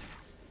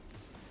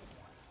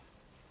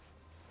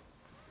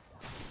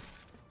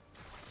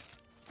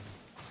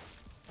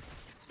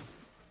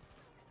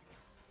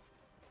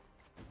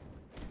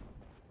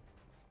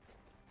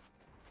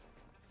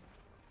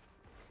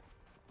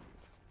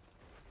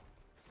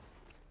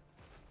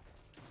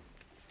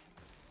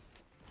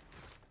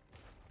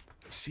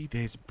 See,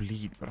 there's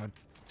bleed, but I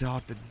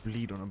doubt that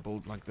bleed on a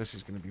build like this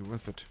is going to be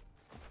worth it.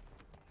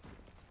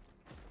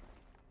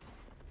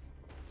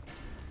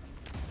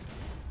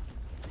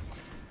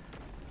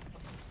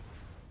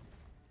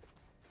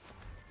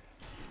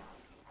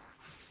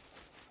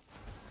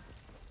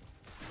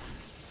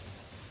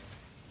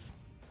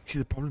 See,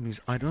 the problem is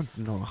I don't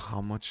know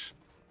how much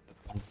the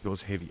punk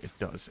feels heavy. It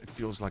does. It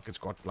feels like it's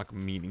got like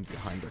meaning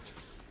behind it.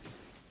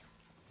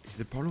 See,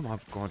 the problem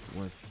I've got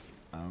with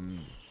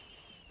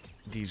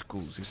these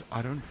ghouls is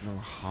I don't know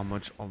how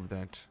much of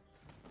that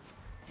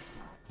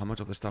How much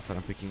of the stuff that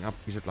I'm picking up,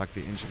 is it like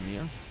the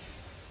engineer?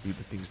 Do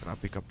the things that I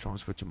pick up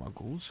transfer to my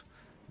ghouls?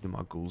 Do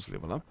my ghouls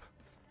level up?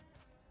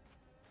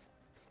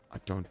 I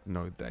don't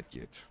know that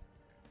yet.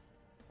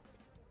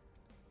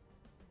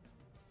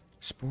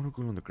 Spawn a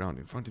ghoul on the ground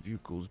in front of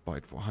you. Ghouls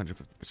bite for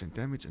 150%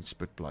 damage and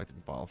spit blight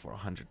and bile for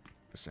 100%.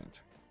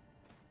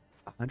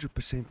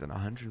 100% and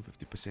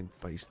 150%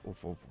 based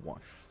off of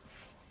what?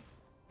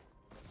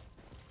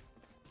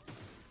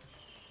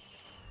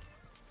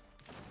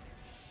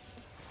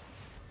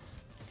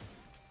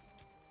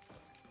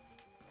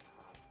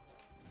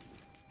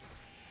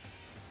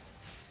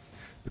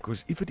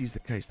 Because if it is the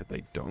case that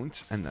they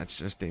don't, and that's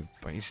just their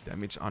base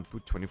damage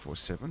output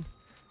 24/7,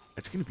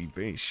 it's going to be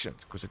very shit,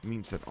 because it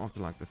means that after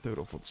like the 3rd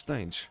or 4th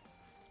stage,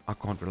 I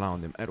can't rely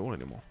on them at all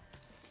anymore.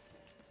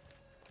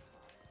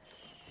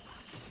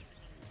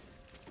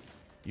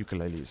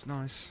 Ukulele is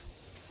nice.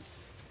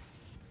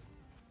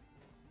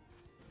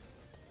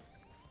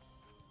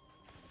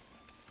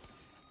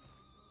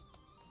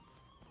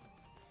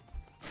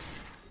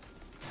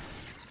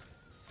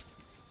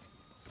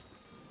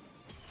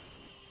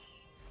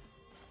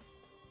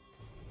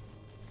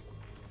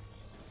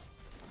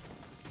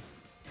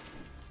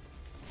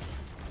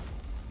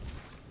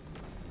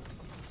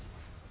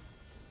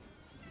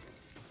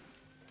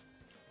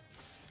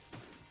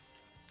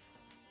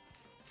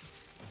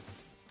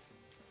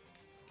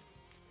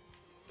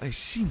 They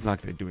seem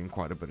like they're doing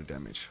quite a bit of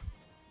damage.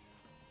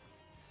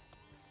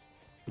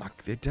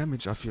 Like, their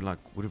damage, I feel like,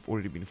 would have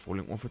already been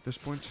falling off at this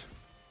point.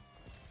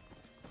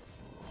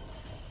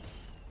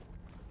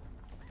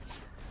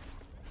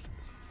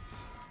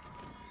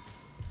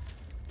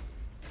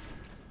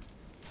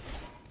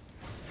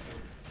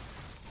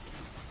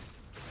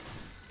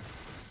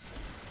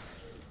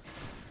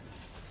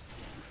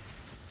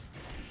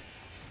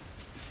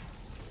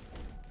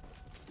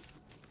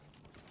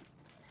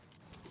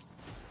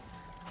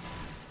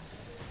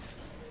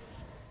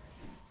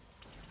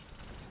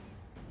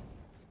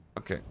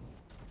 Okay.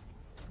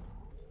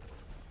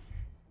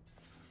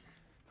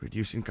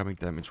 Reduce incoming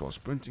damage while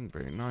sprinting.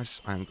 Very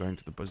nice. I am going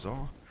to the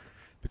bazaar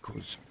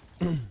because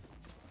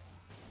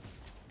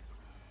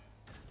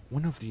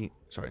one of the...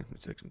 Sorry,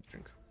 let's take some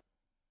drink.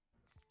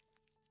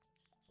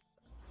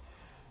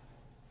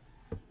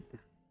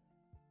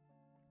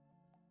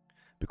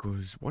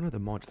 Because one of the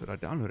mods that I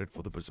downloaded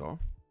for the bazaar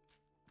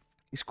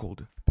is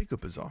called Bigger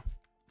Bazaar.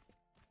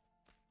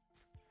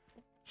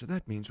 So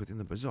that means within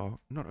the bazaar,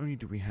 not only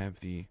do we have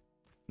the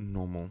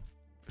normal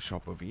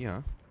shop over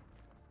here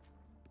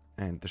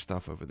and the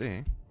stuff over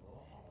there,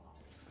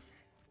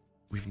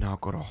 we've now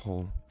got a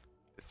whole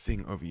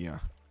thing over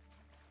here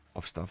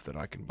of stuff that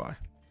I can buy.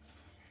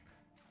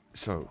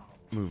 So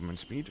movement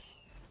speed,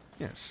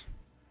 yes,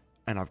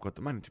 and I've got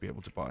the money to be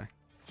able to buy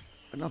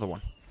another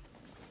one,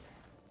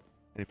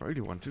 and if I really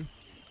want to,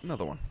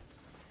 another one.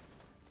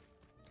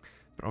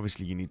 But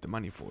obviously you need the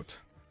money for it.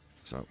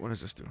 So what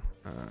does this do?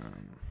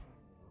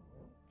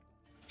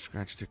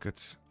 Scratch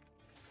tickets.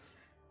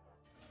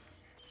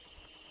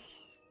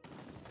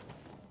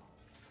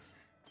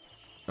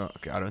 Oh,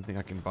 okay, I don't think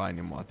I can buy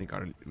anymore. I think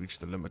I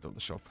reached the limit of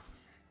the shop.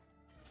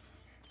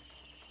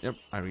 Yep,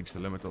 I reached the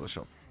limit of the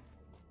shop.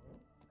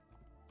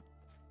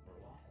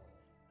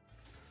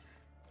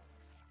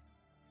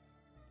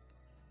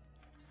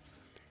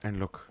 And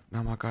look,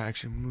 now my guy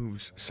actually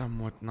moves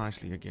somewhat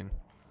nicely again.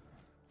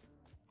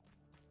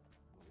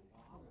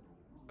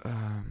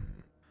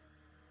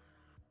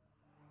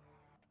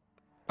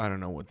 I don't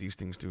know what these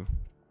things do.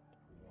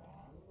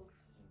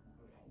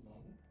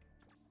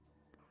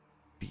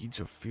 Beads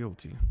of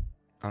fealty.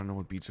 I don't know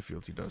what beads of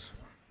fealty does.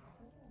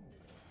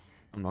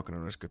 I'm not gonna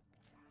risk it.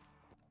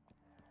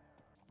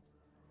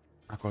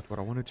 I got what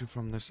I wanted to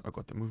from this. I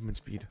got the movement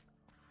speed.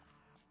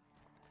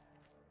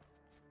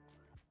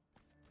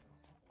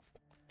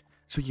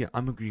 So yeah,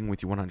 I'm agreeing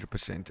with you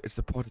 100%. It's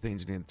the part of the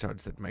engineering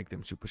charts that make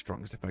them super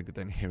strong. Is the fact that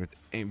they inherit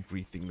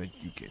everything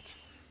that you get.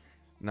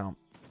 Now,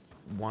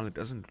 while it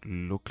doesn't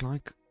look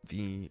like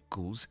the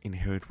ghouls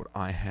inherit what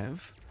I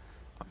have,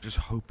 I'm just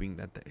hoping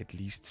that they at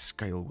least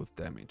scale with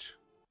damage.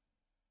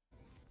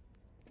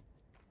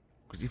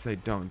 Because if they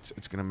don't,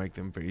 it's going to make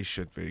them very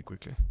shit very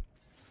quickly.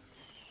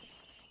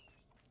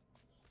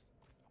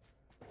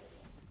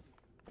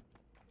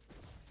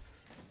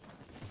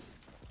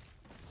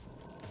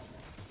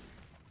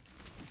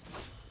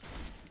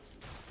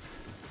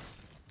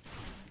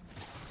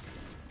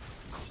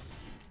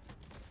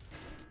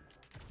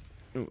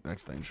 Oh,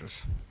 that's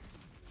dangerous.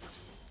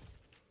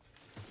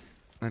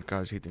 That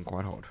guy's hitting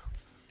quite hard.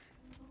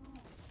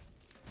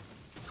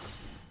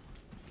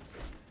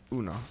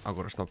 Ooh, no, I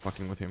gotta stop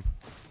fucking with him.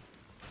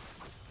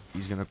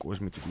 He's gonna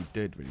cause me to be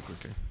dead very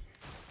quickly.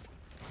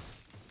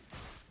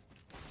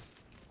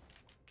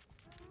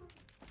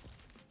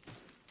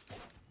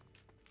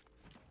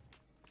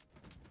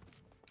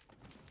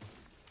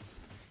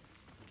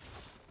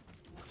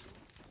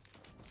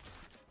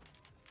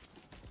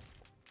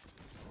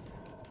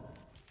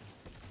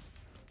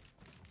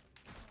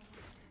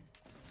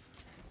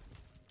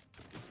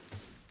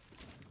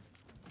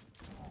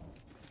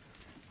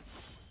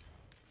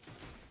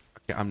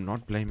 Okay, I'm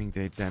not blaming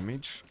their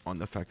damage on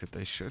the fact that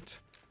they shit.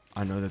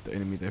 I know that the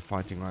enemy they're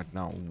fighting right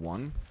now,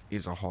 one,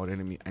 is a hard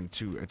enemy, and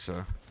two, it's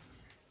a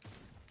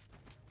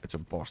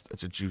boss.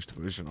 It's a juiced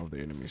version of the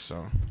enemy,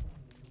 so...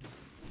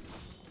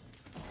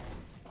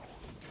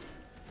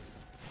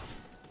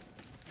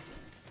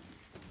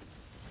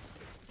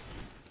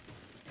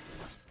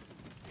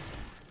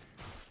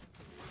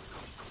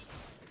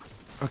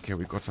 Okay,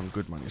 we got some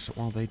good money, so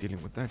while they're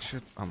dealing with that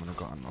shit, I'm gonna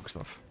go unlock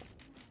stuff.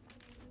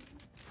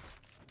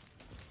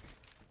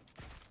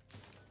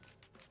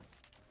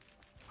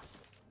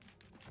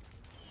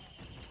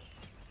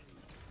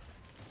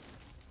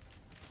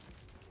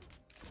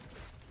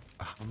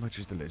 How much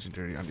is the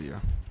legendary under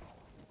here?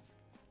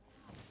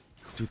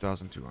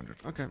 2,200.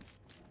 Okay,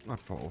 not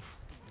far off.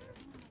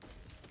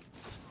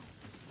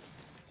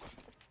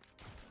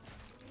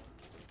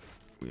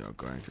 We are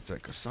going to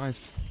take a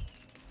scythe.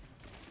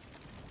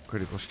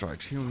 Critical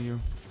strikes heal you.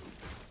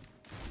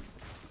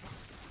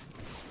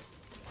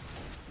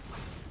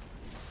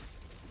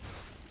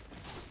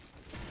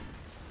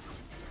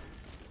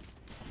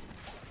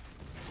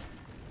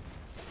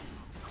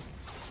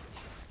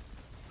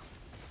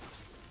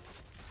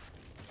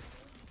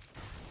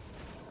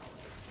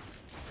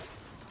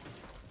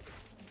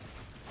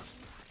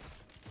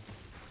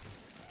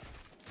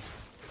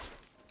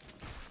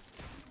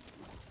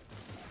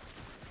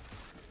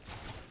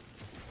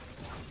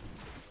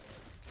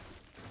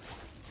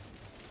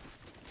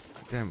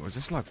 Damn, was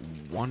this like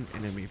one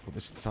enemy for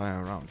this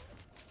entire round?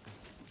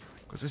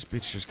 Because this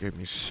bitch just gave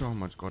me so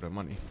much goddamn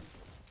money.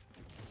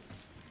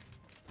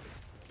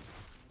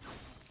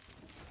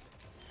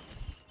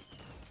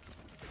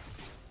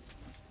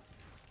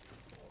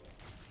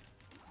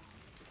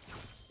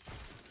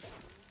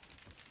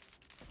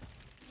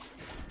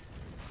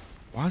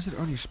 Why is it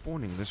only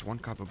spawning this one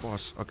type of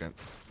boss? Okay,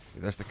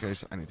 if that's the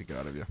case, I need to get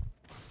out of here.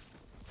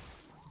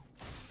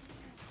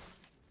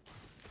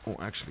 Oh,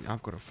 actually,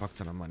 I've got a fuck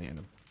ton of money and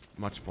a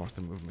much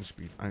faster movement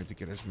speed. I need to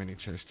get as many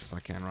chests as I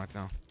can right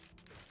now.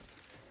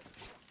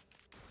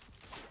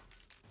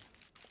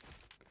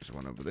 There's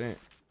one over there.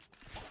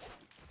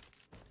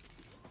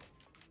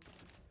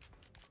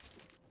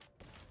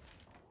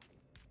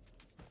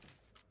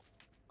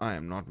 I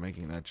am not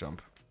making that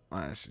jump.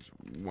 My ass is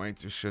way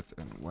too shit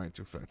and way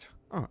too fat.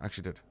 Oh,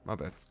 actually did. My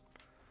bad.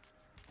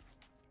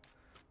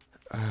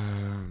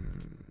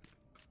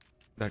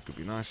 That could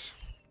be nice.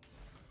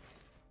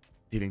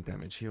 Dealing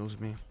damage heals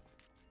me.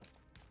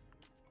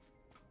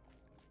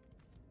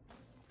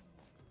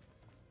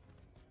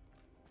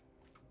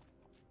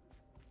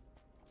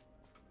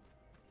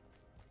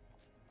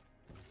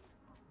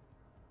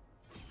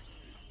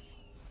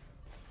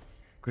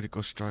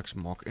 Critical strikes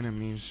mark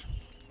enemies.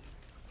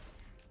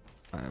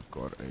 I have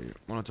got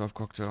a Molotov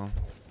cocktail.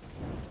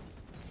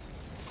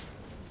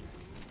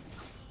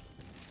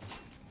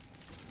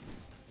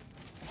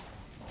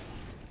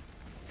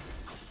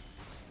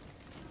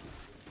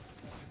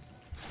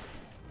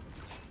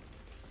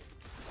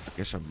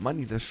 Okay, so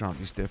money this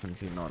round is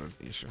definitely not an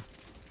issue.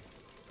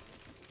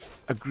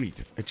 Agreed,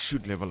 it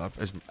should level up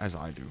as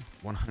I do,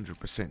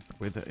 100%. But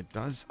whether it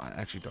does, I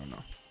actually don't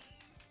know.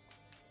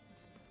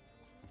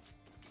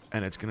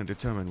 And it's going to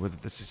determine whether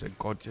this is a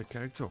god tier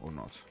character or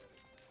not.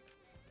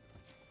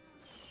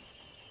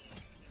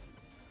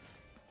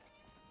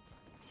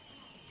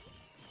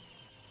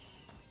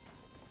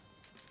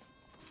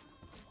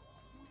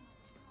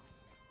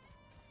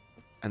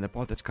 And the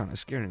part that's kind of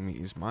scaring me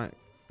is my,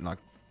 like,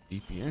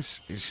 DPS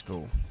is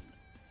still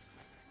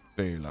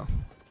very low.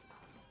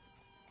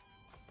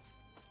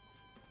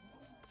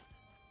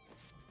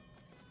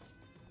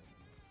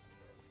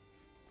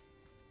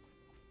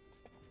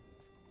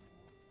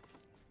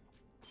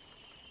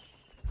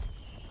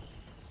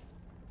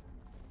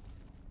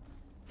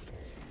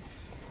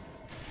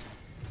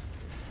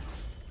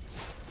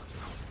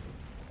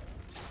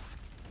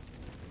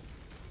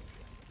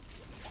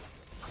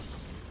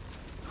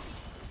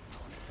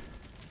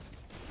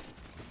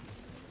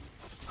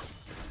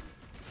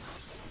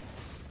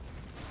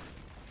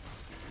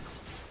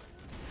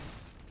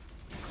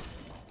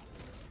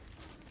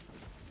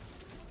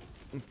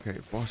 Okay,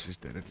 boss is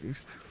dead at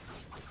least.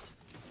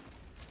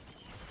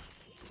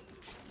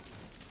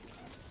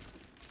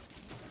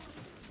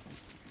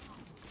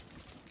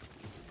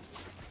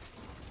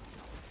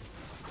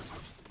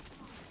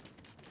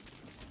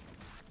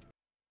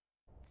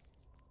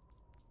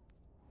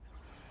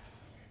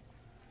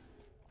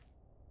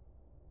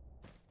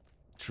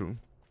 True.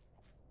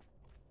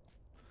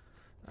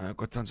 I've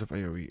got tons of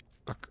AoE.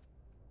 Like,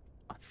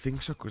 I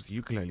think so, because the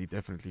ukulele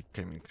definitely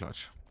came in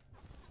clutch.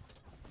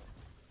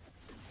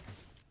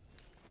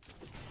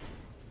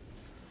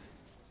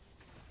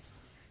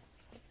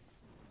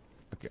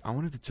 Okay, I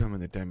want to determine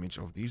the damage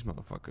of these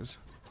motherfuckers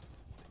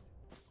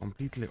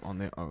completely on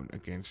their own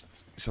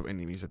against some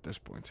enemies at this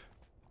point.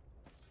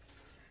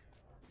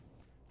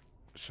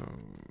 So...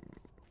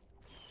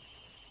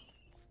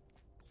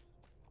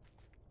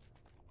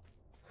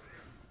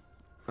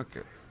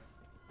 okay,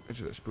 let's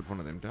just put one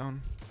of them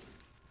down.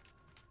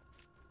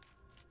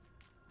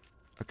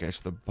 Okay,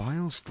 so the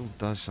bile still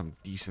does some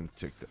decent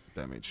tick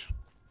damage.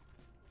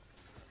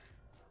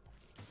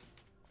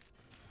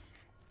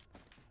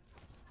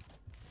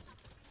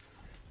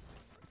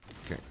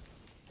 Okay.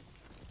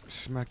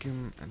 Smack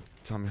him and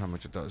tell me how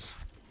much it does.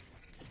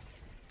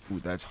 Ooh,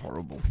 that's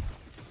horrible.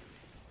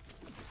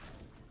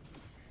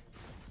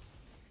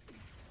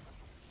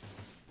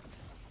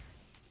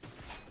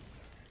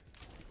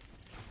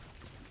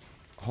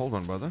 Hold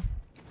on, brother.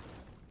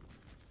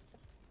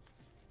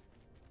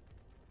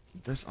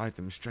 This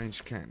item,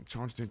 Strange Can,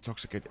 chance to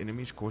intoxicate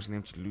enemies, causing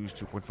them to lose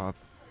 2.5.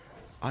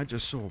 I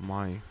just saw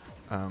my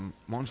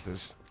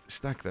monsters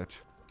stack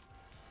that.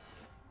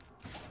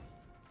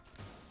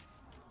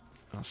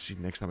 I'll see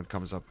next time it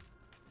comes up.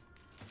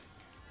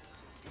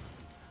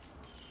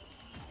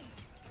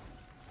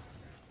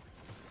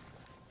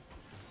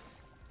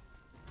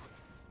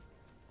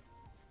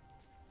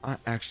 I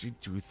actually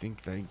do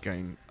think they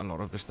gain a lot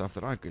of the stuff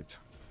that I get.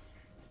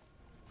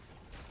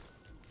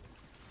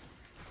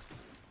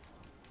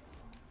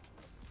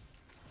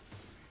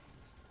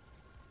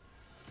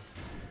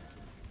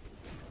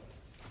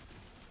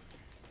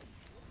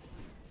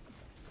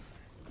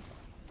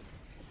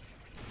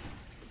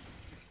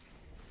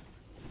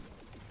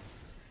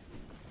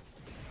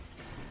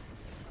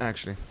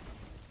 Actually,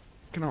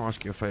 can I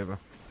ask you a favor?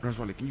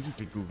 Roswally, can you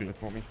quickly Google it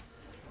for me?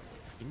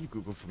 Can you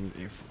Google for me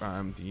if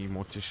the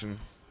mortician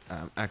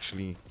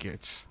actually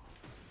gets...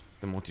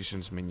 The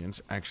mortician's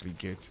minions actually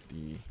get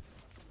the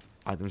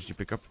items you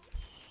pick up?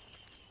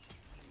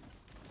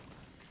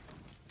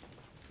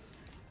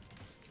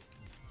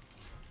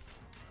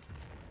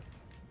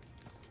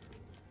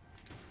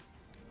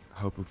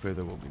 Hopu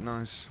feather will be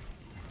nice.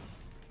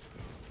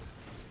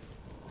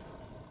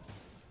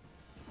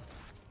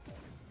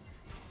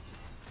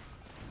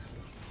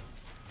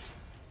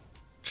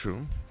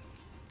 True.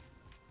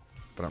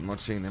 But I'm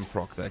not seeing them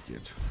proc that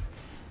yet.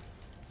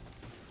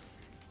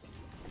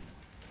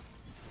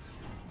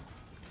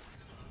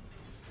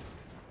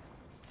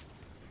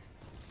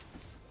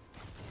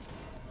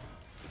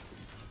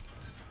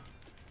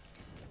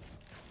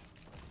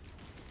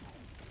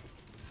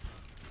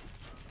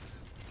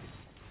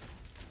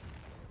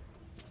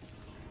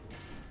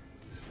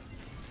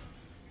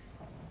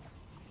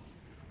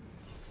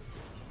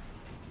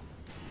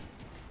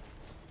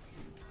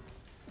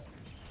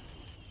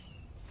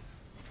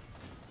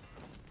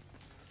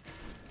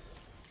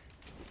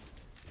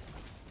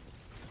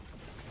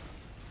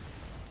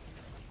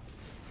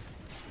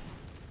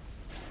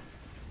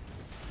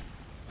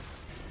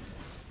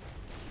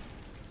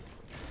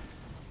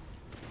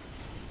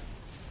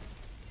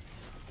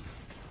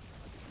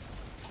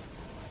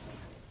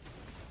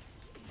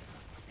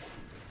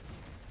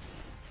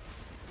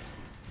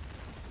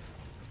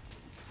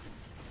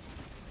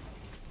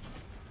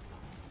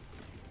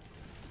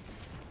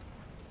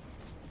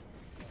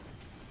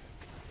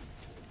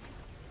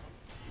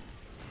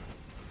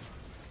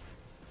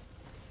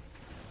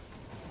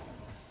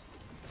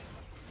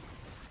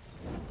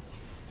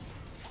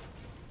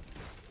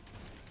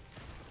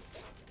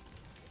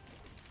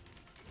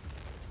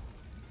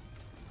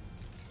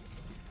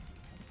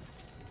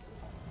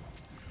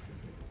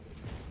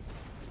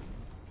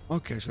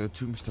 Okay, so the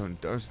tombstone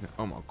does...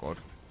 Oh my god.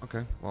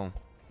 Okay, well,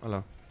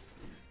 hello.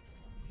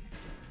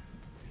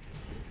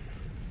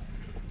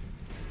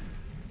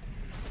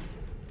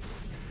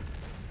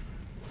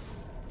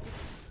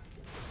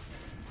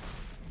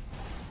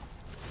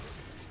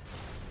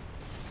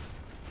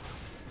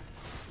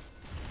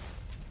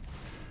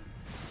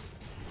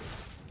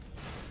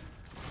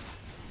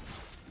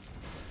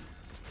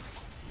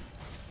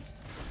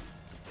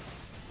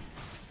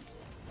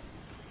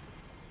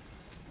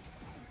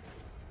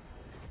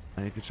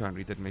 I need to try and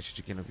read that message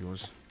again of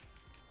yours.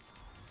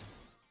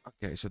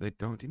 Okay, so they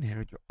don't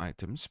inherit your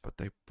items, but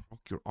they proc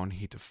your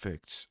on-hit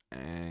effects,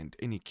 and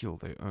any kill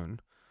they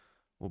earn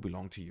will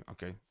belong to you.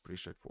 Okay, pretty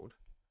straightforward.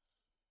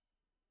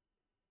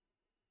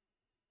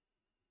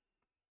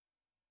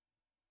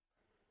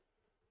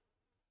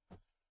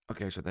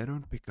 Okay, so they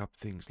don't pick up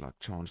things like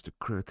chance to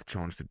crit,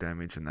 chance to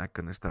damage, and that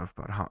kind of stuff,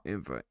 but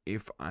however,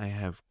 if I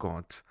have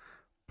got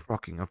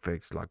proccing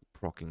effects like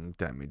proccing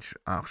damage,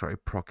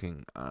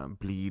 proccing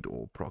bleed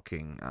or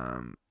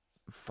proccing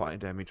fire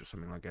damage or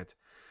something like that,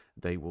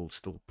 they will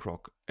still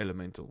proc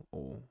elemental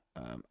or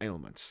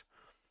ailments.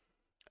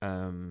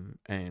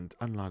 And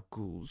unlike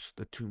ghouls,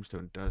 the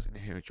tombstone does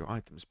inherit your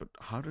items. But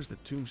how does the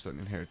tombstone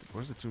inherit it?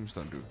 What does the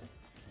tombstone do?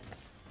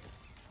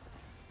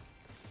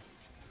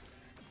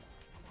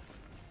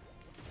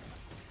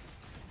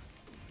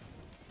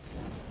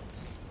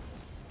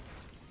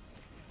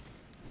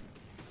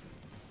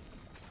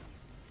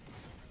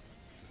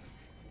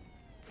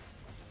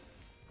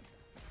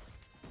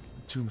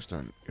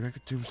 Tombstone. Erect a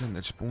tombstone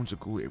that spawns a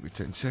ghoul every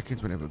 10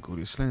 seconds. Whenever a ghoul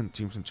is slain, the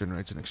tombstone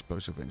generates an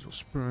explosive vengeful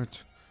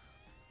spirit.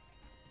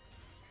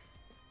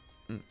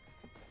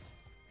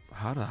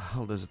 How the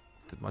hell did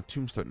my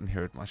tombstone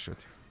inherit my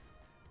shit?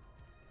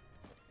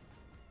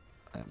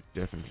 I'm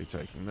definitely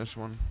taking this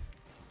one.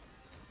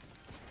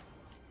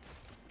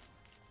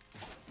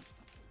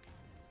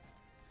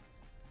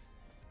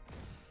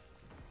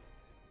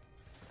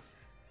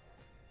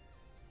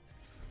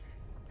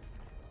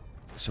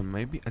 So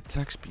maybe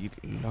attack speed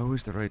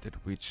lowers the rate at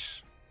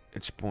which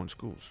it spawns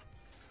schools.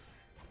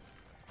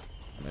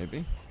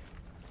 Maybe.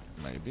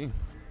 Maybe.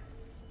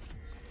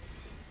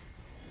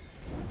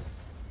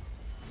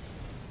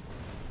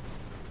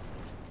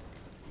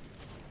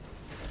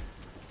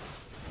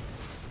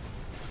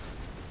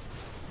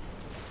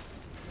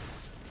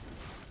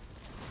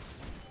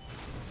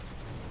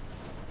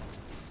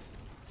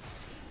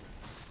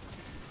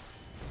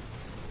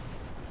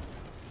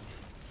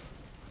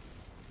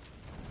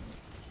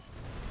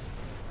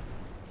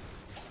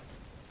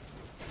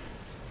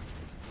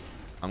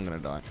 I'm gonna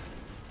die.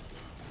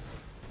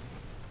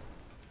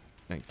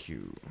 Thank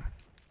you.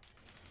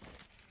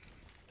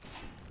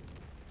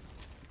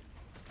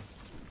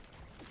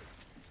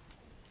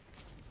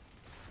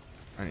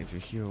 I need to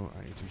heal,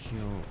 I need to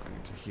heal, I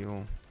need to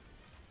heal.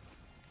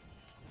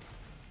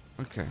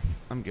 Okay,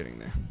 I'm getting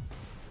there.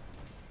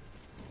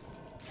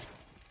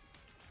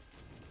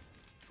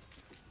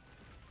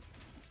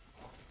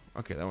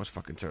 Okay, that was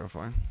fucking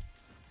terrifying.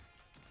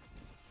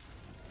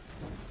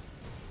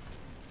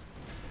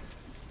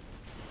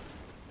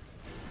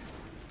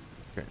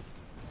 Okay.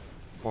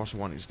 Boss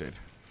 1 is dead.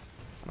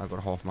 And I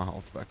got half my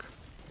health back.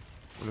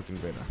 We're looking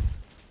better.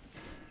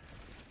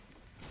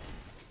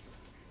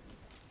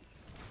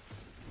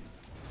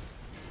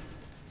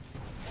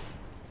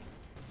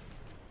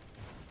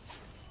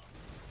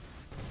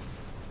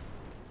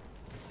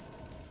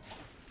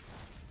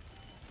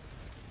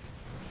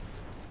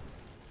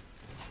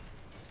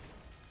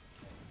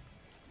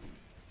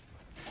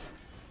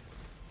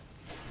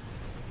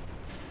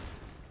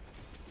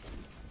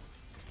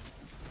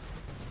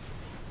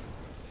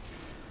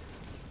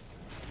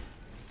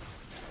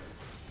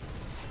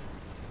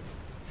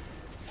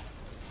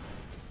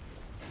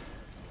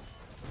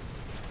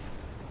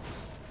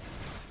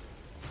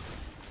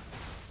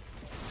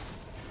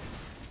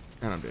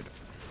 And I'm dead.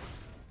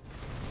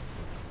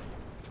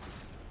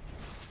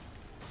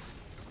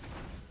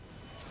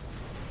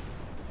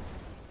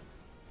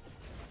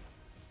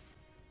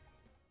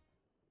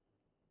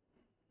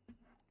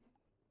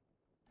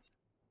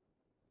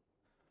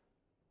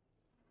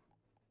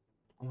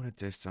 I want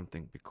to test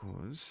something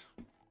because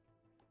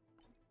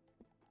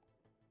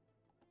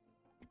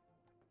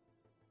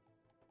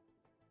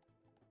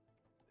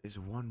there's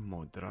one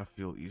mod that I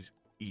feel is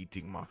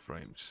eating my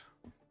frames.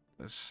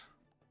 This.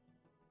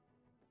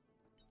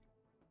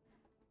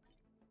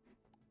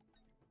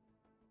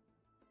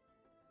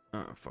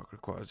 Oh, fuck,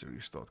 requires a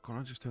restart. Can't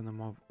I just turn the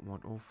mod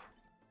off?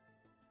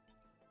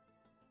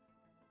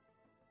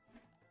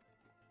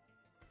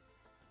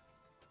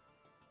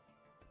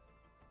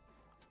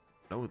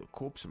 Lower the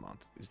corpse amount.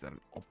 Is that an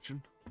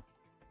option?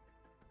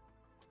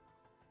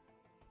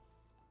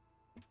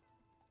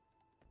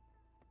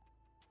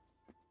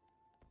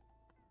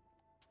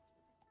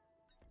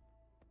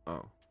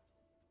 Oh.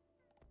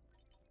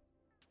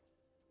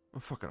 Oh,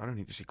 fuck it. I don't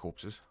need to see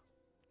corpses.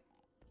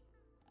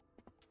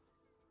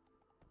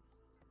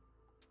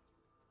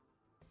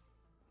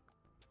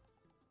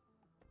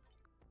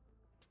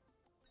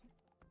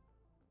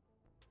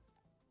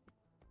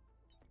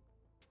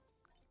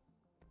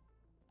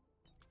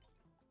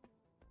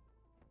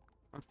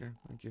 Okay,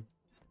 thank you.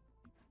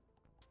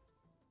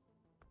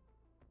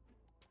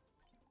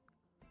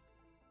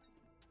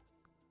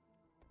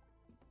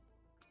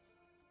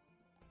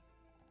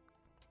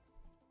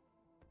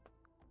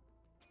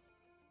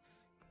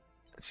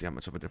 Let's see how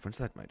much of a difference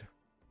that made.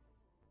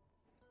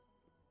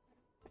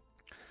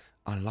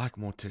 I like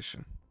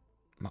Mortician.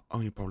 My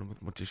only problem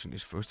with Mortician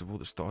is, first of all,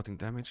 the starting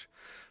damage.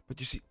 But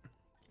you see...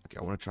 Okay,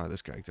 I want to try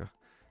this character.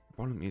 The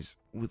problem is,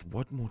 with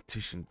what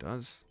Mortician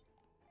does,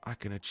 I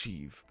can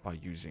achieve by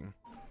using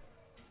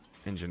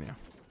Engineer.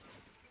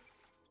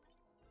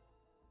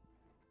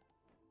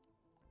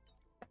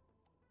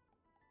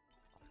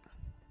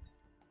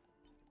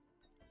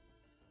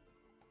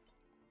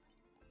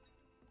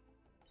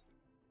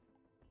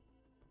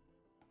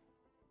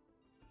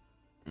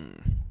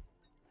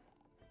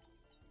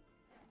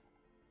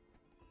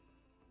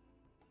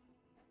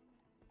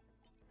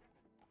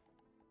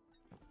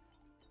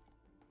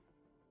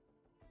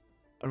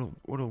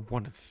 It'll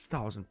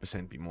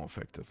 1000% be more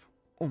effective.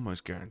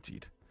 Almost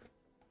guaranteed.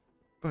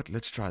 But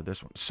let's try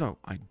this one. So,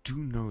 I do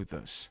know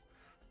this.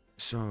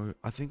 So,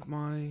 I think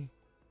my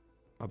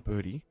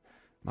birdie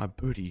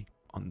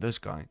on this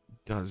guy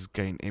does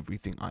gain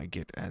everything I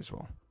get as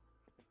well.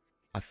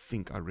 I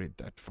think I read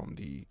that from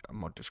the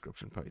mod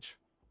description page.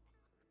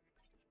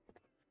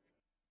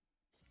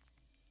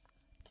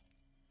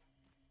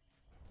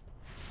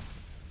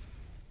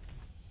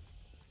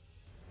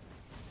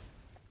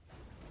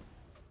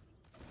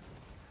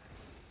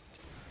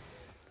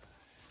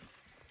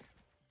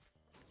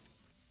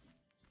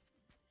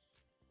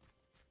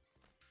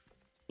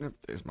 Yep,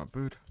 there's my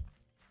bird.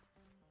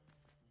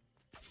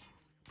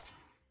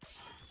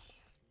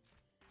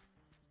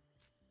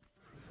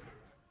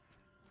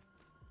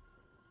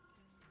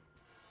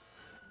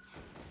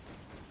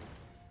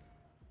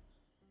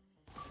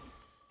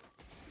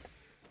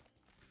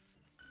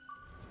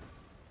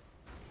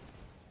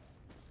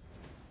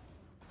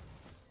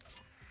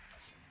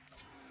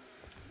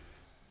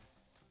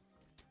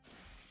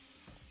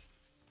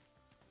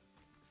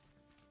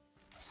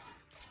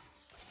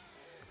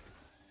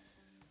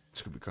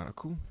 This could be kind of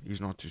cool. He's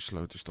not too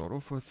slow to start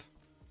off with.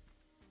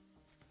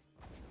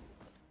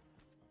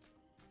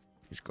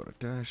 He's got a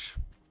dash.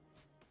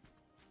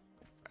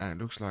 And it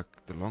looks like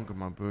the longer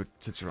my bird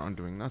sits around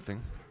doing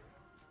nothing.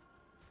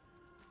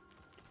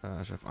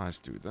 So if I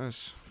do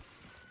this,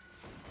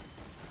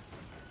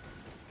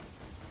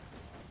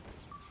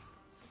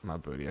 my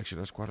birdie actually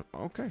does quite a...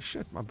 Okay,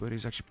 shit, my birdie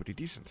is actually pretty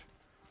decent.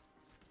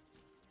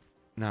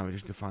 Now we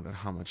just need to find out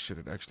how much shit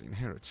it actually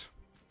inherits.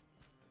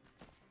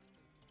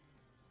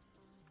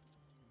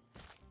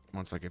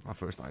 Once I get my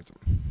first item.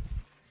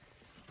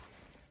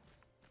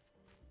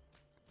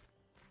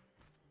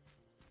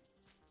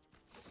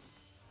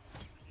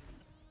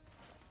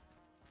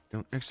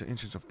 Deal extra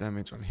inches of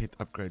damage on hit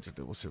upgrades at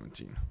level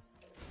 17.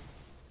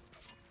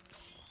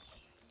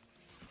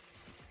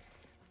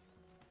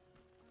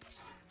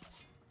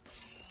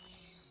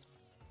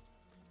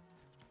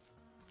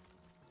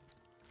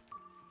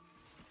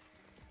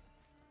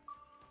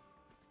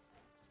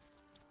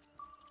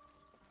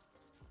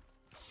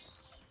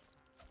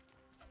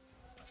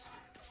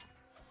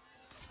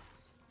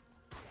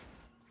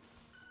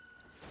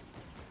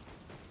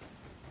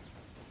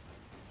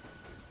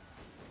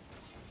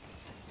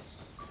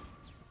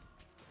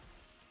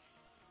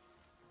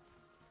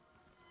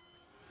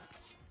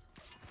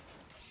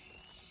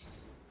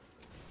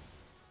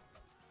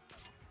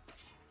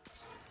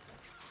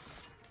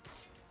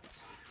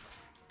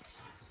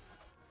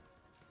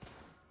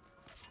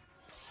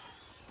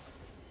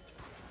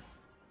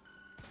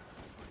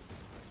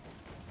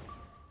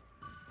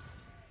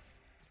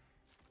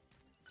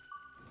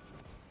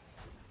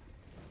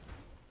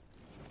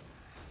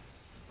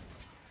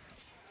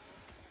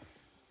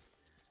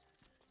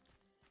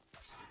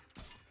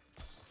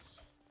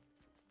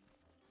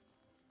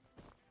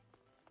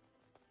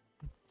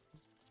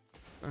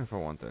 I don't know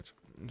if I want that.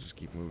 I'll just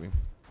keep moving.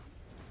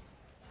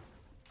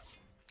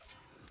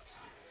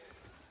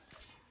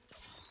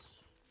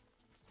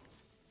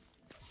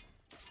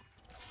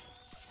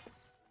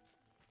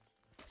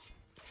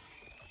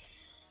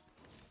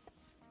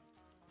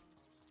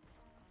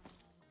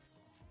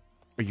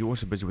 Are you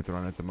also busy with the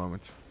run at the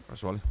moment,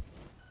 Roswally?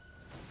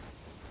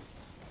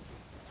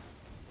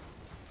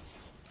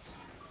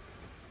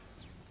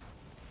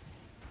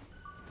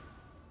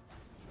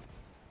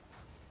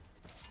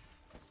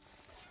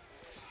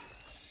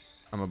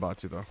 I'm about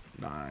to though.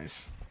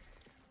 Nice.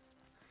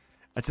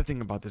 That's the thing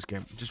about this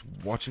game. Just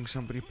watching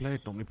somebody play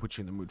it normally puts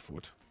you in the mood for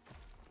it.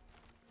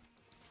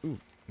 Ooh,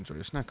 enjoy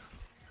your snack.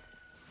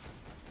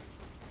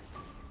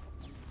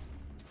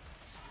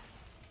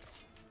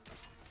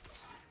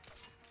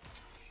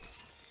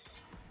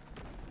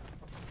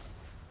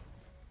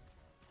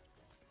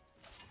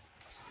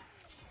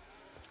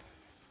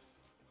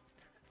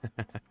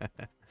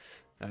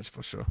 That's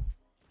for sure.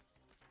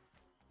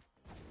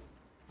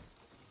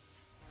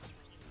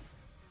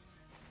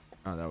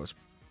 Oh, that was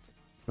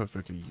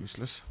perfectly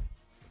useless.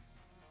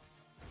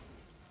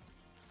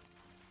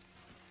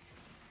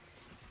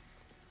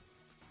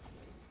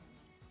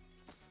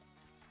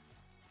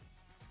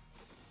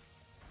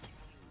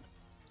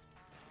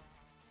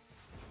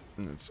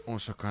 And it's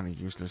also kind of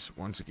useless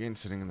once again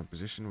sitting in the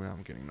position where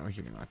I'm getting no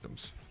healing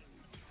items.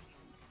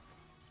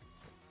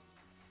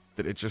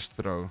 Did it just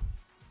throw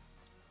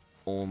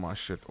all my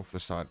shit off the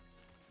side?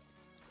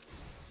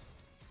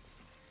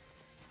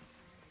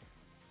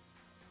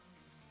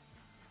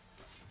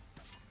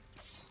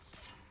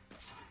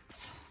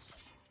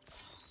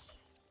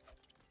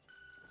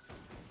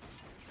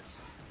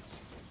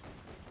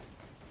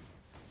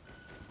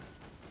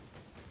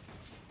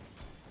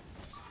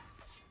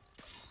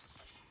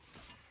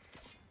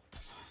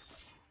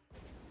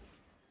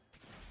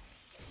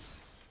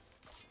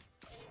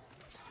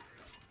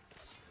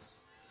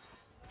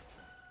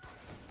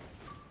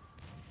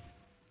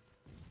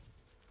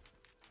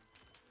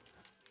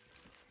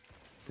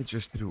 It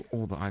just threw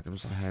all the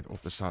items I had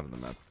off the side of the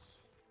map.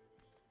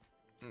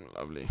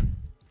 Lovely.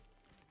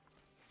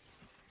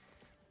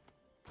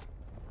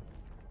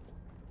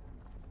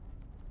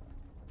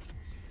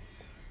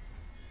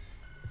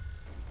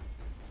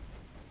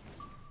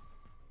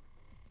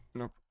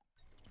 Nope.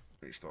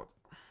 Restart.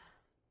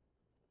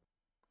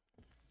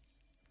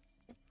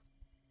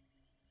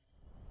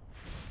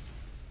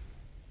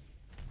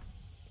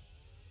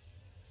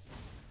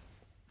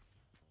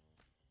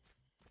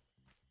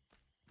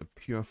 The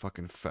pure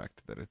fucking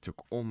fact that it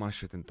took all my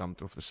shit and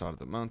dumped off the side of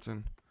the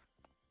mountain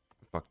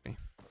fucked me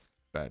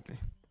badly.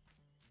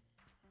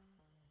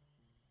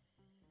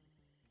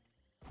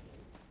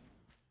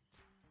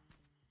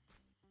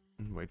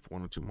 And wait for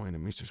 1 or 2 more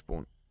enemies to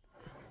spawn.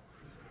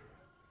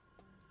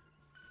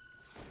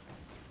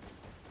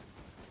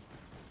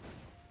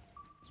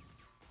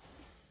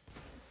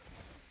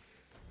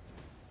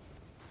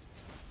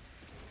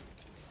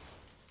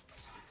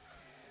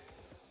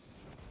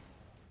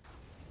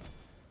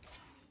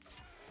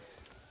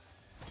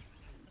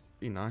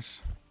 Be nice.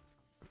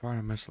 Fire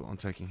a missile on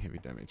taking heavy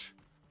damage.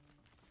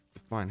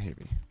 Define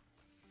heavy.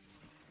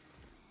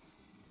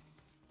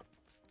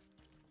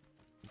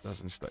 It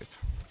doesn't state.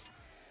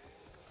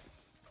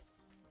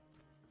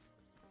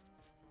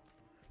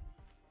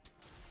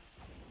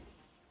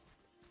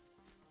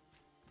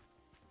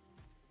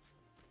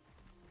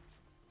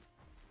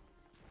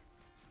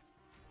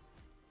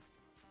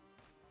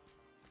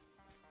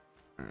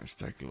 Let's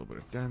take a little bit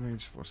of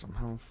damage for some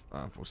health,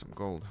 for some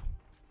gold.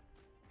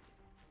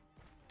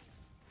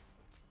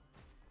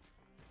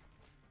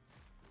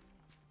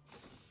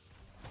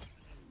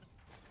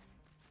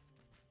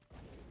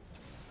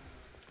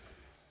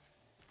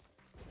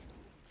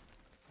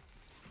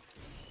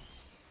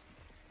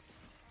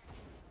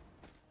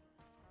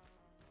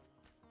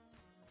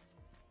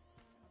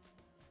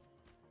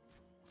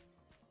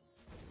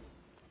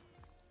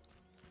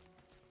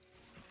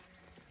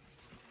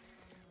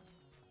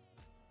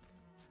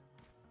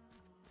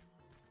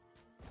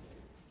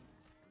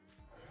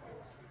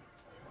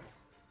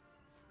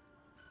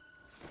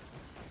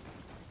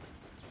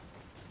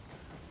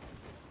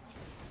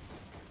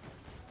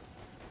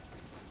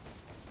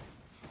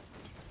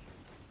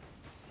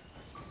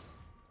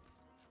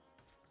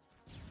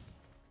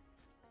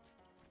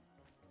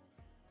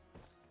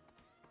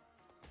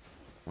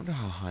 Wonder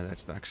how high that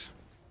stacks.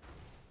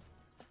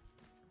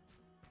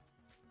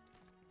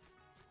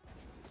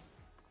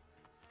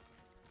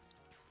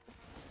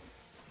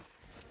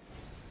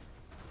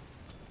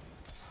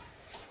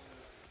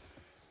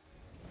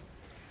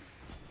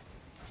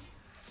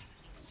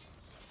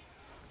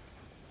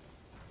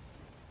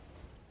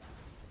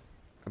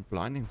 A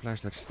blinding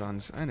flash that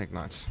stuns and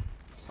ignites.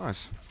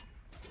 Nice.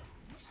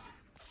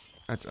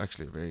 That's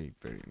actually a very,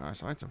 very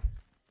nice item.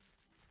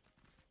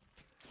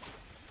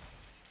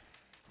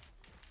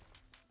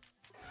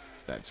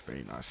 That's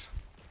very nice.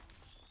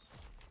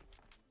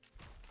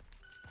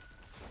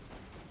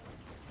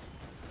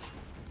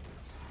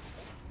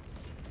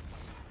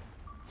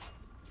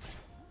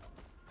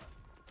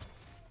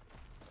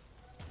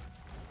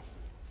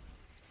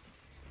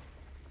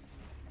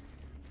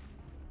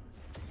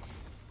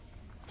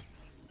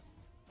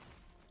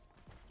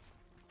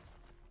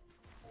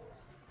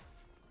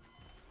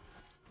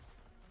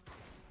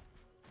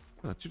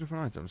 Oh, two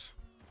different items.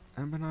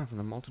 Amber knife and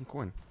the molten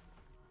coin.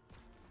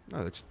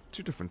 No, that's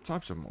two different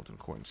types of molten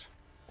coins.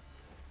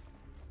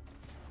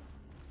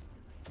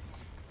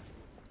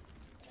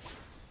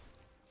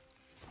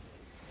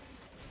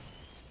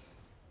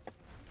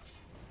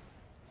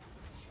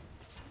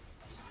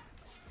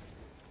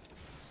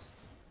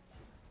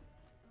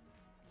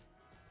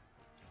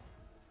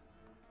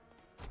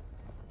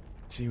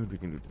 Let's see what we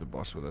can do to the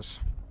boss with this.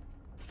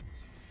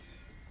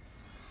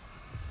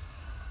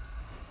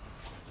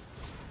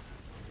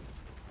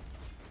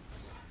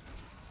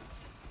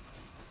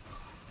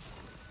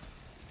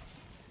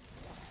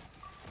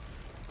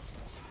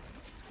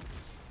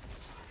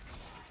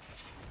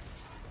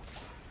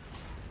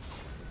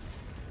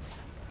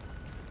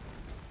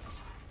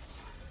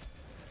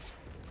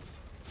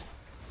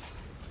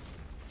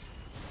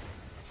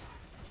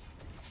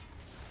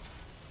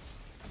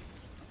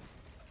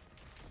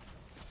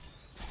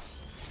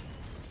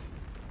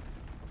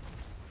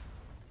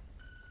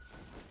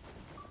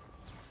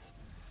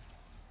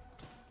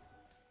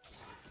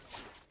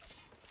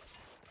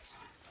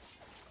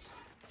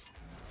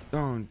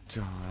 Don't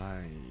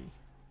die.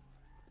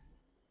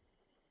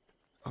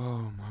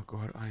 Oh my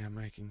god, I am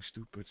making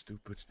stupid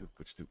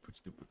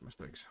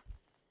mistakes.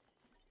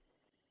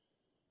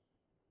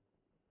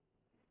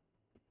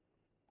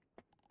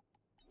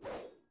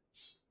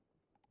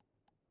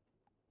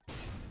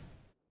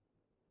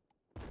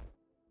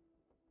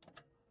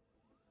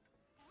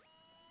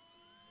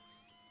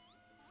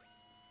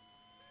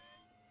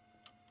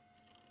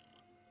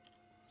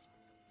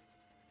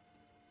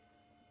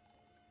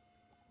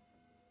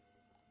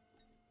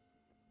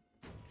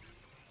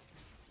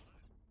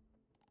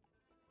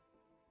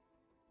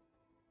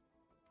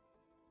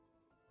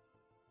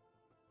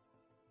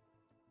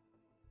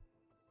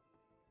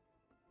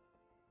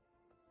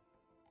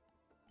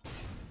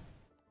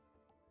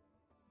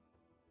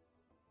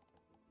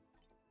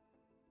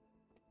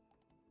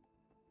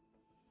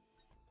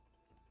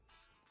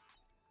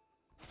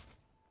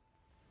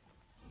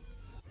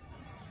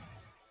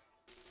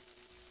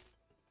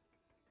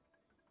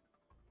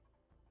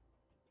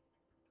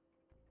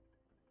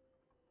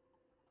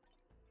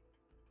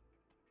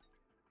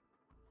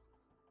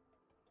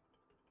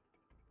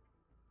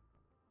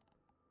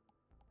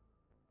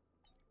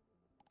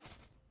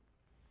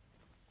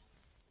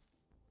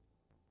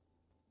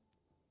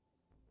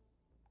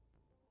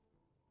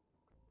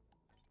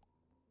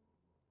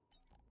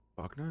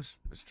 Fuck knows.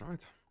 Let's try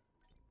it.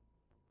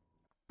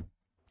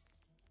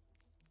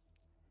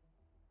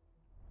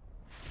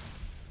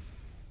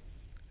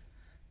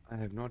 I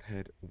have not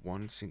had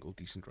one single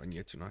decent run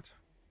yet tonight.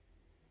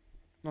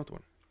 Not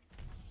one.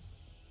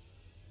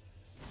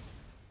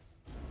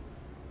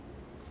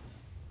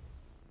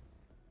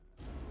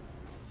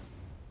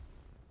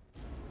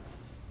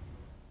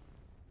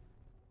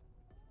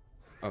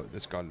 Oh,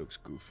 this guy looks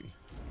goofy.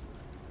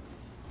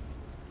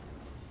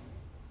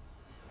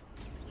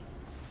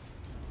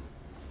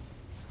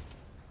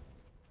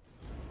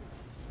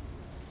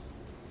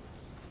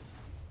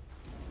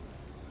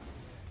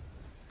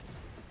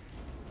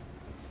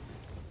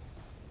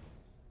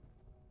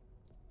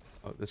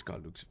 Oh, this guy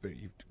looks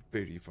very,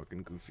 very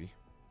fucking goofy.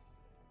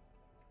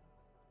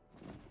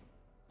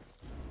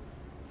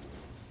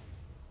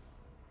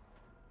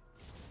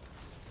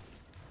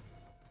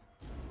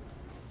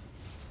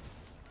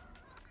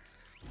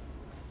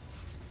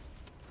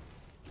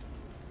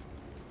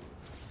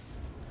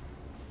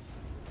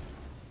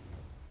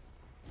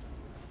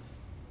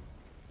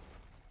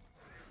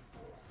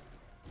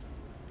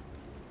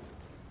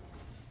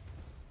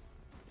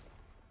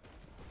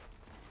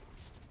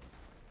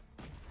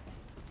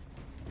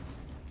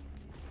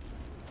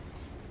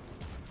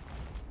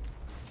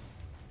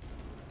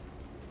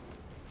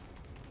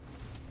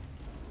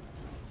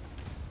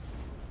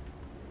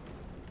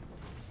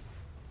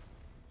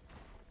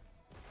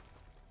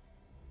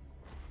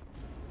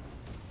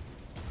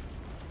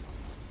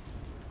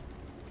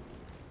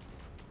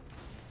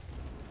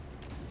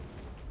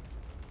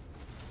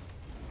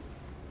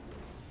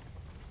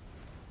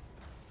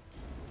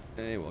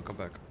 Hey, welcome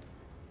back.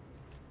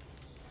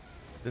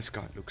 This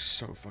guy looks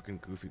so fucking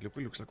goofy. Look what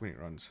he looks like when he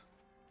runs.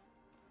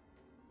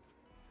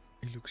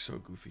 He looks so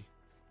goofy.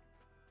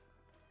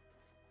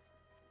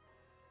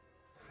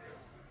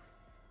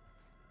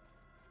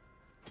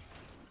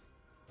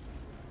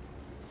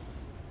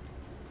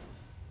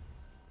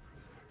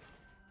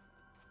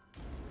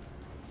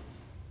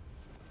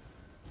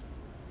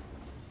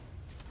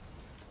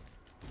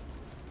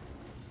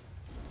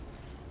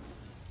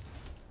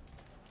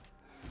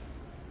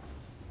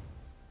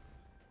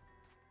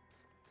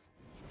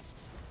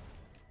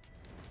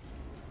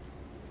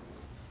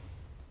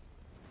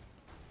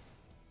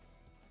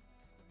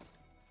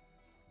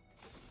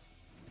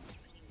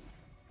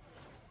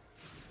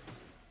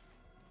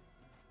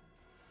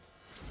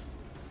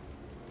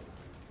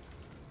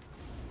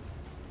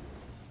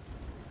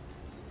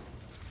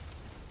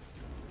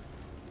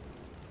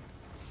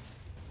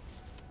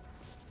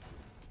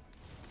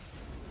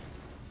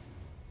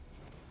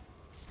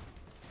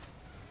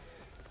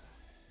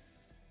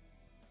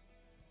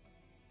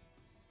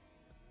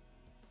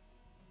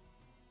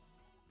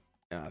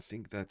 Yeah, I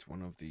think that's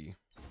one of the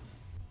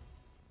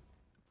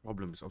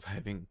problems of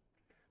having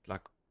like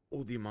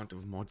all the amount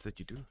of mods that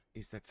you do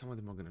is that some of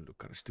them are going to look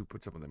kind of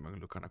stupid, some of them are going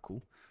to look kind of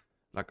cool.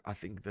 Like I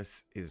think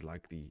this is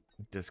like the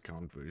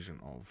discount version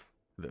of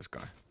this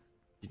guy.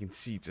 You can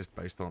see just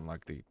based on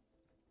like the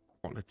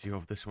quality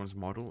of this one's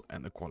model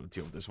and the quality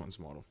of this one's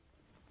model.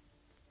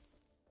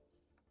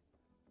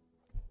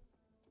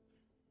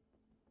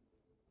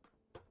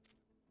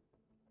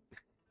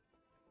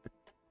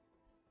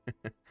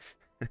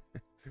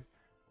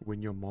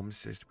 When your mom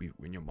says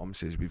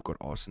we've got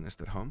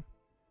arsonist at home.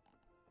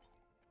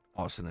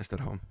 Arsonist at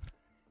home.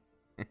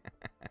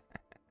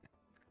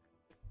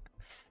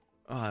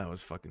 Oh, that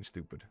was fucking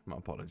stupid. My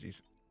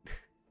apologies.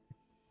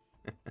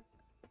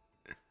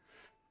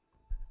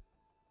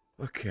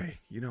 Okay,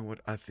 you know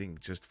what? I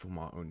think just for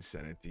my own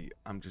sanity,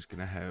 I'm just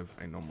gonna have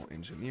a normal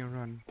engineer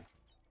run.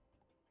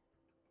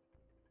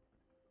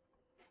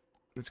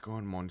 Let's go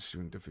on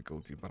monsoon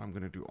difficulty, but I'm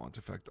gonna do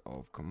artifact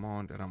of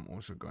command, and I'm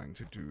also going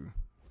to do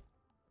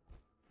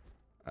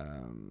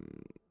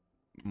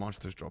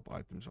monsters drop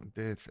items on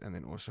death, and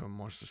then also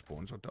monster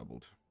spawns are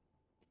doubled.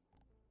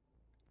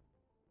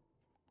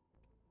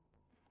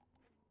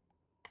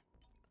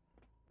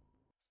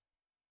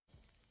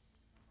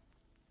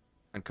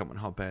 And come on,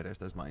 how badass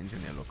does my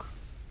engineer look?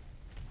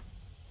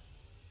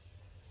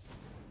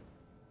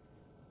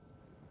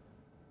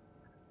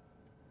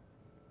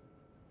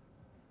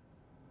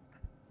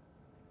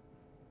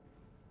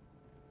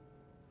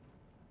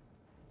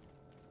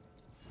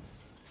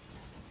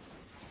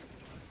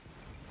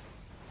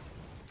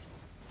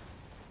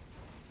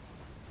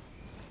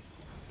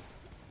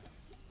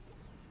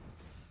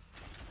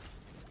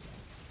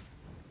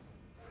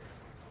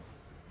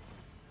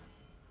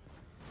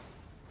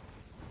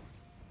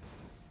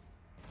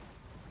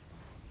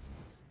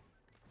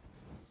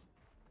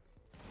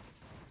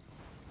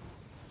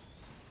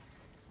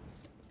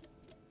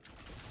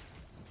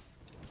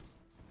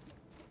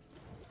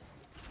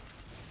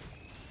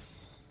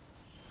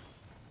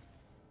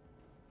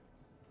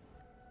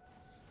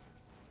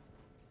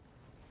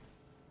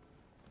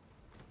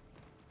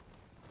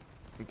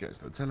 Okay,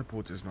 so the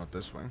teleport is not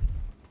this way.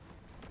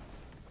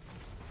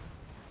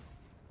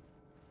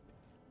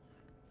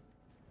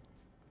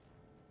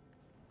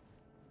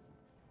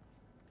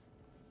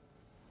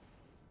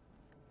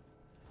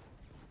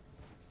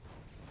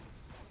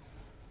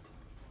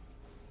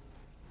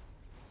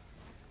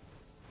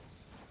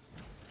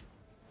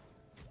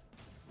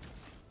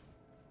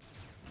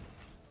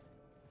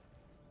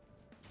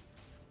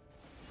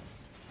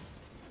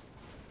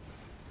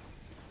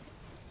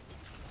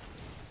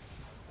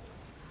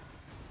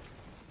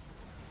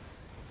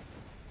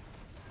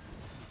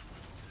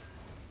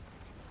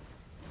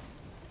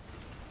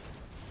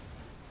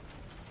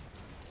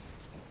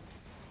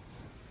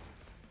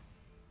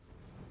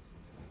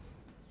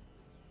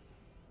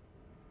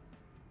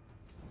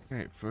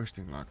 Okay, first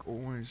thing like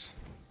always,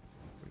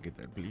 we get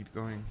that bleed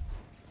going.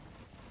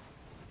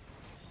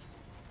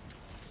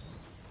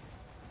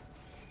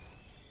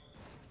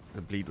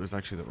 The bleed was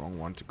actually the wrong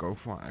one to go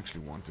for. I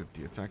actually wanted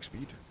the attack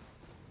speed.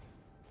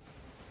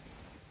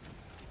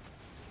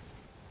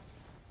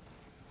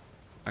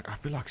 Like, I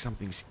feel like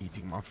something's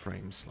eating my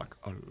frames, like,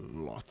 a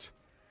lot.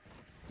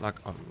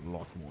 Like, a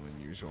lot more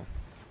than usual.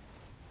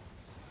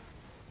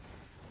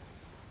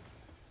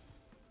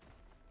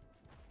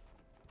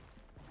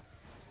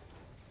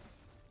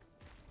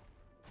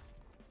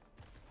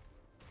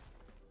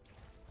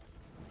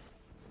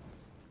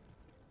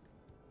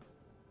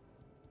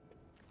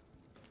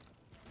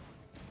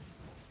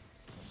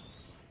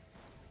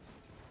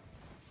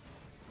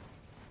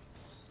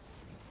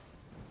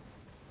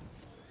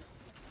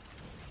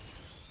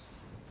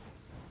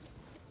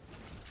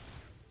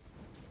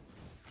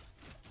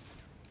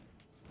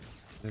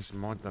 This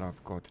mod that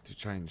I've got to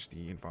change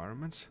the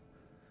environments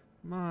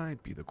might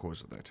be the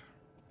cause of that.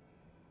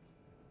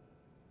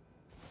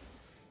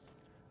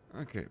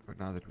 Okay, but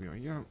now that we are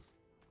here,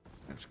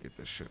 let's get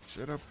this shit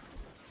set up.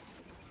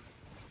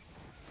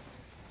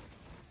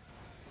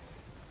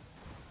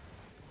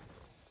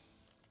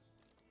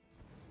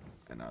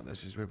 And now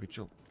this is where we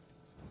chill.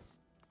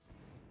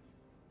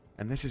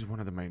 And this is one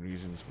of the main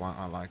reasons why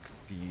I like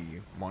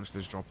the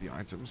monsters drop the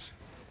items.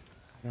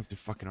 I don't have to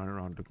fucking run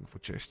around looking for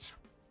chests.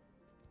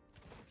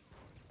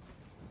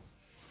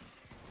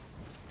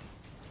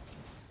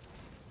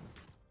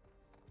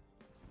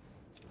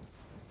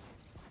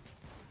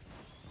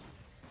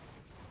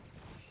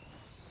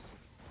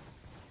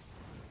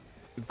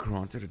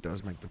 Granted, it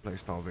does make the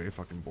playstyle very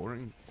fucking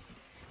boring.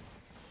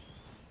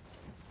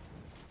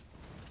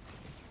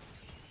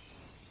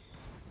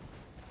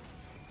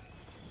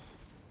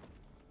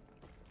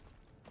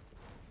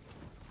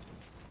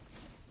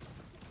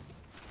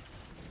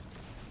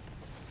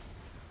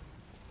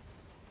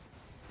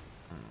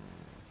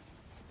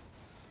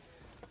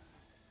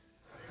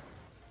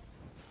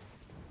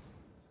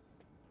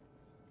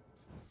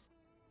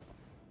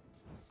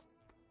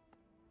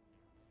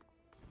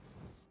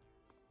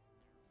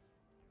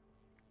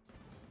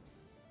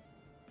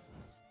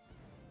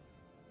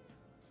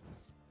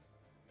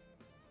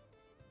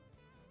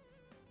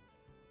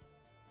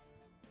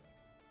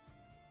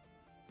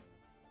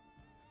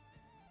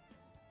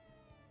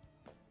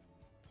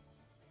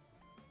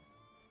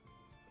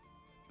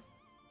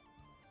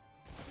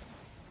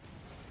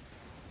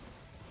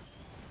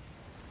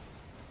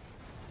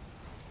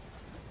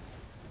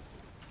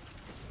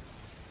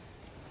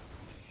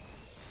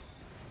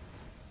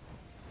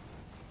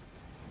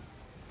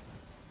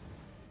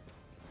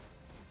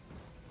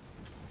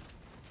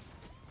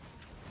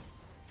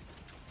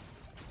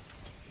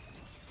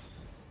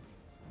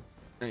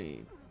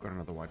 Hey, got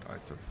another white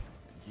item.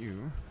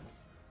 You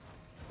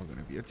are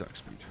gonna be attack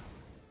speed.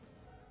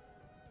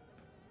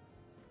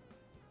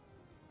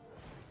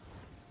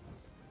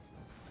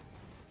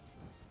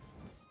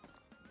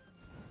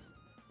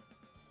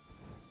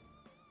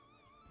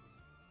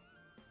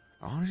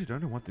 I honestly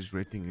don't know what this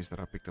red thing is that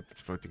I picked up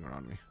that's floating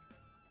around me.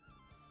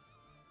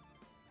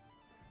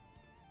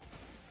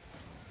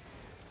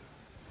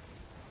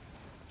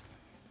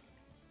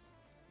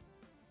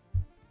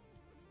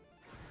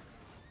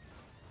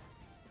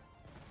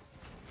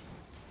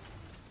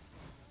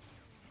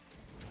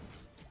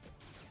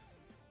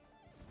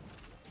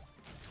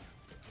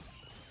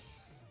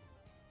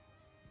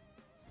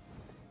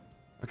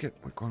 Okay,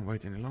 we can't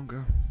wait any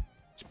longer.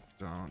 Let's put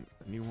down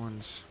new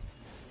ones.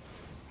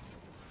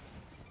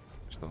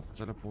 Start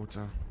the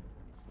teleporter.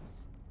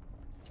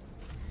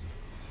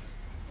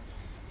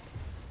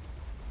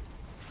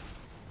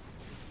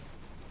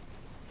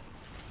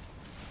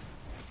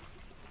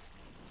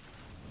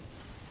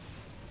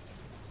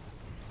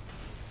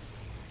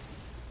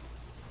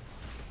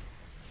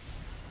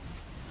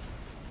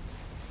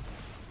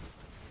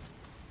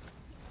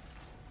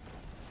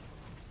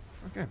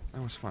 Okay,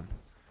 that was fun.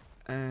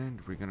 And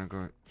we're gonna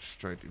go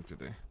straight into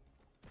the...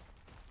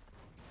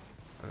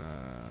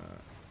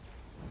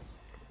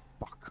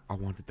 Fuck, I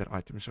wanted that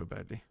item so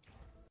badly.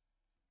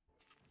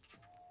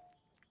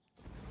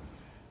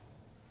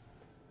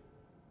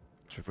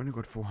 So we've only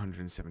got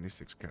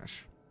 476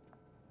 cash.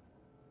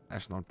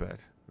 That's not bad.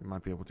 We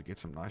might be able to get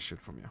some nice shit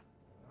from here.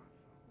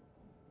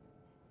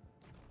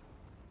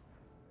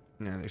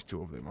 Yeah, there's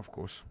two of them, of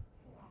course.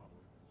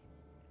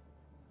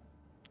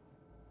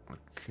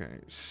 Okay,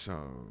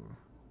 so...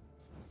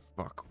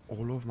 Fuck,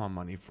 all of my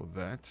money for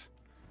that.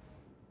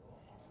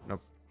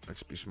 Nope,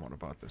 let's be smart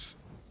about this.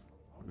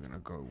 We're gonna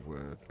go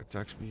with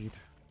attack speed.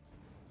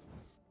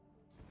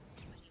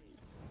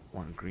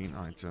 One green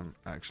item,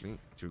 actually,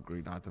 two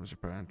green items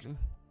apparently.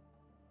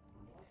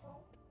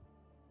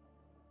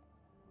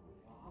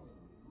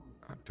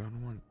 I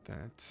don't want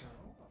that.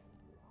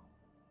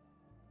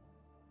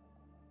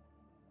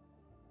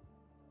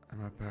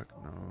 Ammo pack,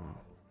 no.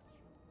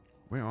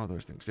 Where are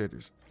those things? There it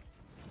is.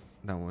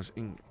 That was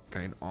in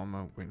gain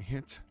armor when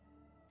hit.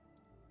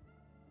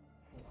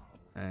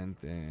 And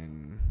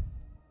then...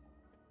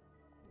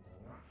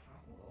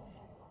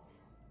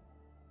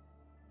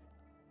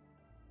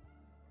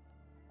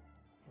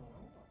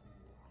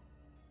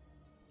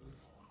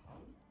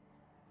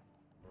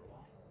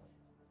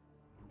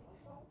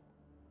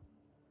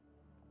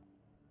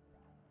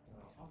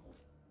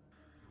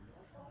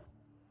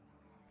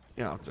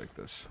 Yeah, I'll take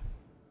this.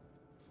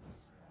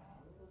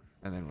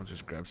 And then we'll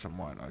just grab some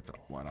white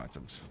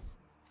items.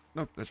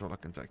 Nope, that's all I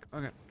can take.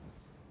 Okay.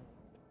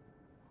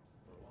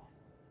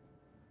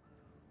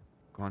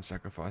 Can't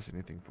sacrifice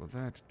anything for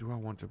that. Do I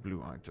want a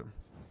blue item?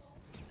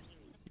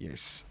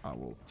 Yes, I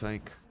will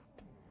take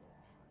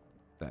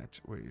that.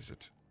 Where is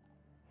it?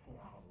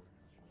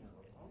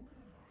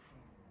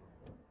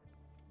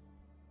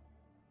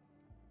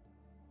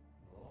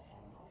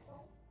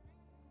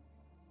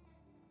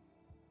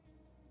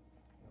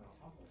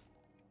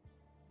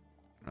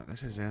 No,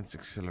 this is Anth's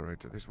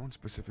accelerator. There's one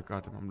specific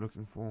item I'm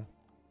looking for.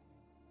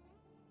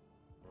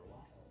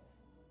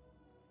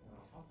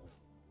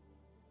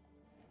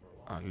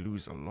 I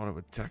lose a lot of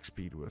attack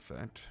speed with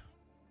that.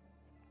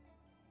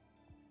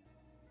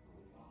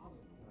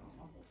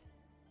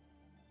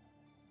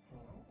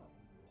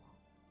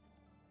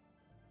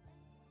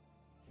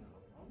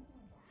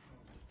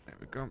 There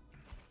we go.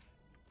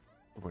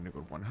 I've only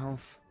got 1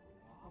 health.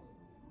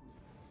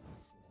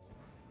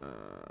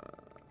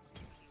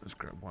 Let's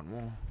grab one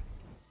more.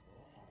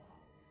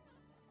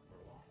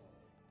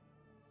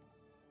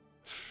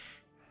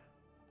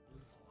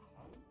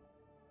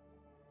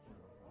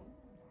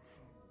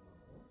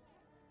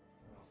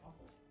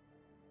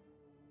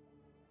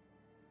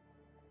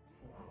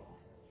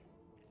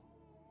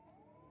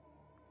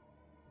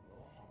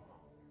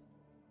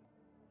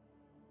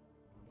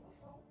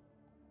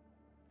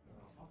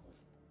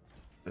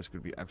 This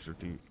could be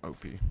absolutely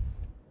OP.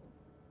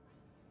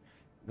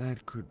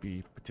 That could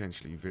be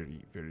potentially very,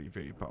 very,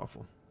 very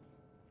powerful.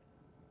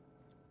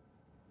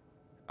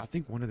 I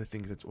think one of the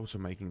things that's also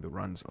making the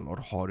runs a lot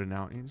harder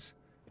now is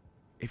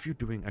if you're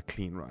doing a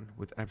clean run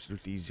with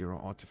absolutely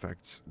zero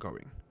artifacts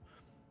going,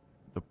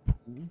 the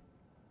pool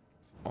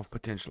of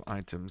potential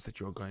items that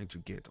you're going to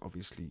get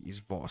obviously is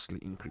vastly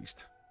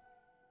increased.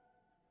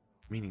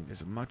 Meaning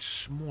there's a much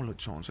smaller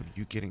chance of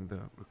you getting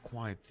the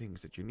required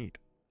things that you need.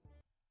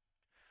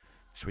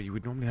 So you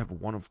would normally have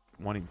one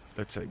in,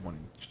 let's say 1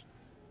 in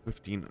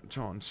 15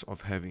 chance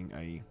of having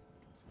a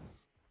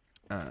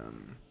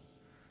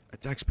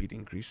attack speed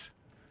increase.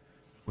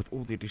 With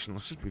all the additional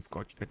shit we've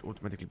got, it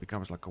automatically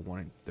becomes like a 1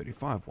 in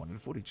 35, 1 in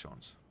 40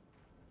 chance.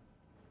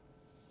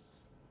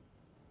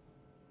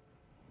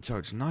 So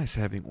it's nice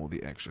having all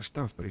the extra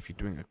stuff, but if you're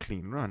doing a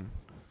clean run,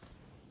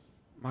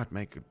 it might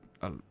make it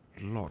a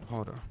lot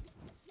harder.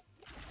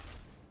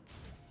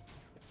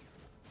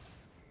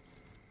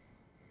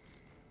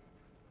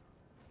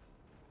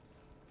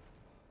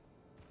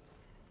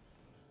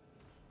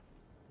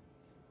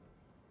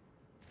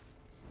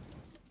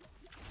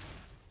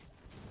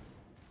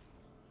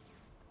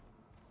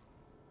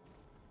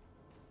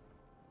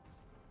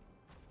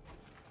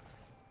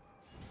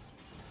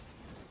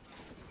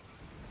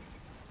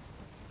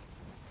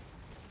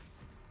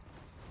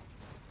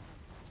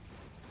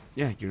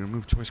 Yeah, you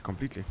remove choice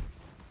completely.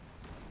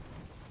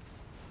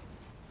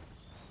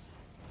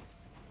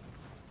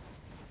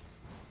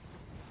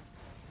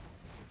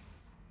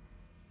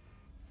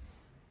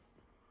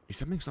 If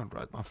something's not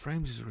right, my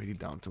frames is already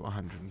down to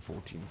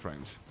 114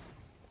 frames.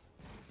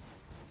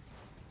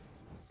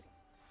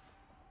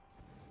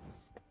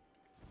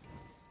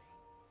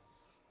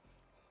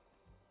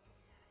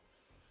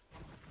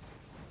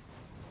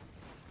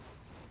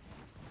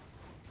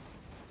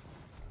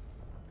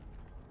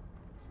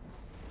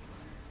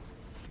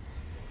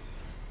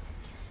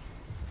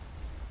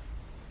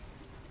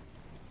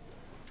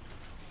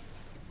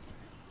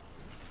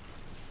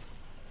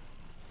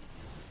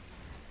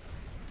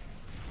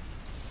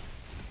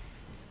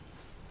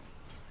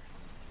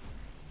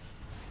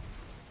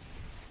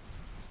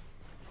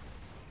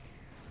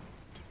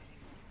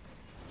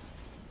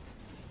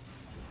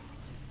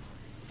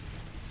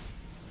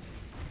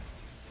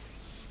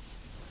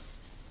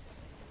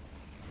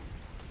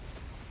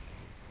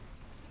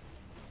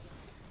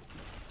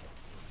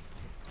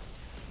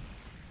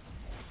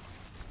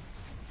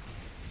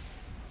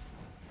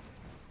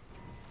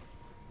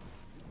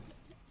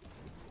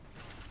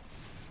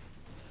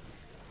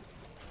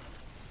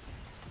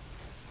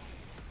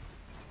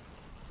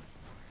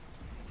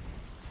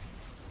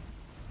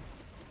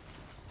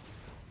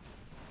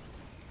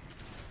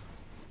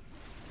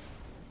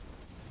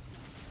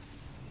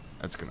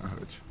 That's gonna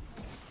hurt.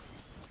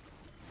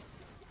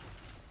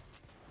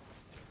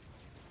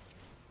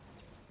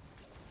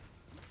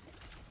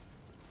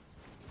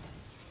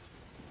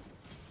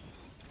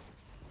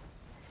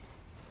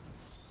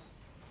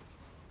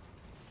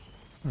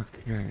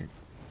 Okay.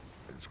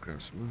 Let's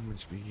grab some movement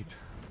speed.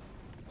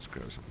 Let's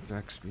grab some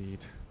attack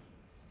speed.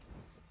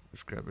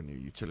 Let's grab a new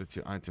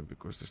utility item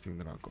because this thing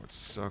that I got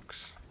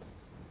sucks.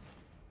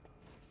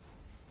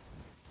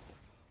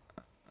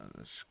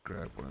 Let's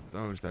grab one of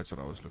those. That's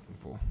what I was looking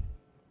for.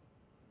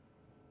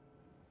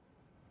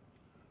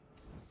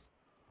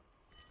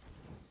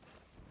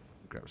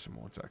 Grab some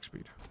more attack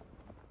speed.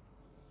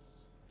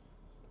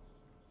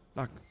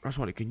 Like,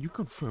 Rashwali, can you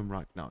confirm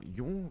right now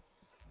your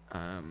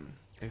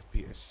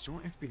FPS? Is your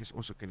FPS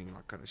also getting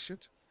like kind of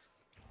shit?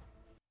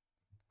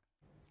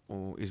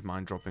 Or is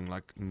mine dropping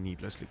like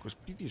needlessly? Because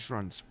previous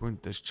runs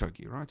weren't this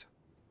chuggy, right?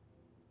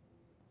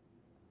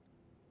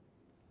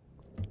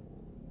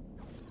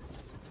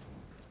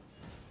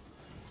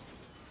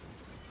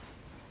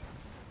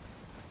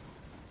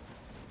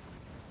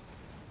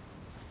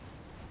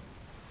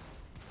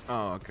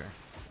 Oh, okay.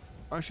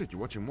 Oh shit,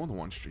 you're watching more than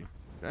one stream.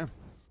 Damn.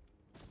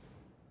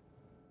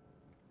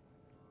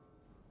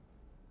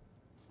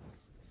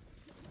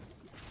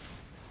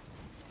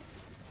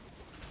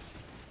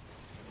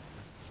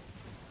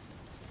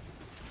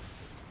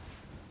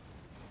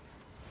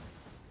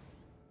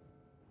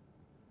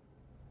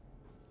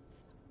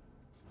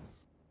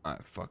 I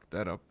fucked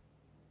that up.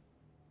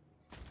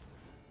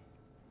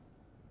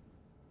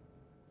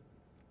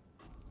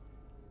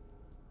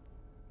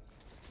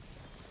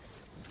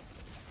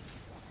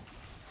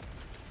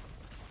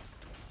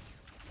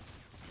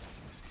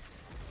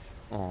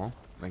 Oh,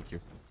 thank you.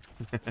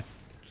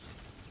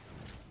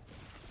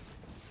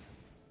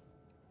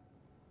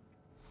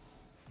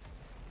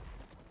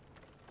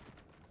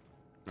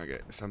 Okay,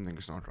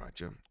 something's not right,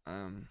 Jim.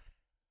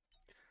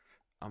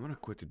 I'm gonna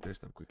quit to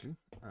desktop quickly.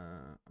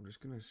 I'm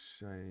just gonna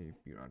say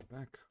be right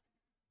back.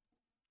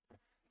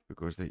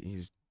 Because there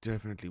is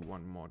definitely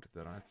one mod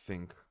that I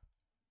think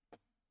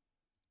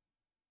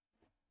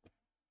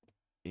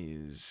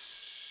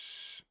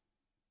is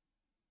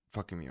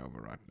fucking me over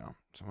right now.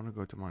 So I want to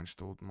go to my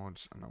installed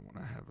mods and I want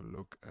to have a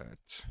look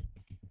at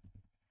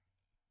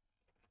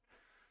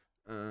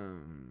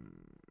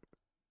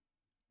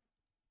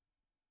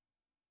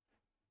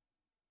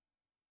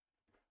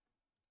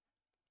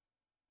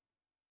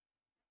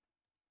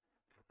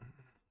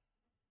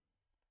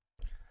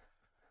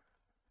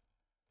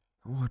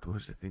what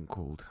was the thing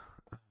called?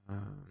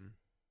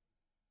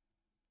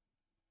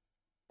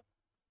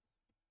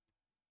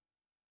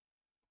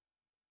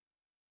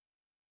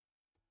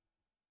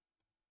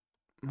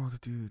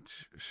 Modded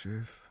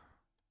chef.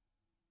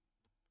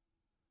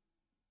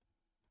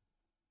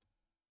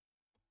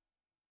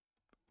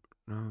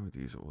 No,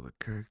 these are all the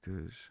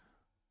characters.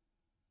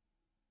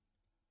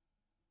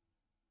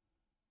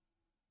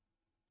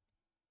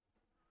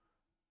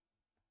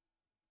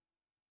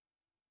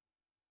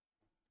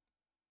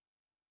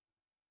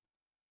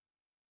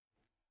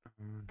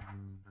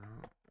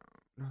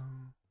 No.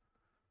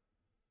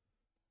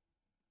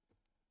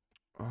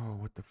 Oh,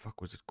 what the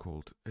fuck was it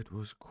called? It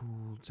was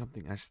called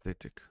something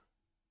aesthetic.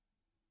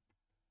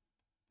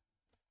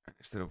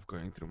 Instead of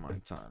going through my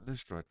entire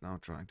list right now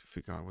trying to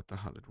figure out what the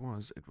hell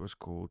it was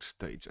called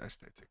stage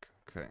aesthetic.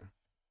 Okay.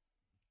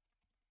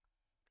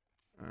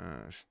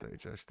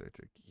 Stage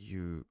aesthetic.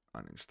 You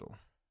uninstall.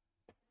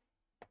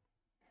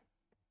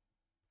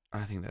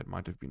 I think that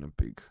might have been a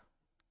big.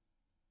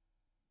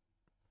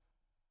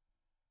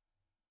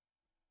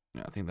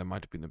 Yeah, I think that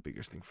might have been the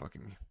biggest thing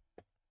fucking me.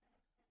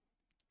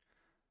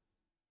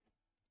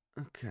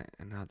 Okay,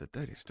 and now that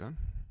that is done.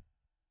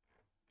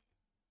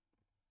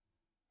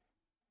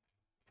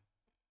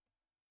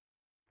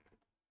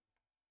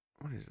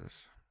 What is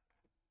this?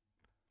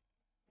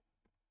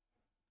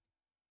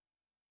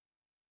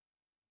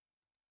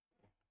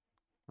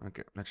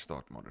 Okay, let's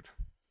start modded.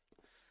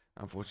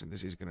 Unfortunately,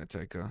 this is going to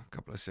take a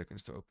couple of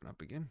seconds to open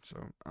up again,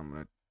 so I'm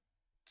going to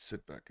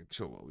sit back and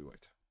chill while we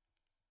wait.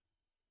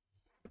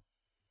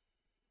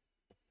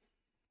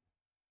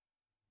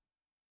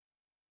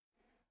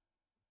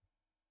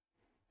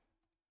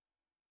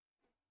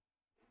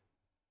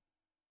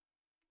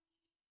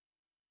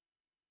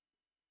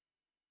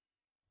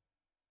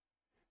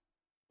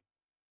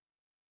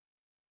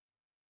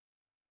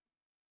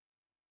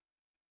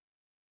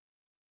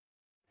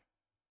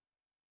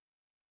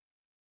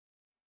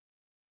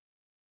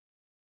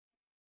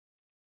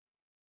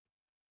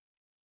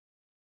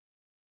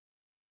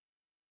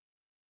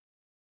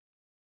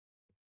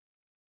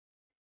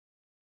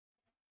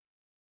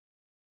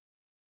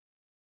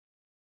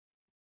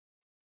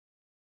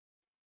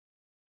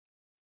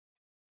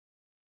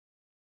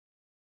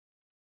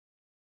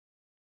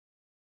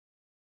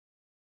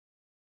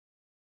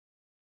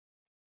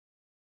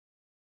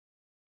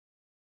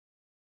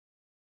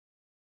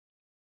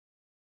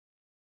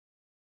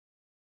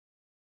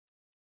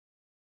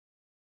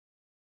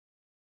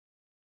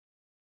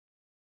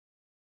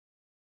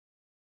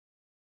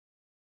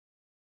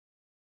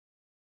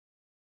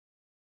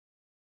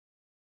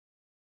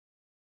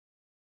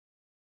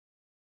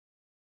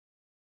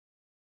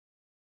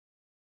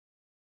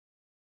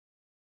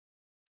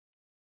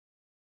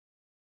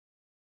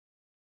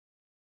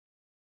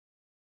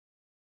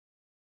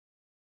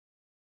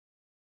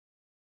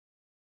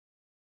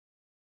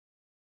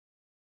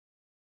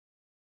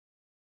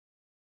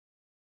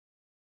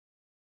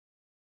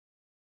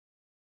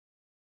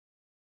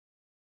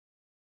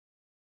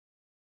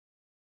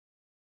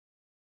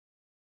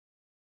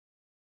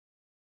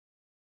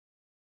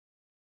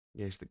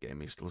 Yes, the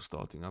game is still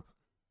starting up.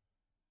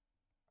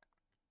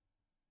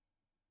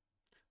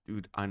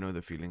 Dude, I know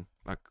the feeling.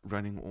 Like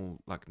running all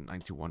like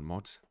 91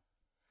 mods.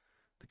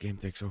 The game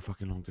takes so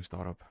fucking long to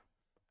start up.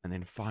 And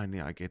then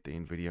finally I get the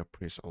NVIDIA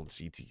press Alt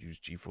Z to use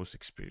GeForce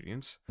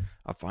Experience.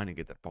 I finally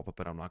get that pop-up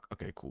and I'm like,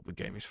 okay, cool, the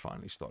game is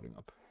finally starting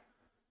up.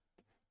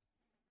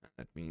 And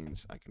that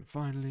means I can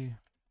finally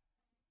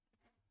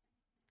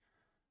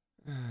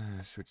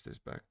switch this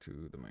back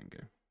to the main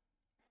game.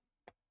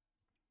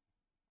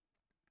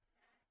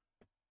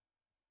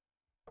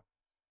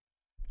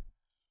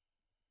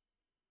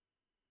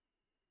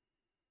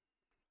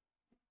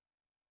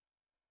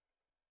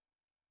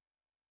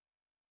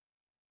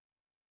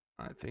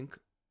 I think.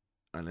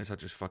 Unless I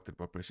just fucked it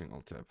by pressing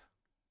Alt Tab.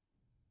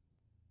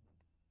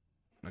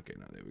 Okay,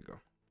 now there we go.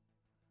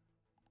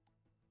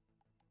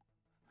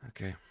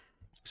 Okay,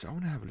 so I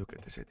want to have a look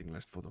at the setting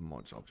list for the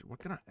mods option. What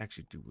can I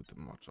actually do with the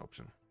mods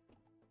option?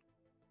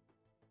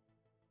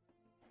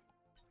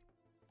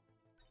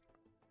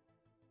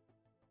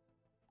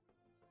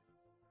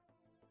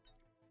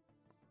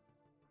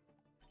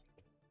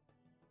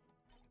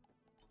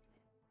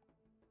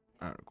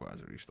 That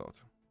requires a restart.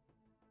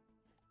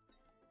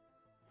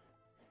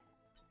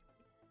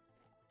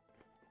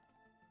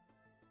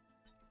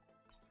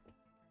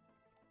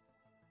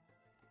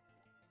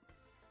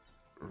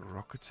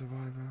 Rocket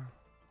Survivor.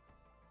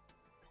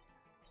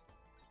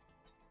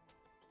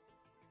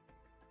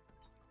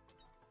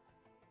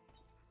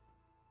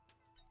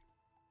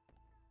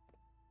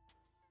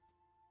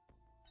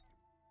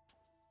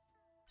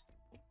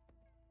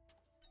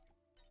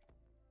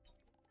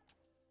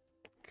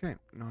 Okay,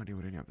 no idea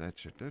what any of that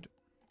shit did.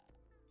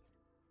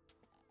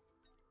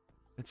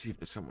 Let's see if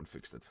there's someone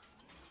fixed it.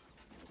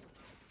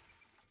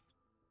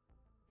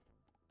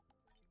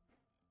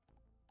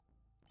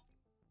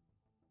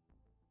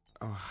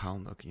 Oh, hell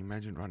no. Can you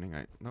imagine running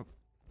a... Nope.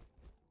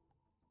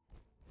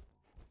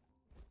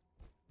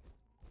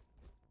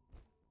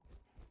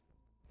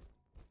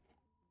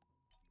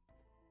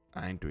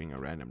 I ain't doing a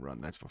random run,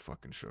 that's for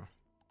fucking sure.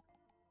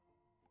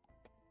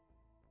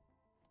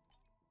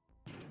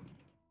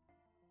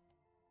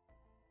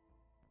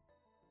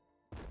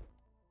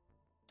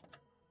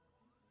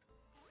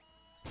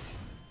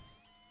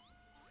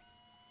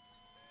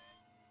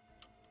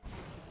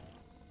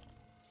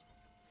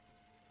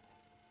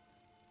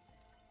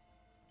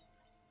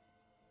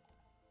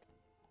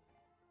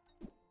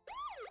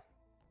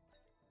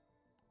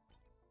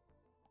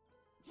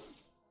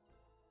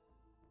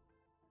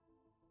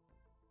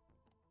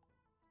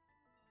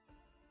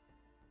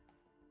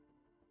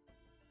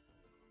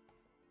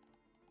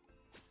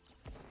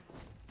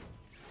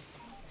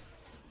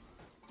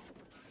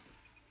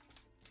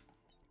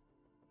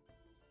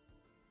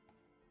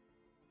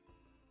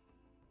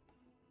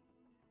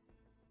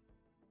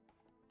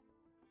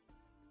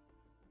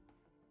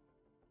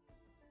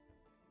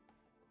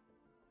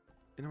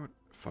 You know what?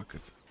 Fuck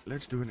it.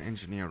 Let's do an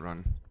engineer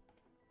run.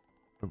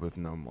 But with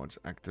no mods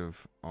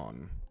active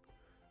on...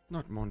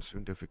 Not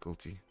monsoon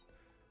difficulty.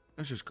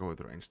 Let's just go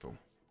with rainstorm.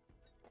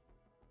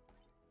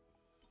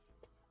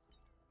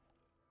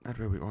 That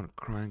way we aren't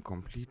crying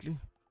completely.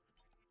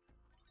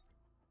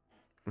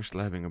 We're still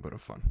having a bit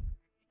of fun.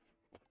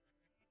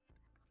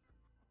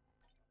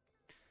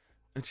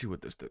 Let's see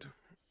what this did.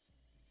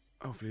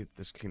 Hopefully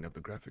this cleaned up the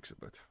graphics a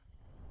bit.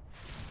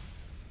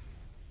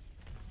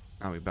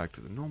 Now we're back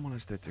to the normal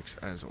aesthetics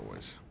as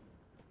always.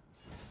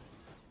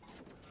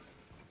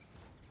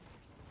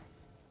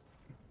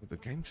 But the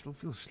game still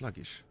feels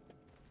sluggish.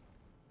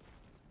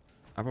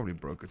 I probably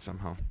broke it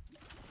somehow.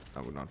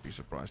 I would not be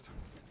surprised.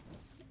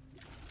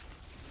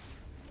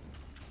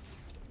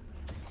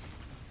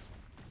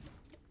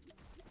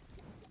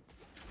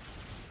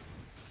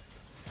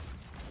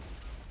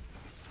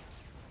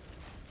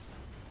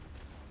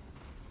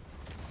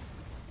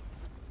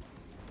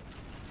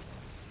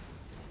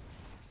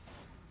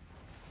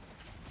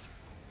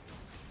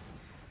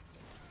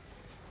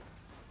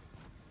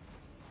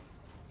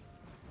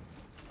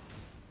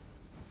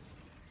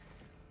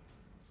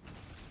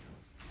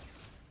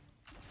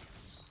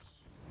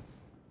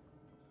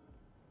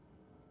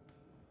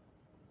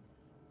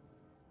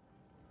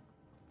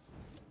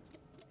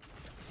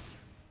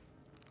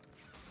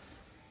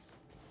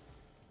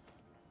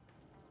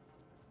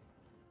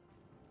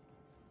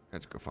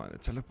 Let's go find the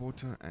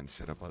teleporter and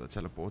set up by the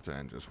teleporter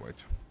and just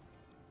wait.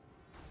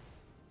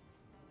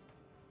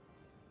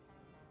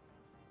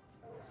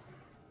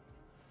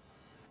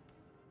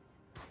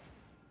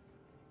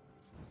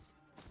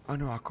 Oh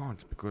no, I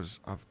can't because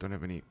I don't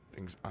have any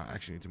things I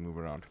actually need to move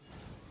around.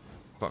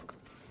 Fuck.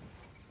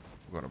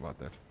 Forgot about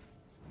that.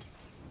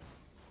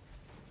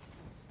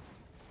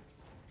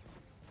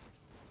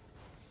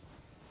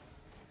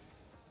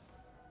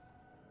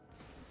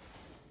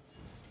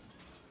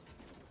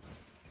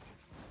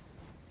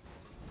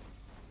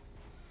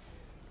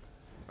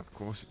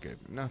 Of course, it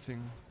gave me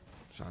nothing.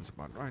 Sounds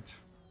about right.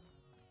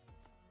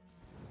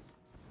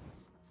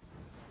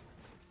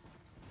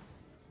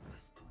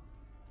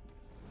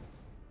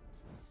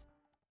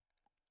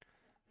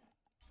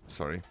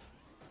 Sorry.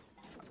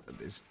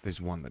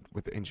 There's one that,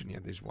 with the engineer,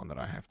 there's one that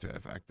I have to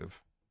have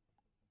active.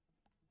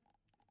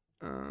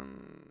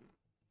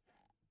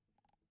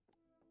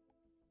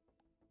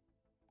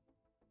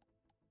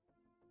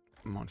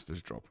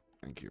 Monsters drop.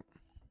 Thank you.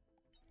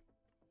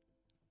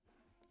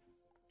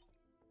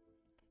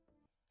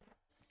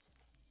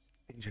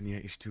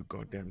 Engineer is too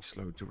goddamn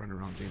slow to run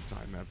around the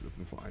entire map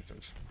looking for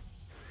items.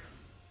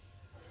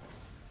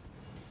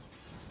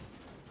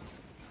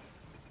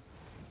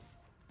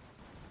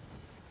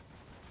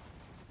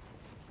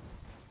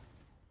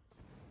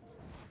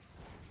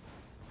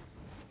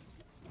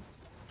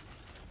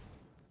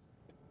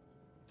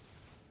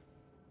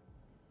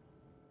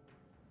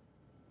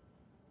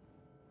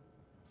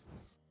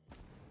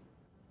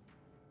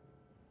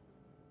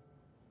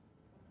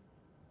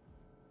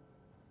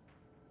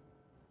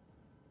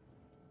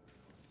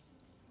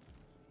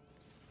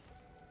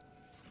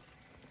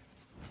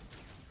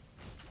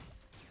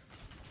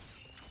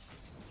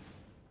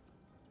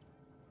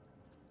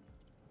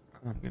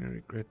 I'm gonna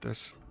regret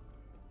this.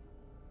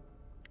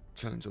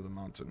 Challenge of the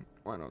mountain.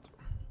 Why not?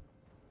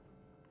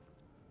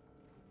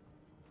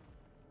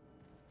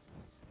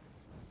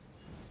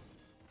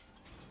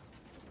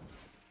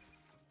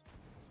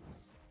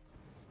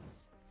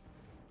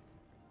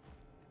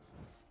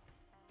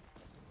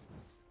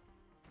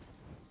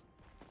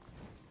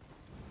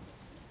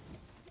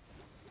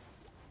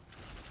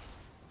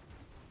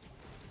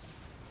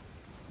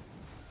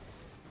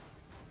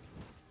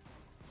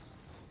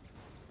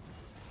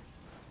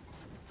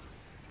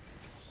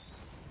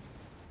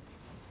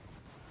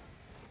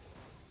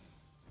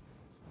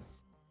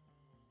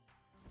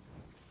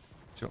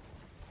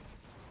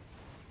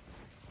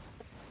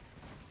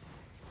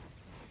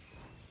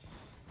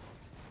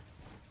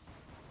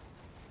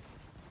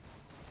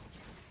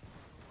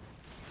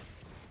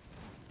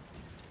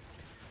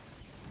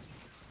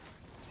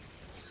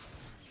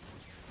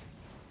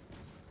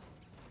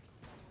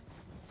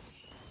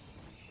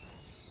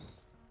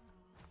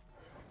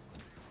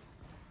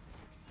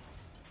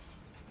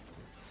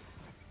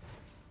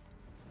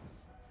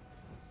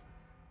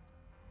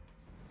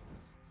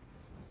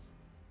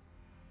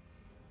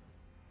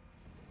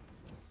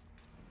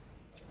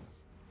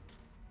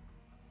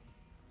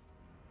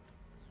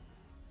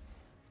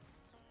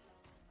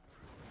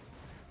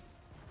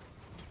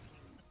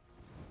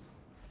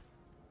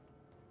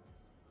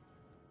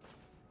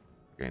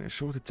 Gain a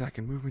short attack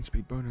and movement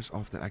speed bonus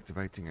after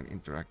activating an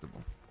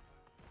interactable.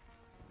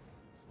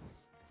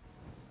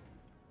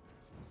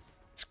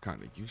 It's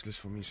kind of useless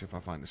for me, so if I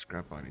find a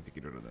scrap, I need to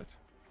get rid of that.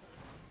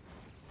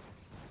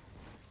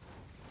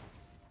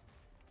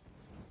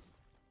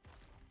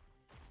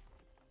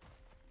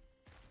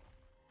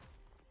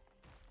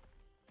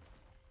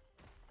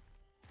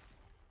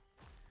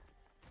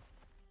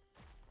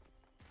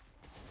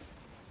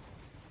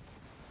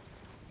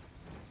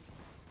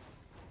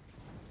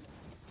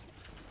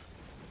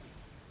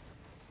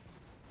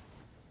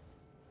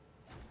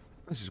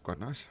 This is quite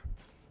nice.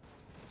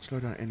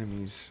 Slow down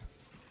enemies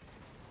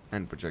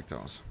and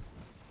projectiles.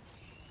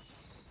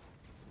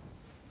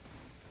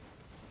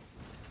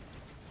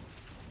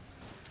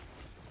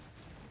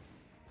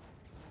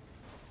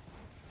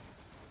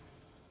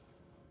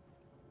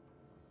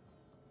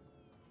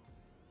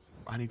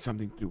 I need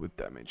something to do with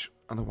damage.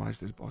 Otherwise,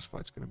 this boss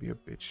fight's going to be a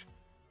bitch.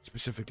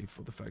 Specifically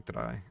for the fact that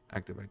I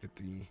activated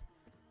the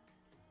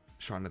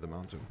Shrine of the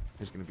Mountain.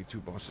 There's going to be 2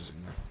 bosses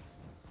in there.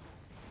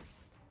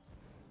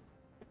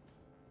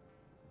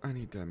 I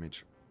need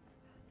damage.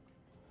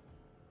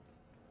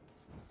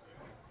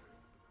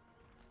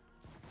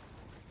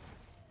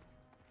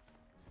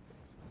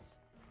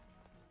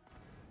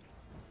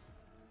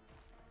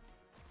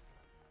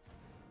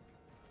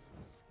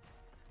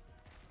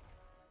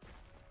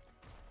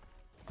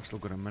 I've still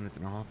got a minute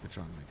and a half to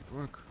try and make it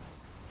work.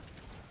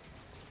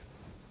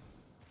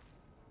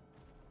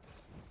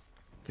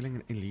 Killing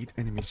an elite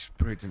enemy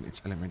spreads in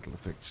its elemental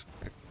effects.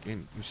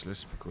 Again,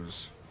 useless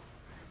because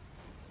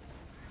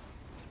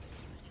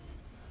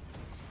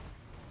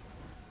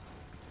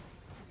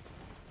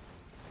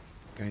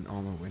gain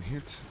armor when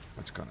hit.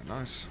 That's kind of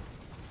nice.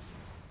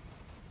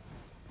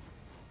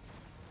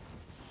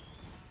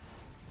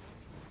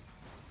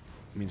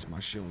 Means my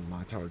shield and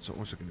my turrets are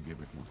also going to be a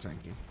bit more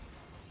tanky.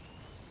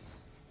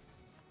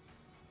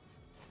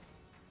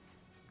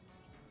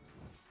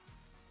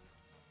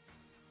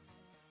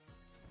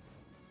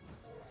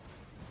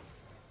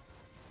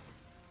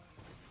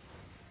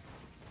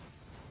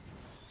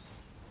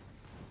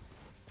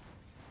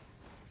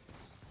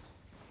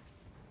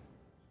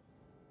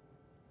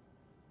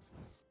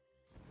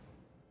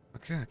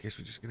 Okay, I guess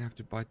we're just gonna have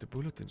to bite the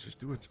bullet and just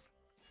do it.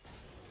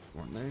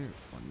 One there,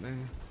 one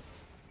there.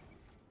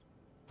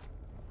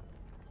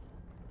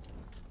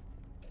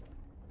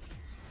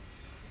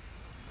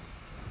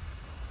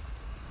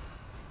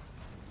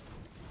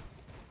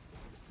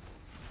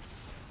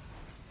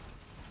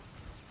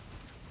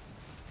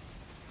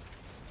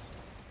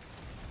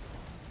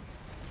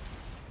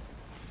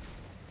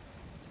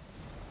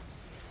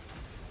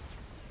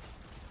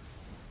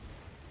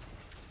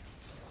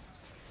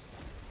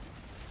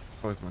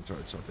 Both my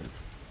turrets are dead.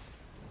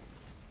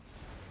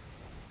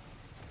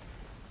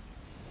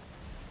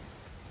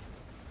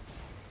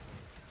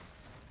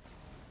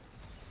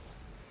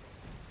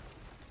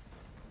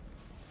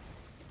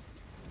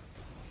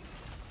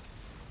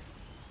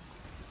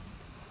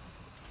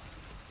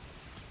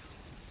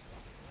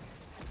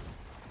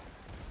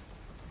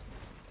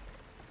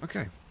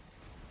 Okay.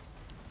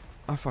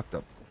 I fucked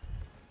up.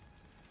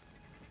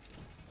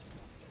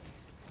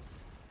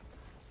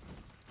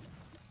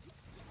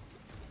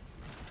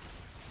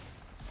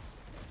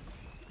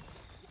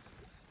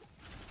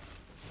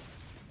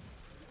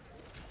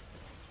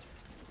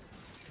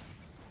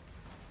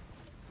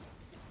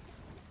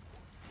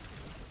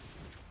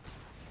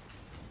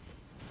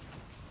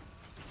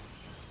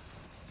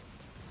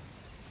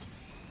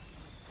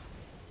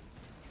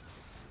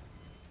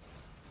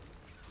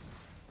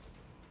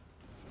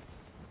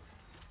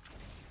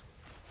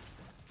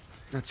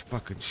 That's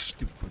fucking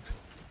stupid.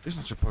 There's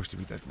not supposed to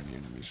be that many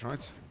enemies,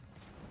 right?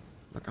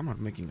 Like, I'm not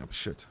making up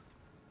shit.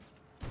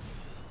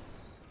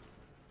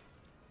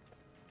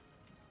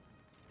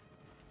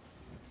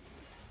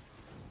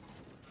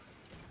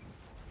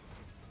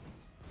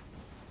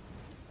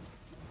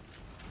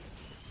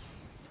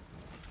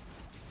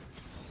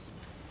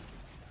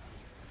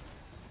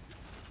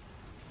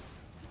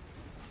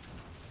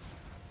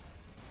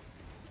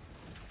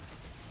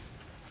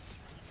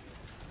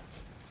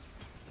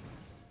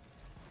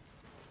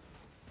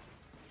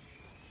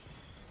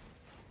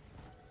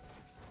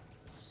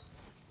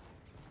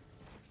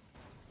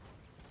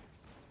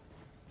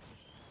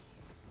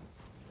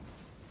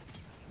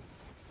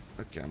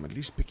 Okay, I'm at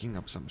least picking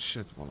up some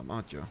shit while I'm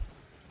out here.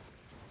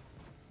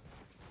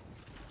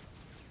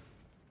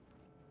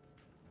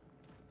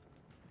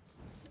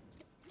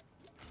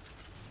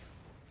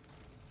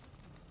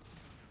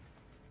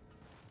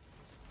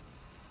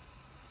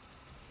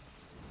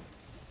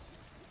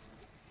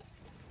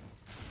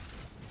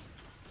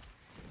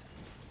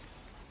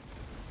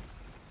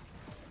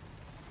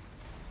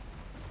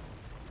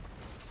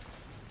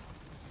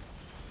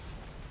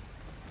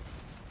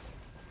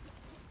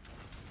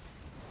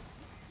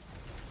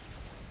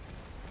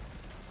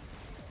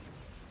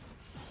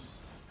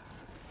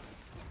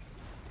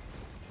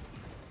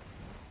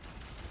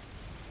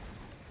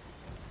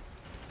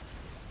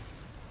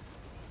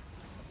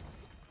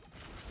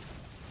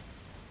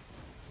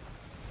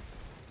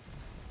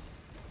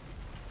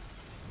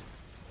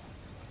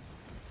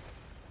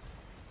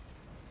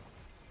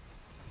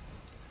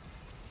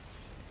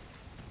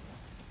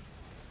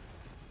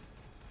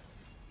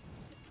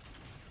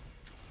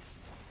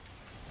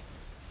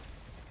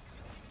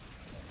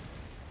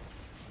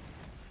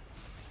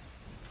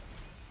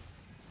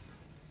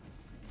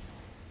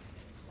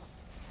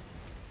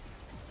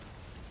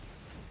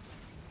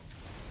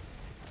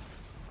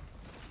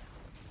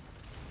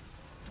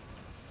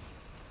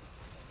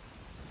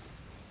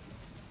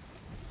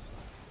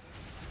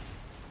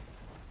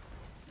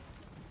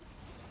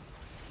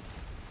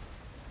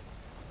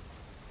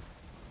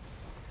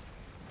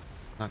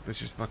 Like,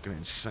 this is fucking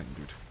insane,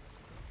 dude.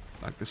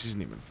 Like, this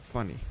isn't even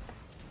funny.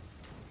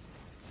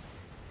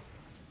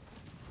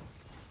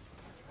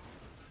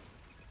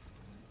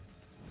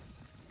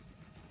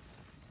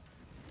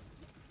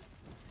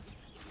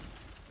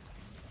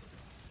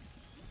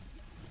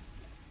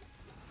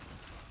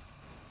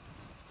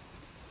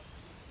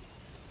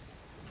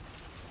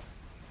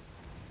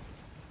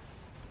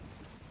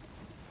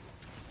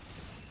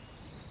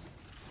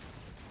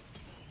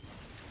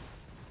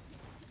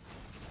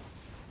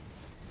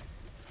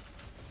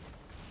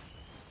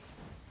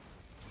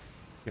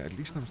 Yeah, at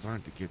least I'm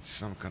starting to get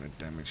some kind of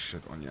damage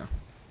shit on ya.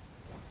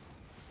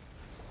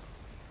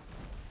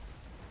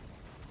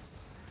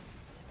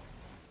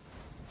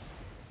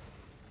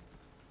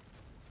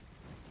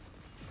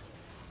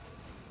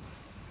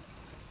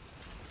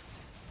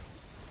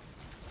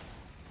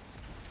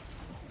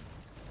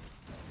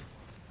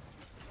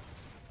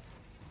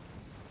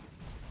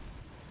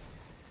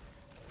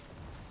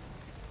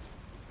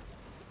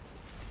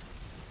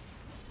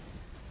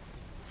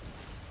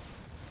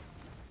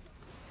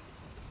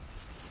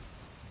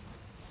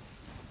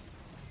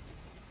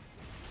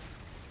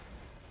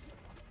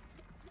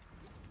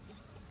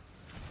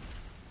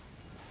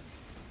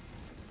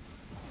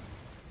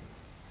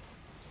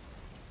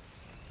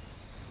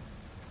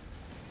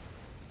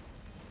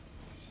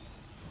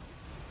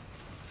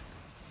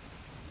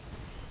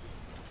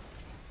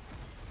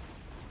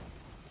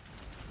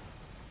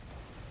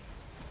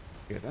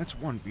 Yeah, that's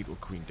one Beetle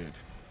Queen dead.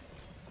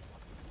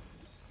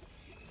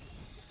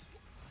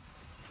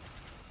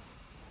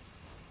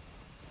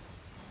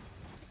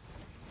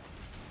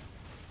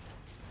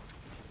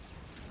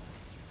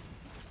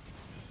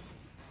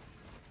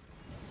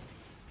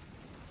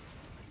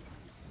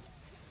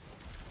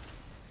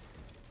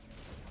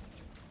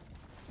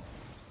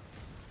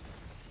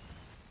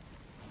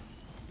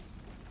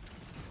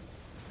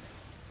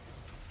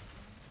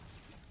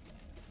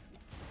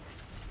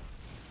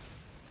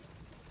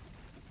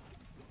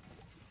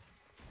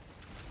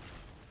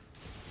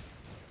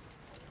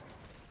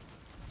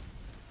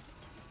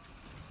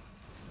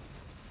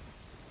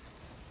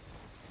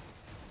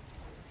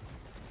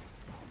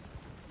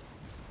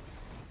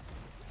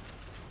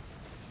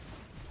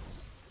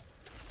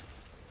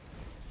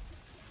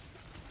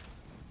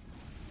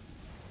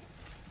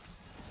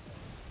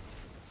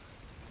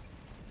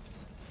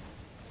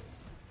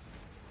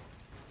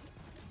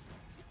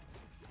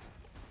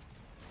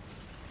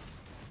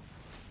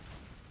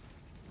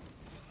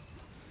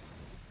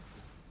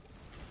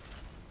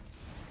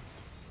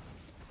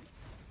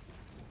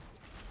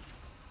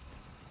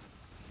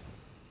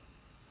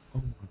 Oh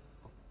my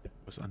god, that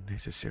was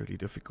unnecessarily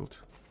difficult.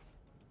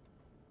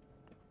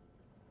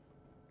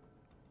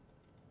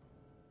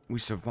 We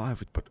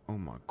survived it, but oh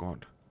my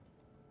god.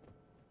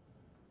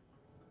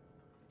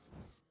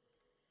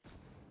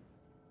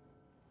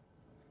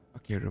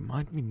 Okay,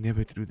 remind me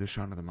never to do the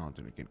Shrine of the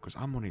Mountain again, because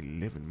I'm on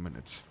 11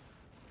 minutes.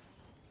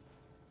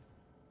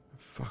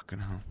 Fucking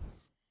hell.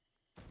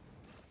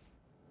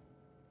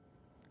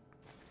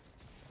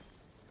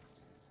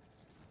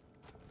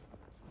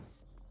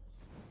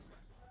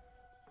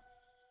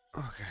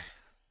 Okay.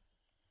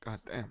 God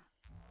damn.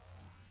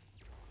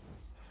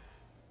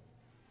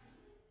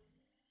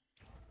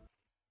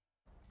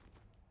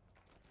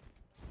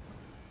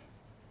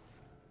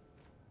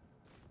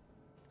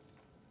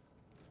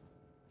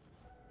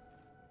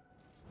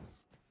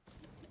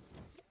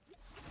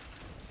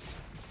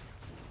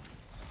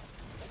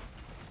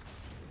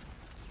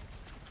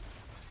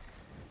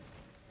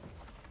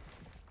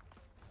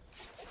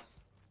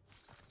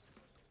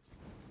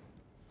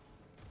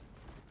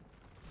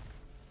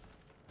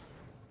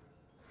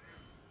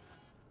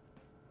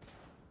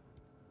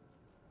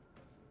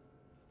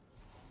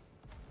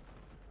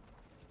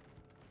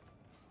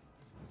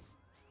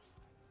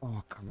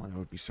 Oh, come on, that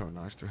would be so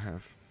nice to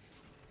have.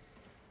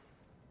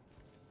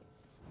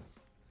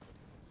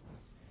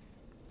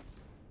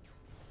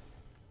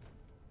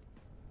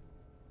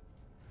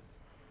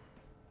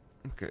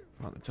 Okay,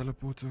 found the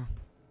teleporter.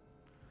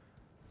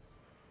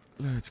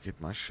 Let's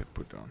get my shit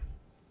put down.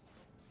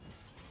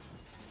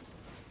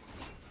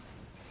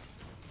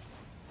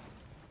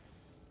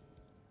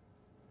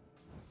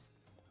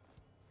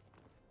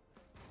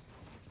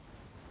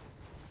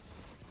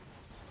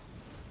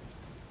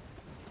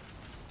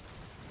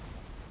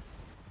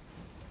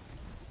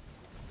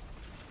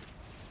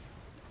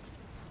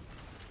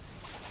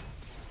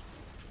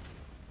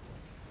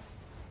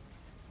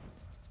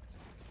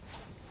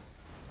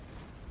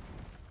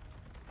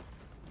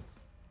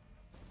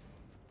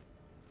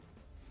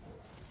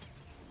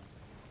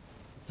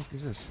 What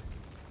is this?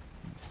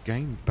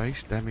 Gain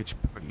base damage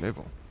per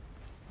level.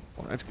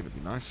 Well, that's gonna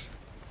be nice.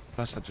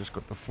 Plus, I just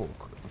got the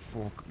fork. The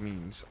fork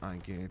means I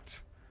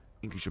get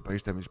increase your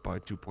base damage by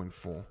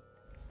 2.4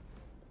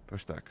 per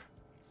stack.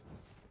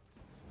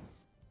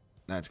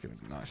 That's gonna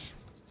be nice.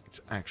 It's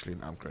actually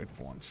an upgrade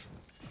for once.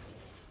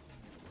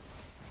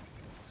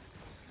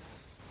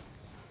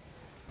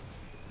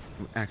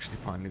 We actually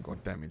finally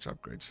got damage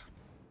upgrades.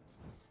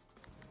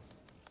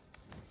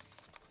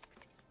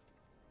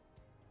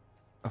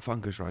 A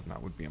fungus right now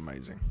would be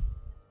amazing.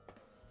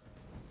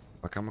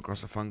 If I come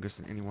across a fungus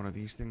in any one of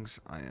these things,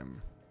 I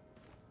am...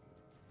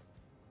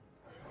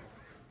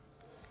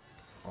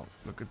 Oh,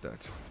 look at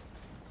that.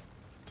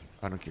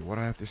 I don't care what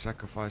I have to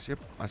sacrifice. Yep,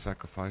 I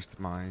sacrificed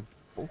my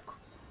pork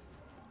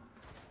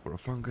for a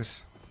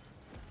fungus.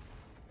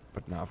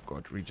 But now I've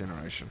got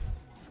regeneration.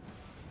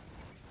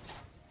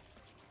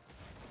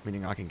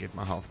 Meaning I can get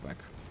my health back.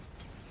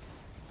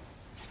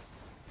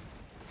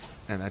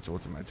 And that's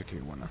automatically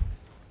a winner.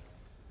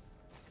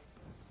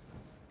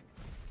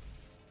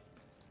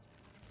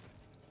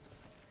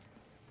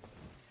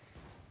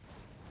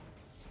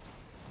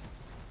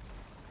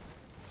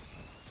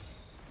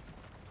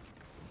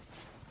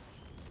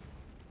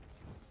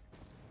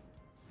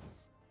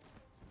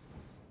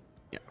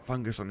 Yeah,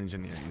 fungus on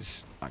engineer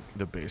is like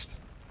the best.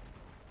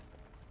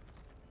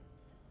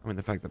 I mean,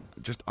 the fact that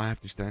just I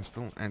have to stand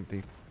still and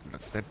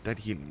that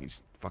healing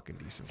is fucking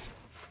decent.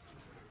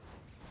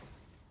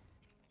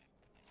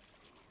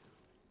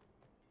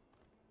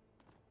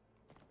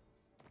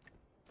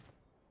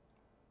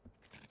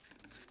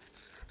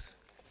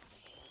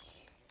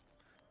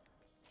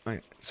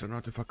 Right, so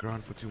not to fuck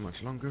around for too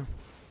much longer.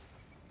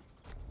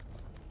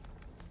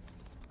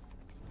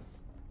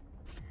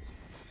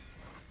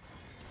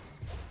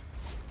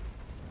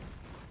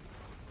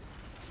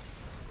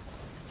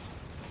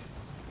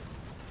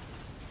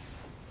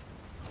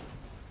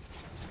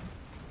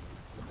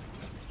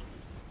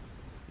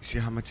 See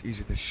how much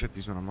easier this shit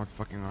is when I'm not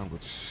fucking around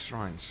with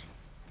shrines.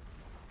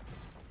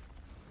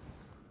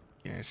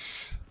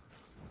 Yes.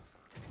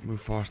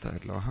 Move faster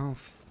at low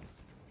health.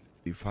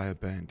 The fire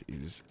band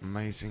is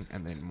amazing,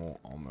 and then more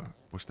armor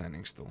for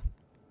standing still.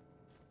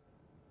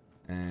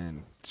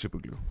 And super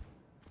glue.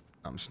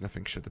 I'm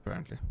sniffing shit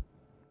apparently.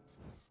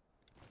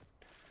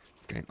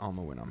 Gain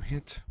armor when I'm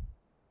hit.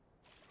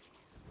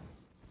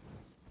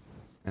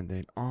 And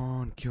then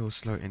on kill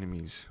slow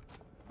enemies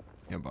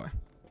nearby.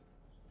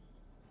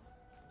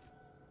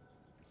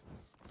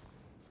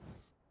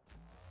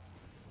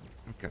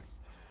 Okay.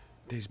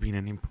 There's been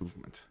an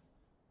improvement.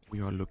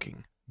 We are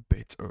looking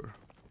better.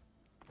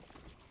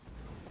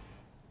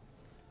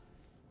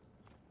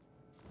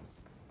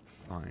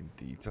 Find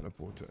the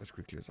teleporter as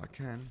quickly as I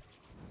can.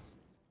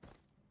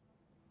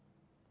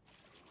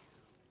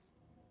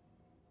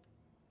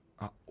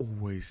 I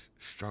always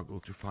struggle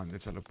to find the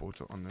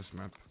teleporter on this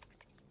map.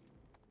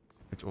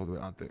 It's all the way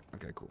out there.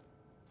 Okay, cool.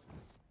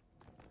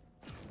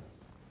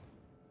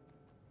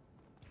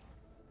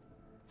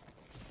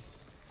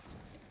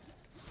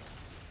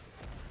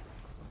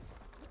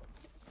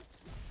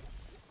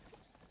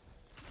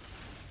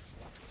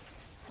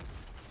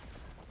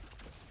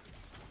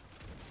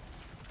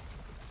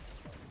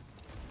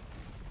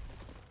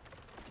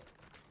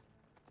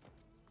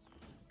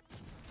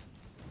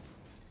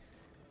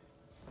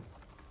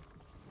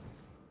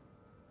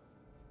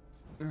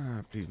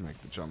 Please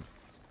make the jump.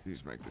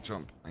 Please make the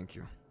jump. Thank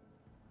you.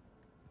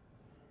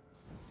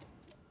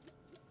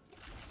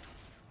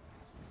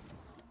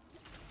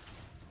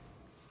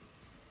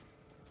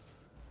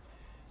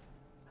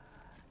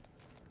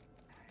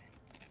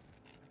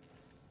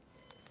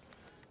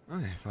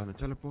 Okay, found the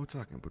teleporter.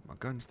 I can put my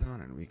guns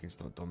down and we can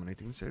start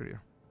dominating this area.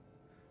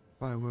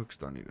 Fireworks,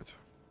 don't need it.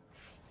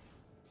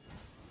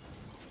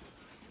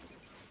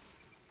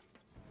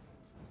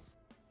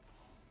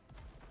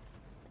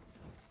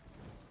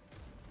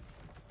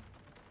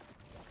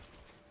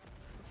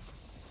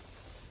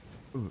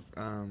 Ooh,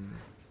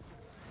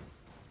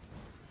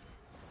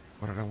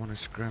 what did I want to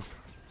scrap?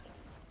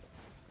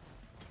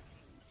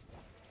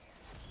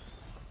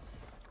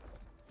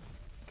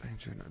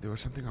 Danger, no, there was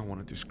something I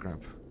wanted to scrap.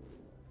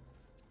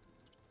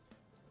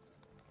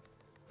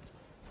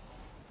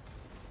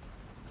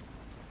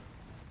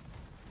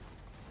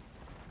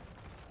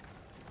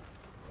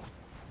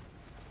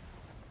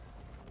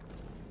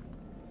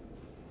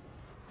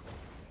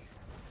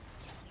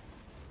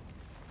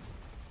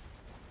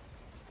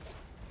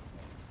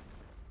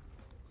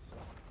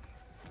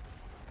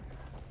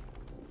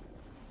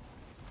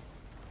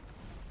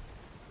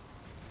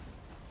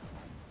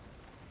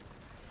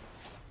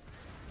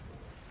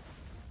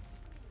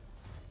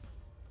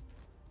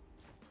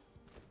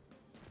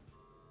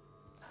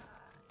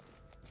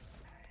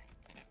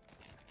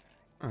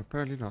 Oh,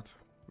 apparently not.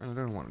 Well, I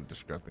don't want to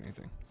scrap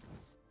anything.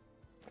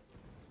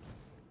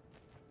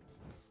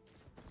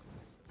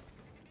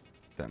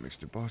 Damage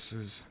to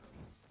bosses.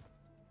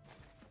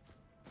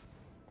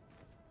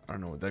 I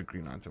don't know what that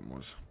green item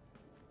was.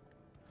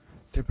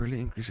 Temporarily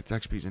increase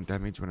attack speed and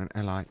damage when an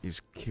ally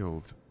is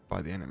killed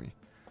by the enemy.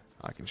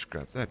 I can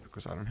scrap that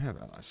because I don't have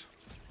allies.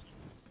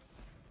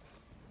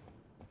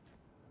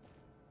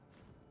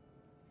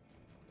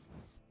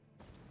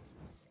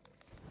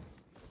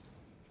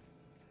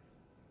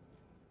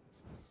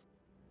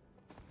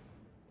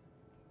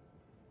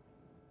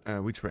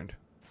 Which friend?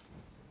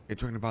 You're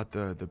talking about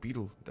the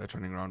beetle that's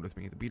running around with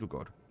me, the beetle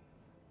god.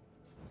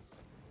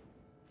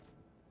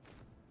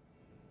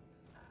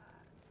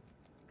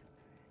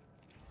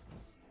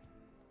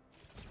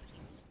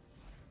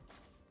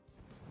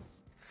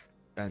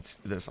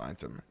 That's this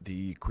item,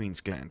 the Queen's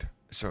Gland.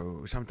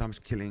 So sometimes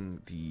killing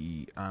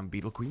the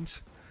Beetle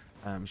Queens,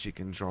 she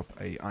can drop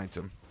a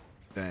item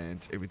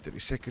that every 30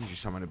 seconds you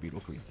summon a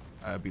Beetle Queen,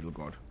 Beetle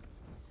God.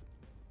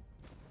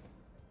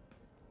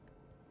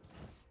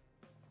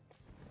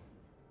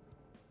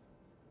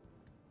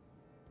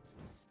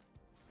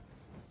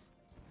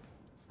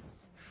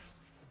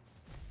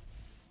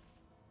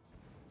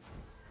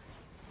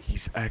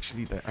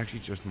 They're actually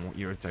just more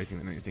irritating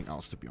than anything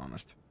else, to be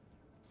honest.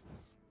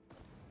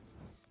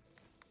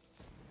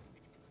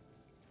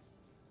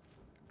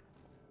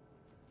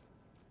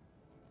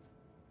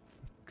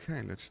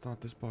 Okay, let's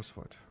start this boss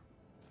fight.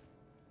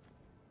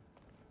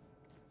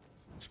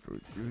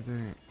 Spirit, you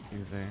there,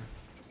 you there.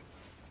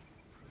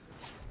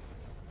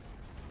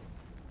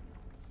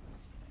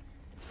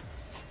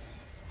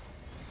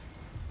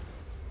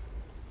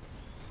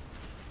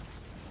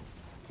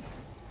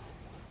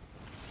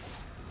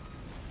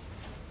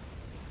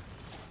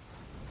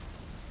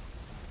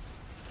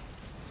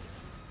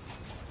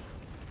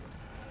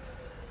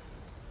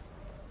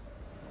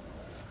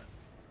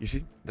 You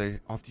see,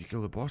 after you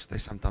kill the boss, they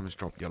sometimes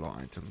drop yellow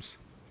items.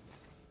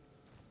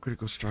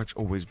 Critical strikes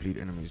always bleed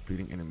enemies.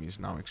 Bleeding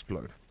enemies now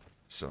explode.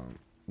 So,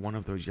 one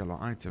of those yellow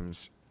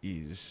items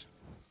is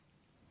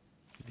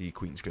the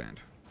Queen's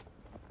Gland.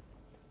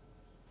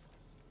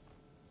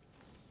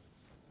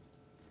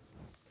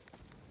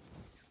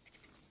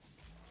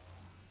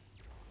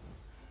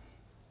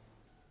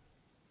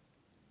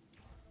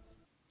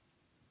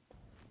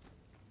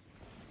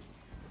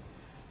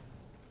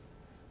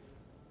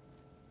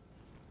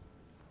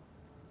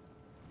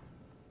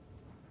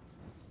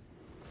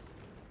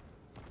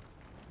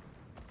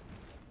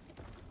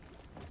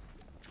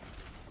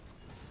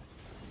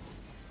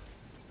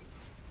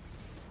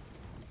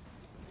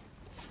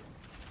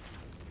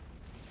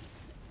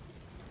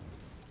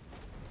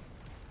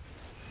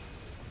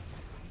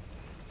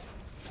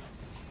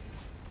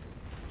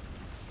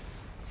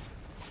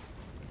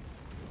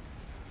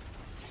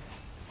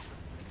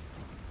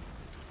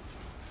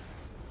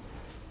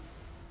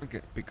 Okay,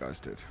 big guys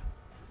did.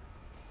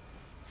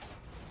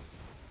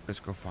 Let's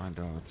go find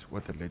out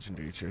what the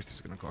legendary chest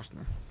is gonna cost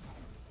me.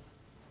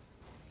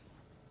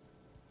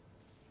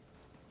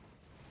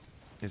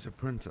 There's a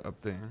printer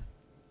up there.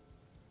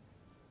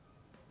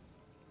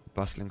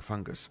 Bustling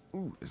fungus.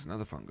 Ooh, there's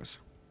another fungus.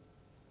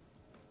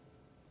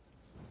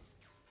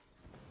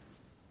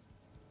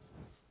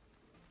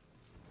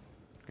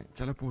 Okay,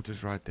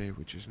 teleporter's right there,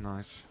 which is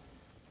nice.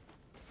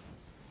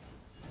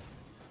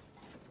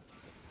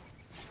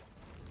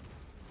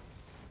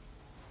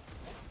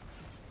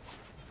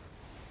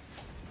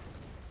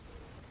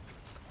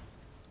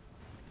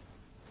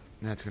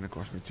 That's gonna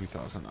cost me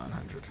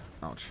 2,900.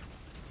 Ouch.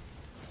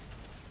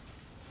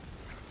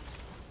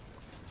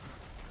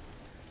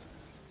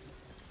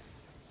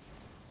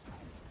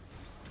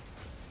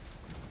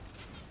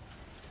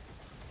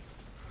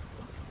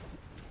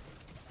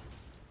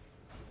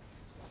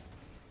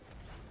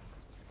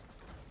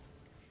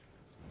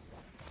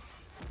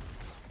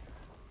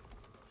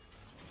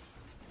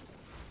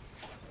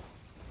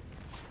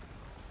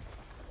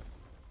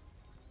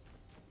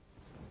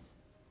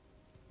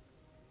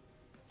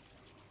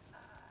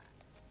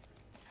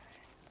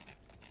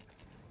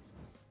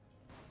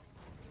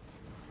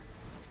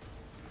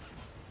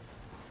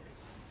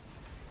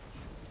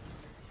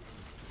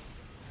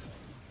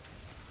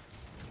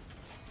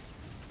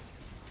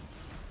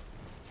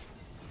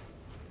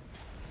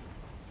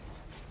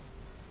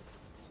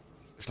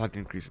 Slightly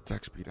increase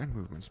attack speed and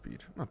movement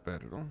speed. Not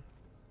bad at all.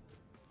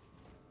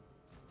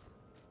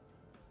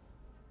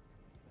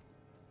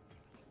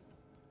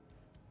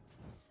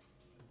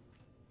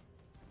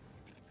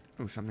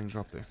 Oh, something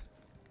dropped there.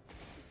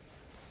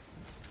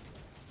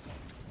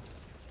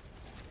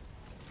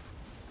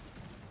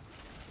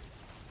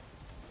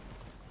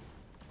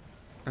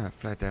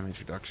 Flat damage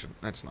reduction.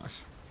 That's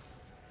nice.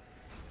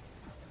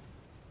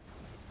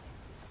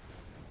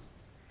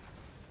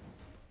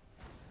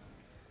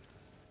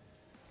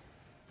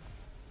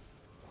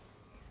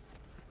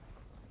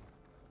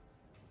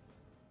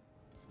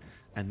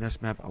 And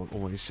this map I will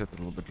always set a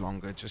little bit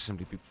longer, just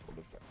simply for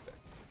the fact that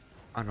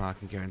I know I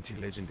can guarantee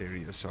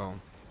legendary, so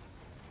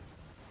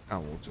I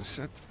will just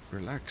set,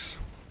 relax,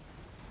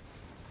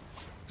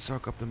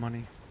 soak up the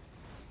money,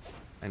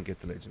 and get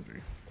the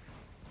legendary.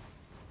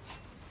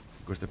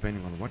 Because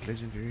depending on what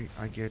legendary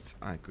I get,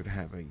 I could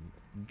have a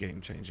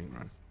game-changing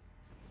run.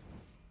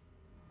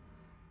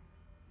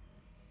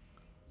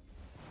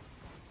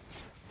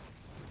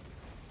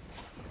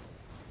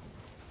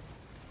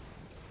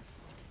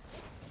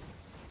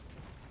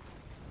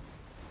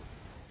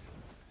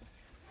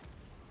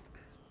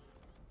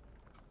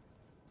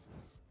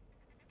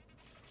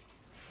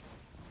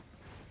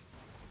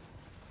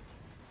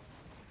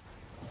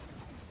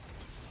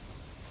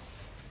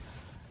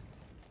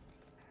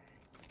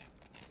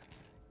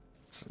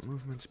 Some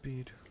movement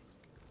speed.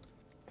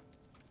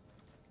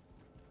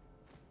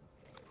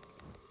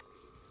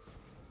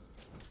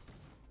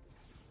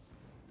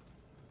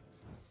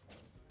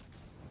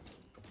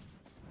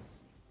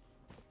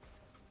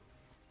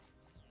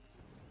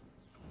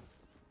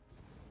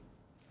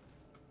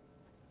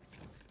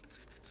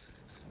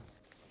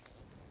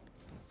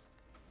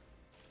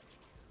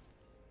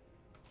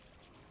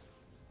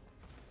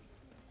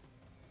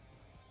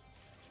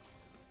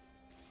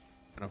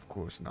 And of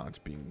course now it's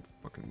being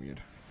fucking weird.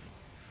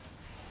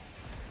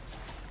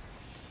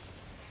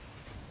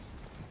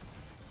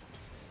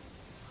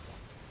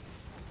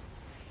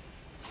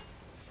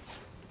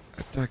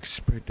 Attacks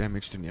spread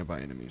damage to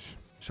nearby enemies.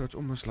 So it's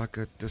almost like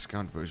a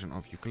discount version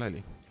of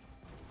ukulele.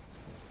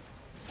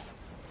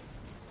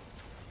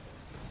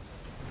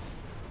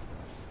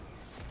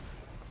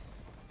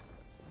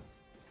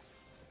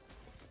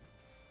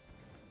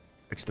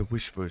 It's the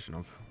Wish version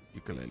of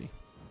ukulele.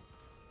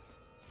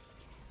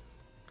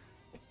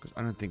 Because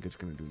I don't think it's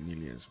going to do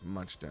nearly as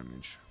much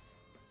damage.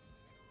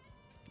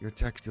 Your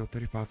attacks deal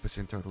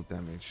 35% total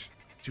damage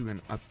to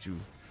and up to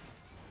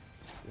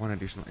 1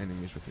 additional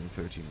enemies within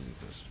 13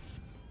 meters.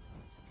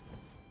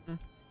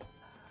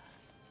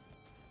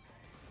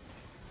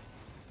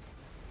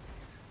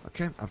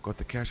 Okay, I've got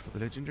the cash for the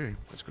legendary.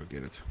 Let's go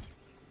get it.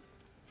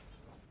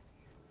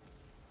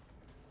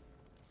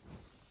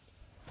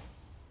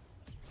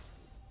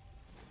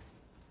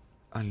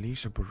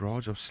 Unleash a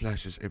barrage of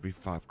slashes every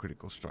 5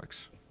 critical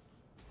strikes.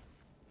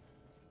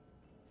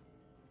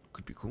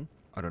 Could be cool.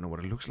 I don't know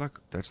what it looks like.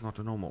 That's not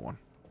a normal one.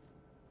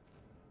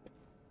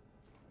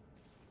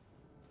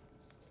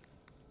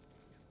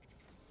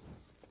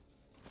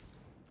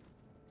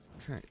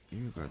 Okay,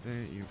 you go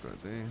there, you go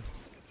there.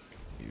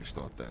 You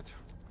start that.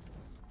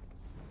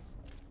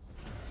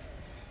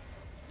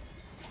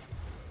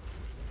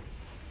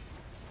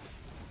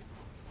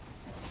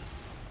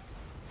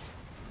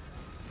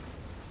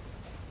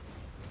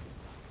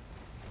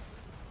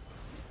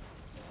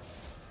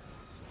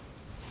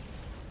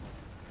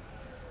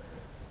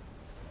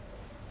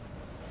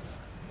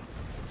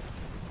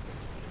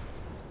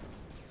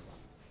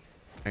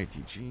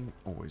 ATG,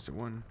 always the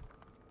one.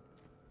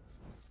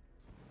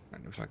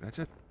 And looks like that's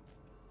it.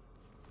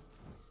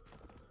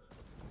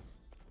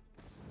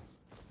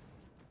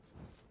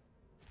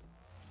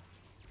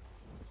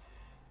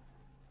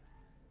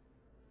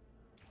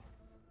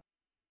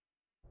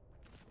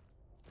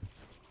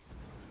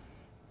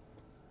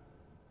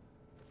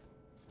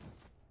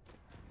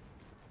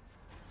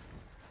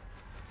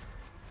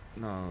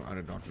 No, I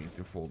did not mean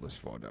to fall this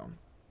far down.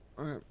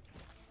 Okay.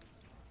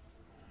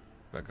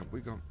 Back up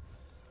we go.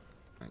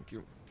 Thank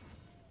you.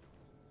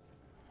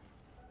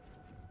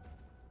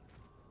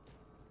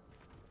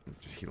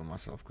 Just heal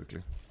myself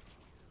quickly.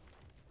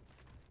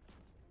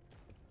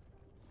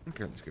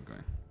 Okay, let's get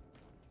going.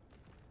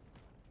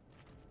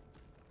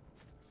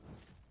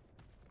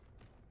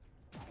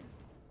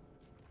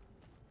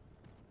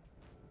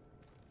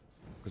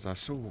 Because I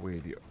saw where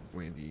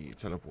the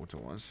teleporter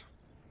was.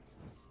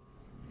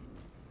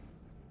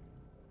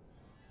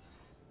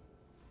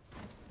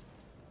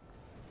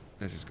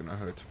 This is gonna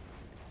hurt.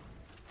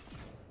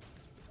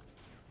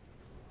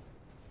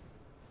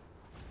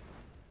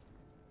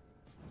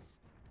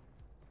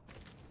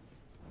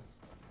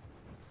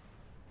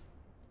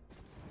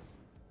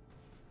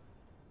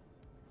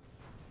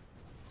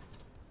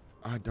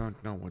 I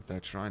don't know what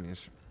that shrine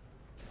is.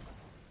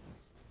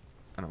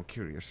 And I'm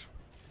curious.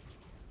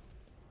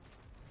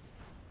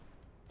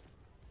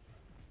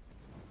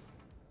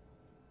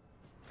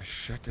 A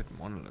shattered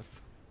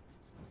monolith.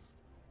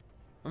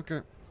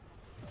 Okay.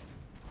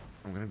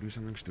 I'm gonna do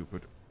something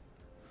stupid.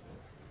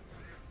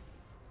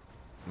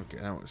 Okay,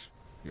 that was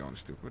beyond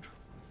stupid.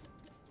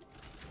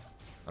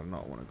 I do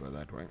not want to go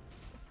that way.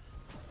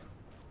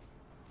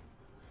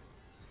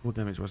 Full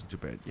damage wasn't too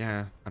bad.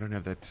 Yeah, I don't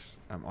have that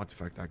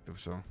artifact active,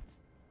 so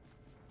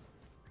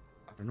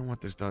I don't know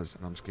what this does,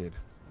 and I'm scared.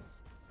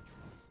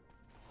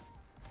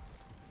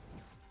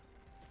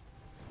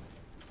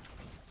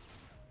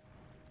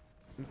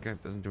 Okay,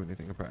 it doesn't do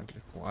anything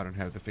apparently. Well, I don't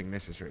have the thing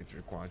necessary to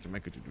require to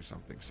make it to do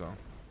something, so.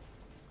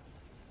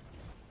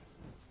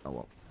 Oh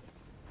well.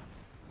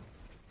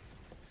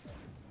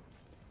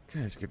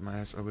 Okay, let's get my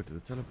ass over to the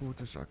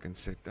teleporter so I can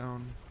sit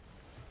down.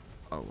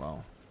 Oh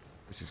wow.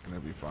 This is gonna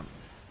be fun.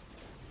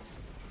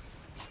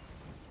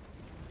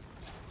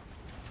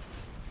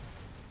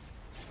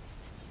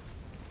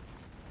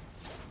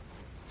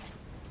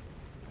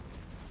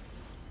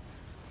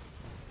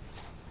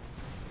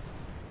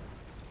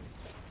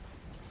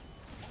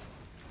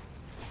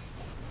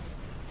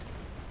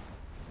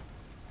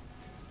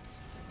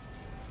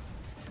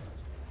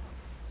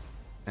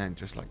 And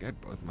just like that,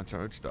 both my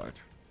turrets died.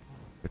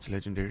 That's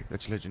legendary,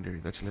 that's legendary,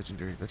 that's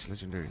legendary, that's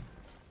legendary.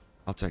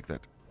 I'll take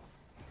that.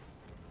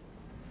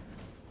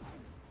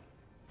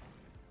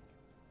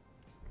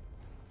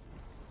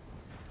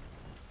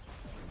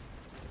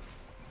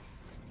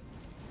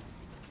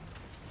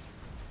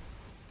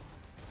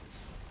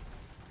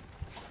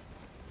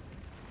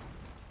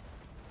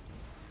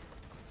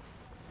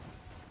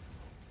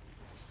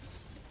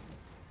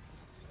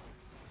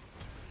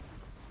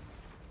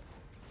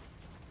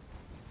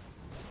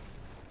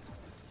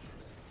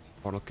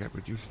 Bottle cap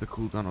reduces the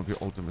cooldown of your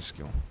ultimate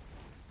skill.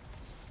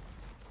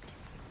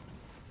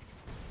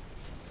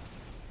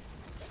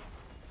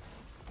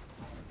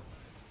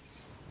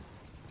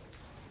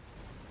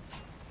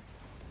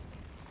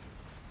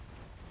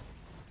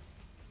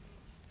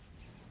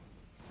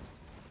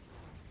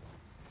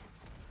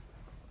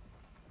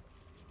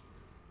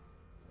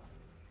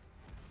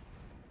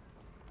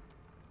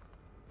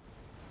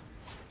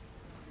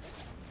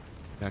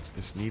 That's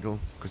this needle,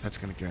 because that's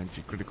going to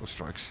guarantee critical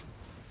strikes.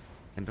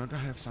 And don't I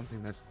have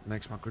something that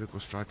makes my critical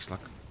strikes like...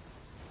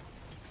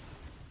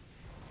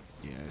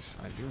 Yes,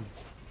 I do.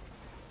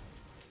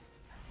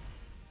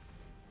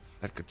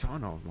 That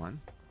katana of mine.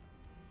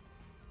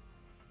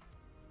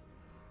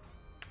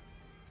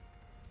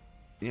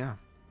 Yeah.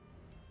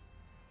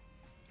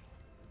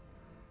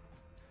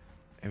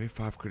 Every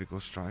 5 critical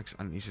strikes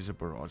unleashes a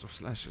barrage of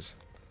slashes.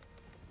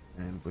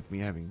 And with me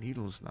having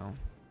needles now,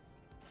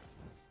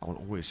 I will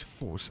always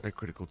force a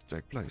critical to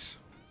take place.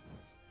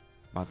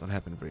 Might not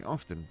happen very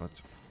often, but...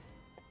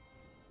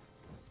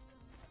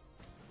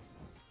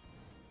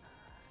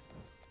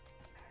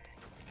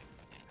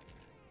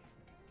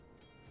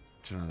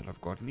 So now that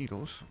I've got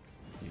needles,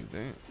 you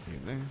there, you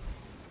there.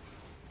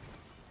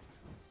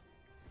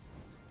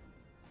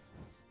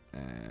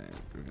 And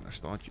we're gonna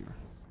start you.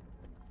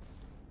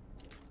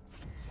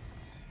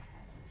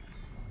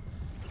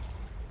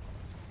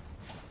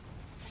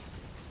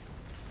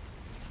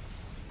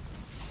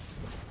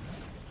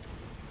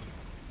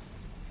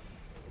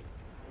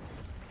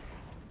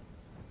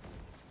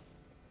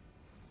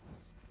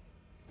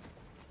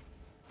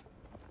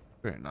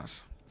 Very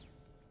nice.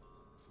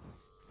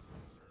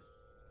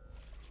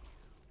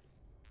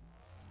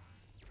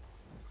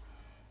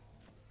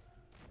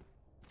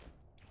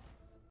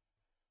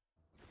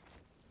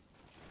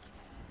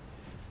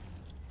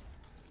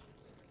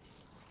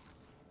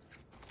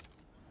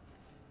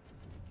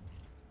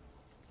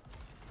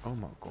 Oh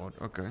my god,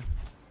 okay.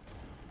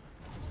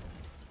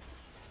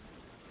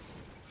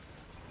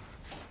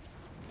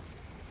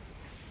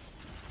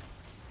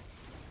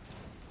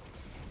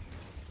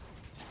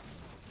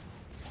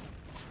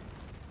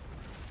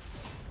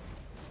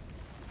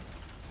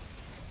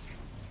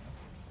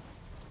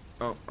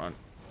 Oh, run.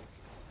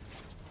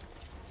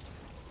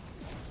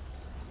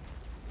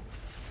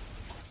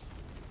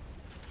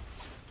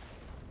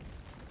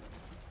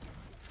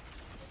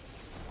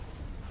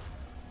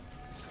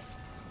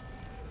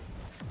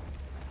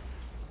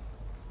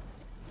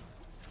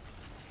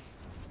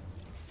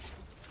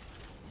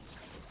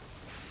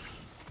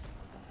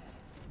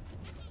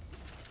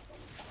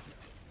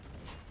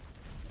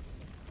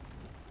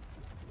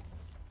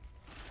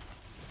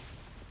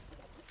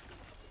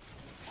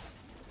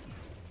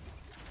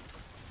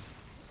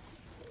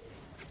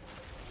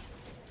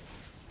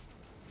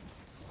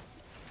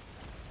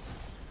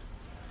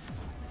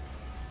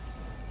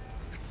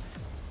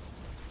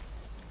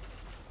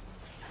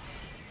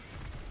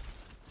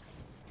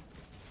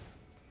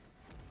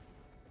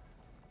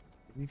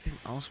 Anything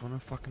else wanna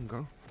fucking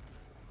go?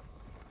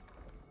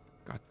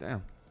 God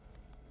damn.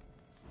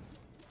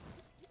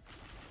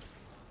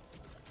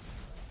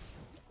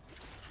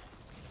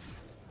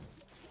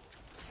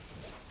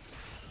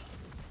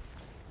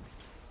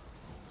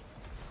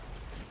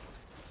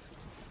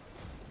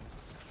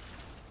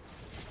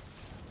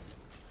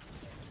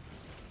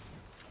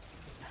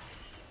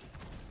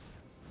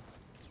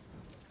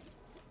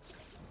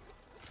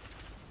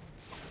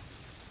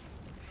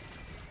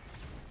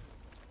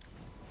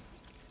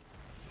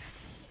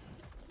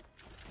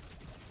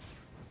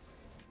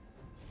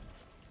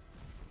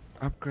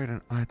 Upgrade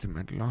an item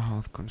at low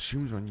health,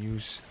 consumes on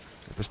use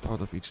at the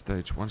start of each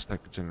stage. One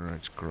stack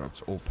generates,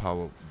 corrupts all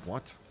power.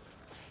 What?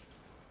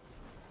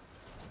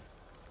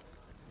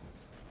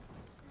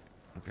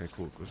 Okay,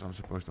 cool, because I'm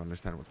supposed to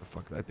understand what the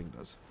fuck that thing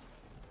does.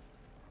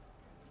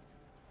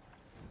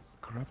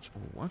 Corrupts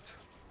all what?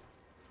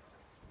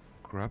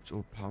 Corrupts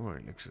all power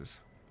elixirs.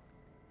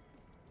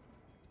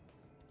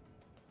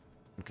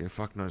 Okay,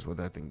 fuck knows what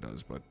that thing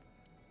does, but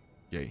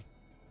yay.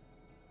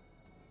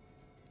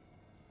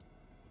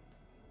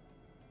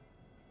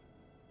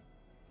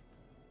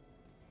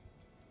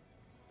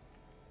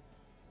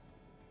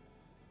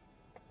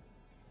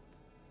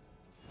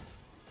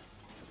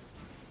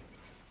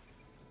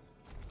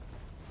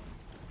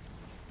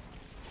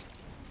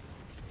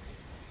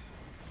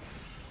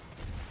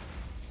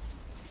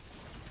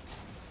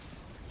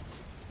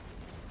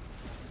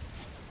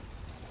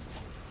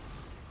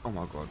 Oh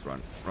my god,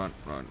 run, run,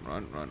 run,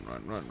 run, run, run,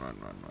 run, run, run, run,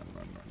 run, run,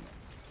 run.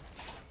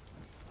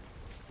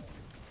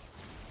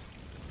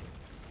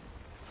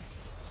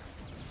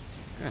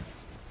 Okay.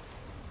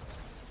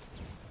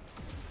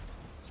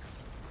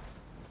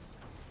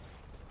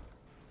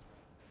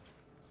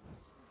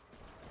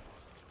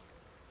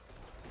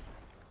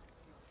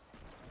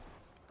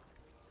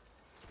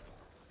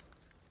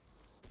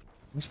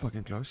 Was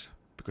fucking close,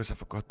 because I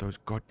forgot those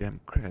goddamn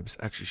crabs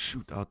actually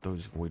shoot out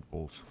those void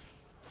balls.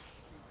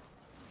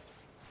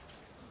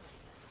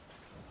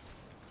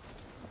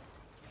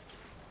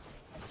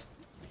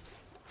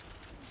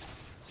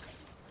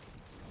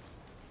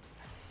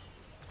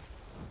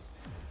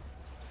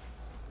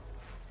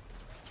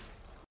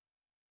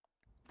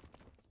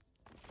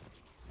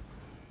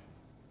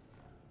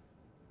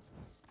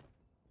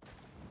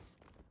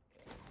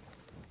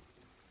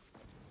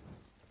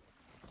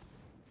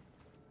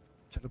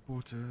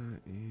 Teleporter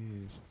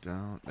is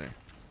down there.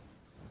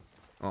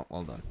 Oh,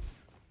 well done.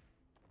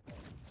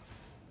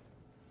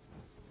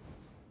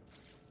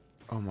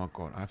 Oh my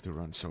god, I have to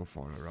run so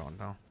far around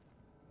now.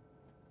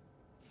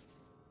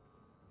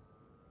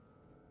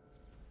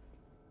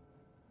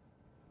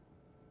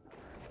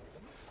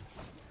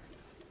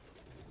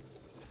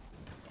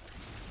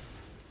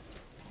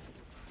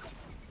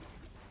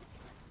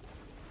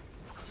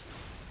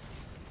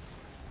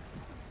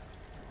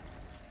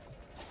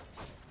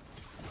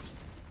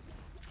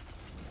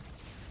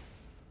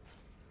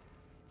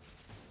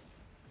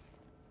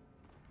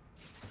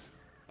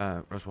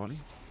 Roswally.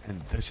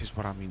 And this is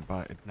what I mean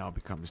by it now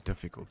becomes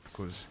difficult,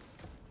 because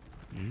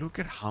look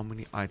at how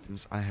many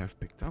items I have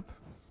picked up.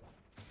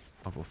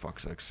 Oh, for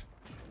fuck's sakes.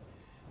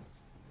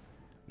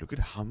 Look at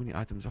how many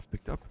items I've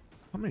picked up.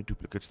 How many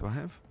duplicates do I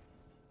have?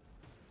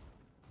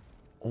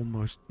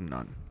 Almost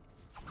none.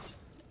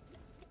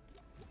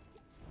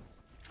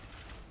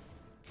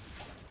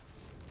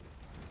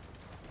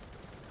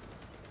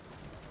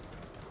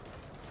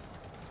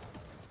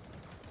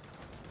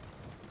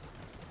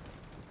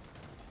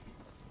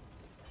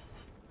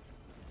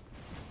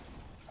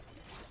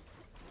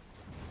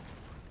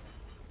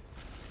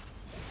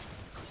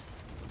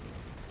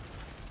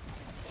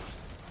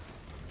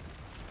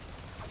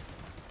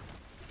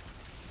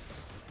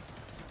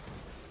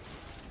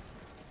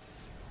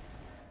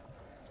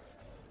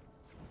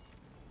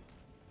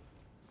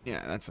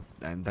 Yeah,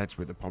 that's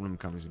where the problem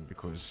comes in,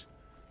 because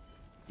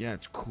yeah,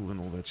 it's cool and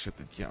all that shit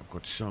that yeah, I've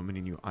got so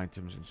many new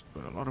items and shit,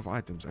 but a lot of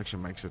items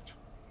actually makes it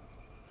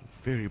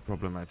very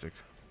problematic.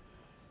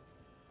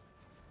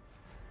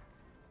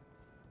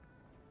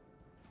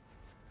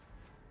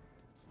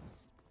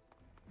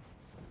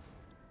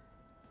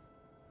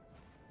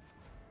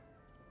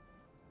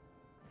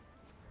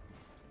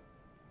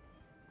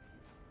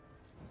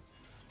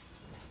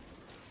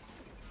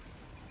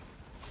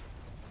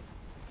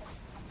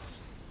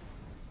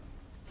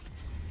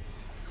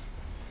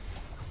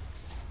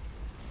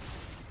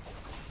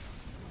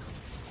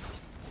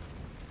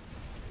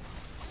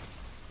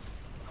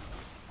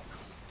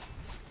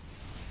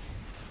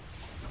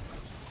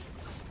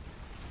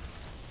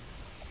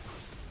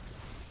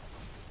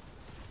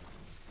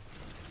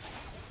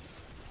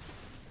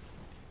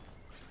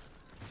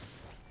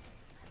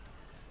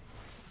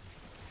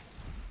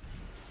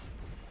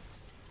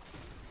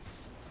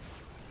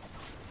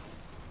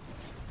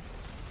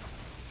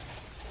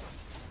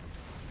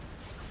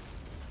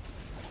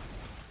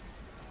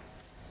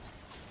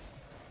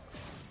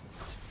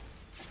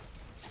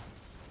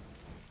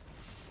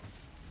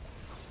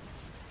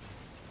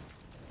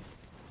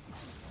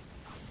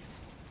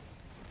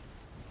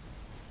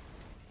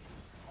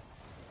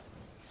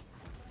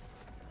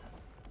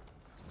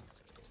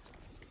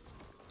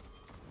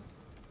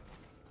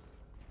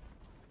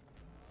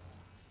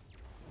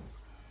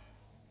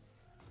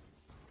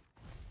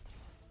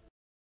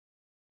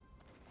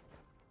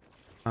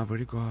 I've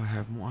already got to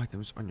have more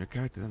items on your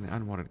character than the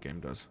unmodded game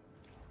does.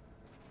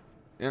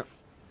 Yep.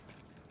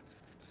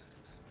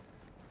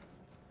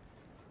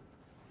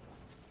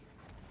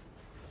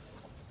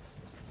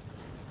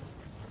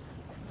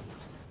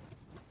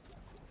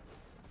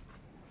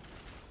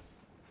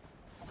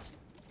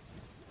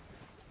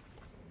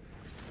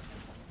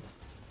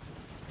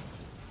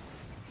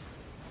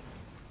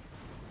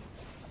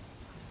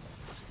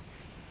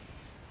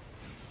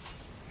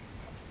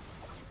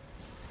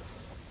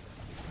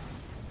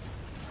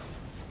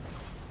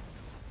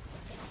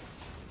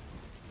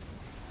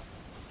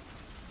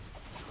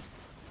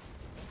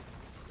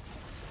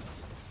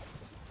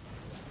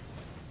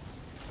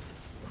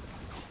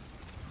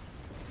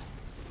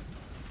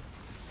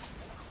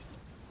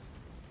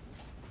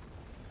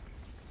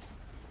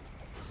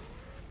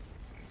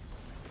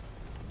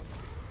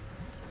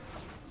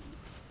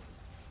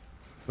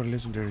 Got a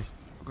legendary.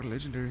 I got a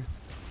legendary.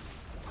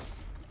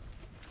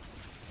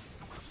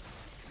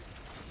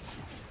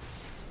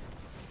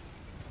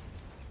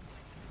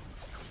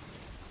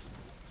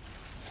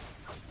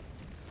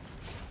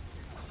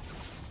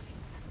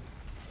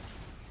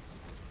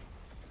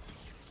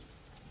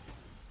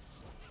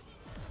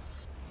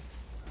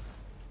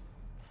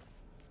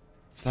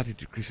 Slightly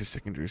decreases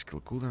secondary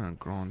skill cooldown and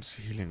grants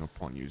healing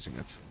upon using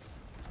it.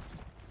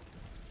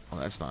 Oh,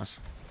 that's nice.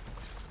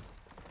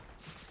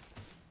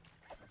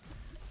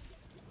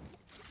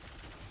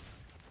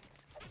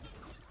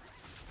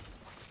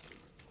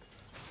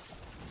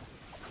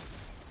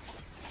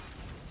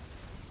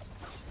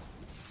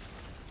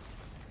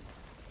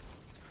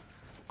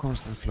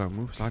 Constant flow,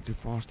 move slightly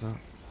faster.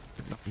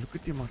 Look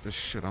at the amount of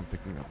shit I'm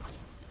picking up.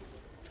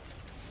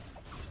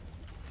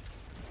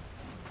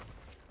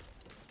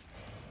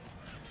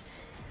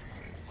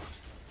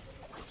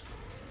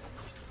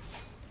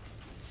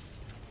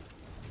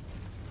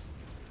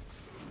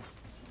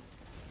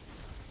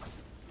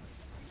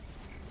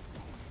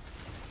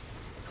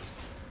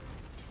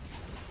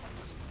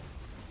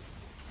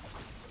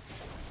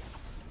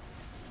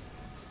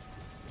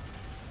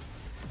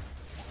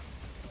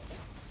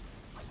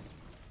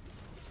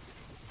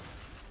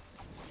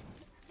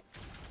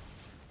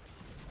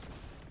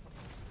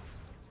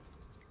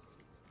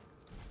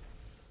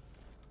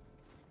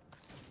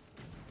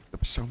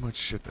 So much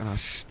shit and I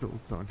still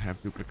don't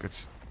have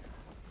duplicates.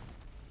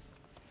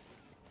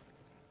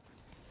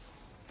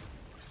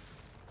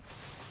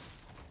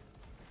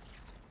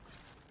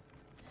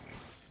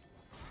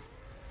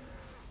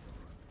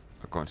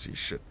 I can't see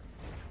shit.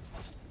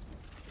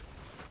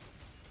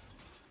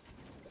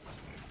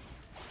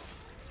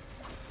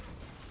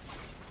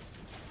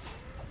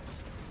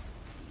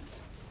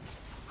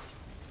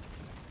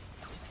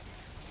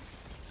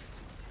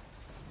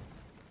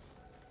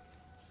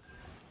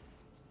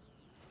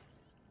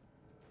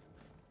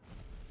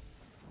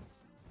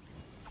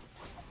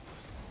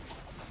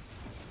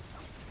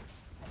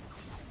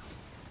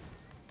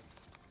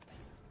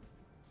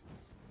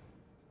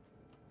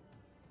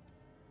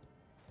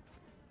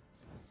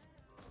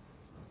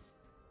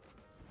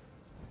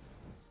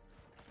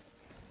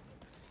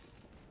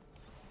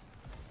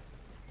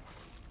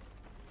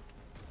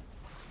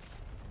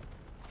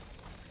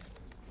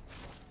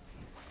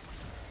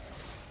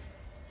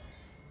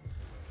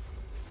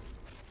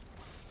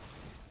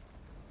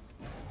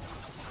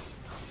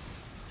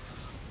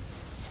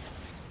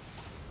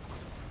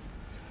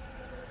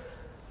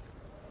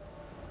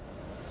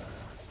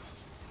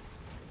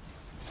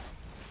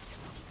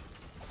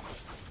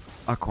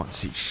 I can't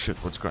see shit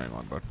what's going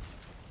on, bro.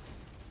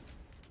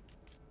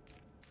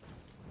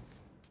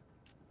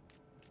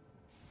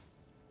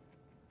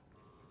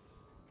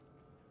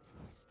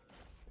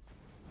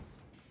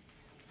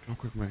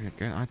 Clockwork mechanic.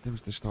 Gain items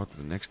to start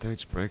the next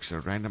stage. Breaks a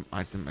random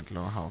item at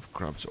low health.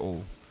 Grabs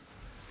all.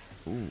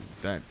 Ooh,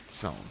 that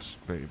sounds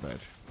very bad.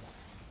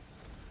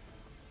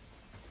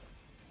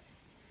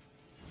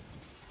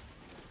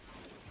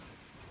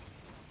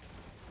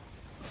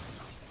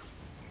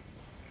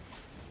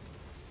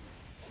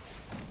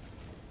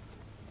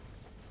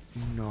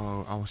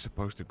 No, I was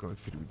supposed to go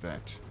through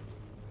that.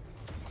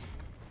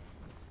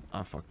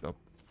 I fucked up.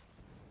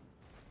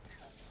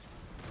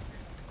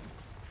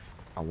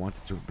 I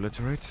wanted to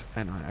obliterate,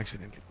 and I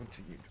accidentally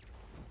continued.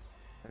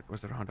 That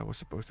was the round I was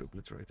supposed to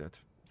obliterate that.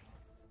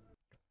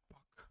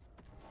 Fuck.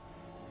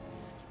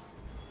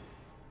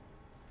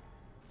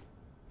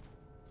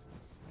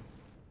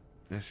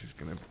 This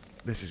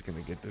is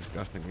gonna get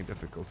disgustingly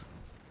difficult.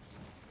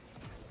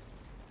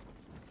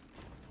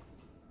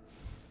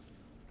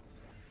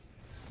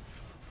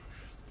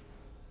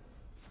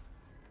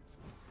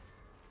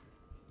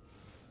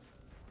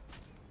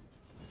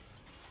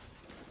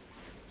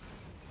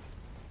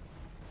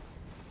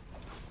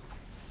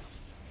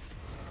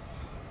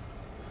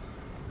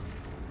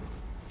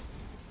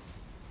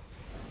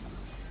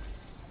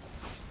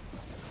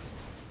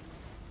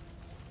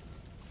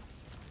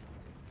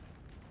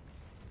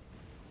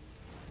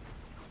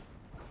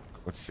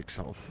 I've got 6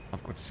 health.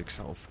 I've got 6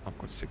 health. I've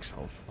got 6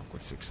 health. I've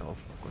got 6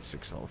 health. I've got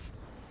 6 health.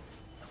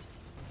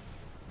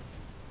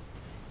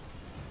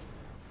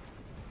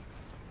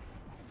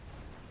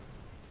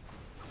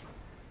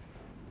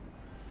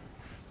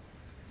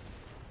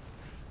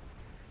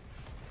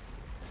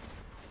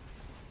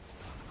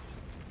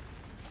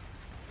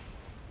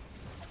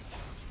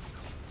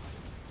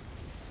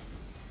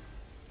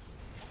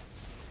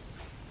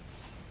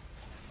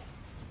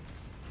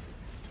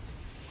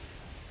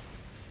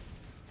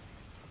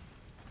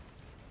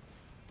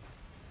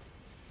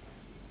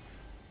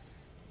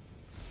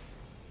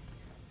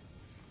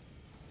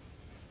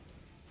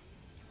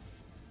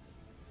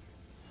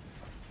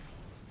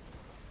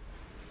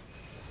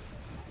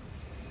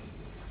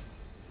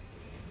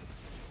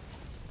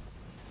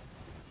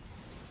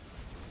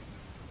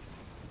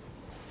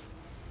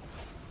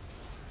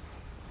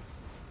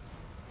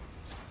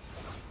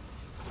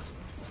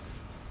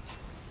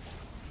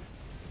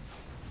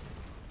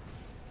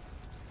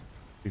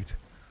 Dude.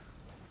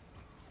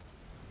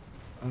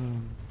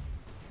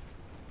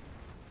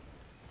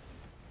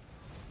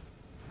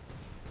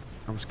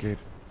 I'm scared.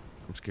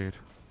 I'm scared.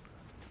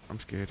 I'm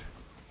scared.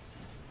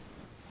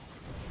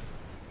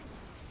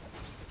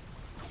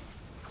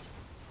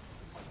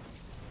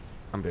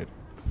 I'm dead.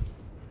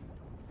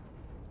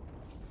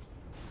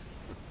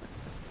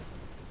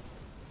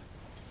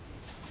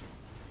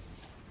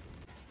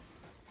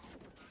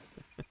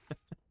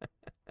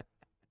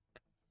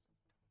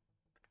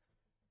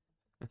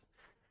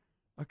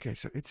 Okay,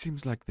 so it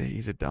seems like there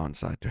is a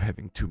downside to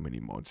having too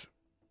many mods.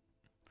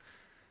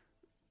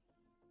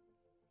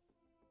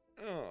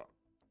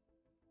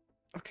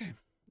 Okay,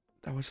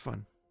 that was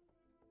fun.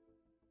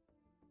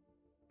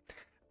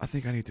 I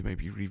think I need to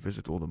maybe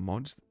revisit all the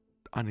mods,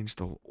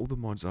 uninstall all the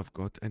mods I've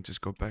got, and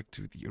just go back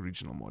to the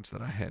original mods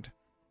that I had.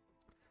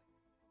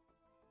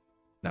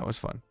 That was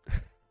fun.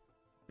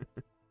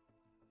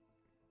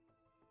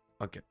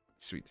 Okay,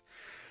 sweet.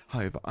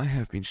 However, I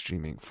have been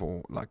streaming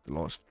for like the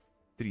last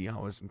 3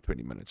 hours and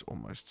 20 minutes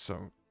almost,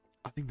 so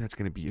I think that's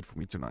going to be it for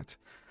me tonight.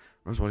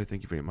 Roswally,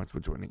 thank you very much for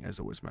joining as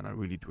always, man. I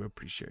really do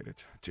appreciate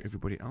it. To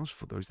everybody else,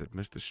 for those that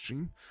missed the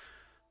stream,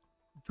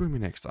 join me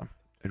next time.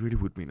 It really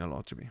would mean a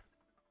lot to me.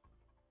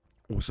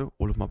 Also,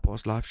 all of my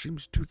past live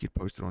streams do get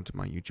posted onto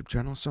my YouTube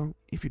channel, so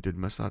if you did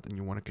miss out and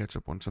you want to catch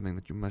up on something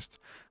that you missed,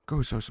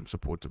 go show some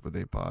support over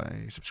there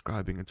by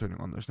subscribing and turning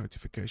on those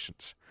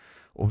notifications.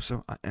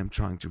 Also, I am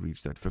trying to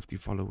reach that 50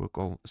 follower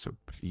goal, so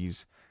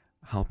please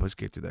help us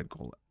get to that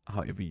goal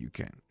however you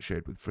can. Share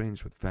it with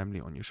friends, with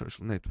family, on your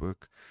social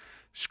network.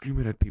 Scream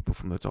it at people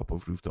from the top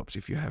of rooftops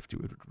if you have to.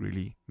 It would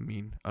really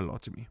mean a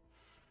lot to me.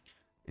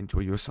 Enjoy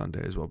your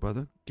Sunday as well,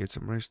 brother. Get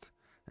some rest.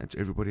 And to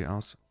everybody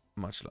else,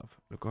 much love.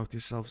 Look after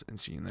yourselves and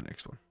see you in the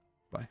next one.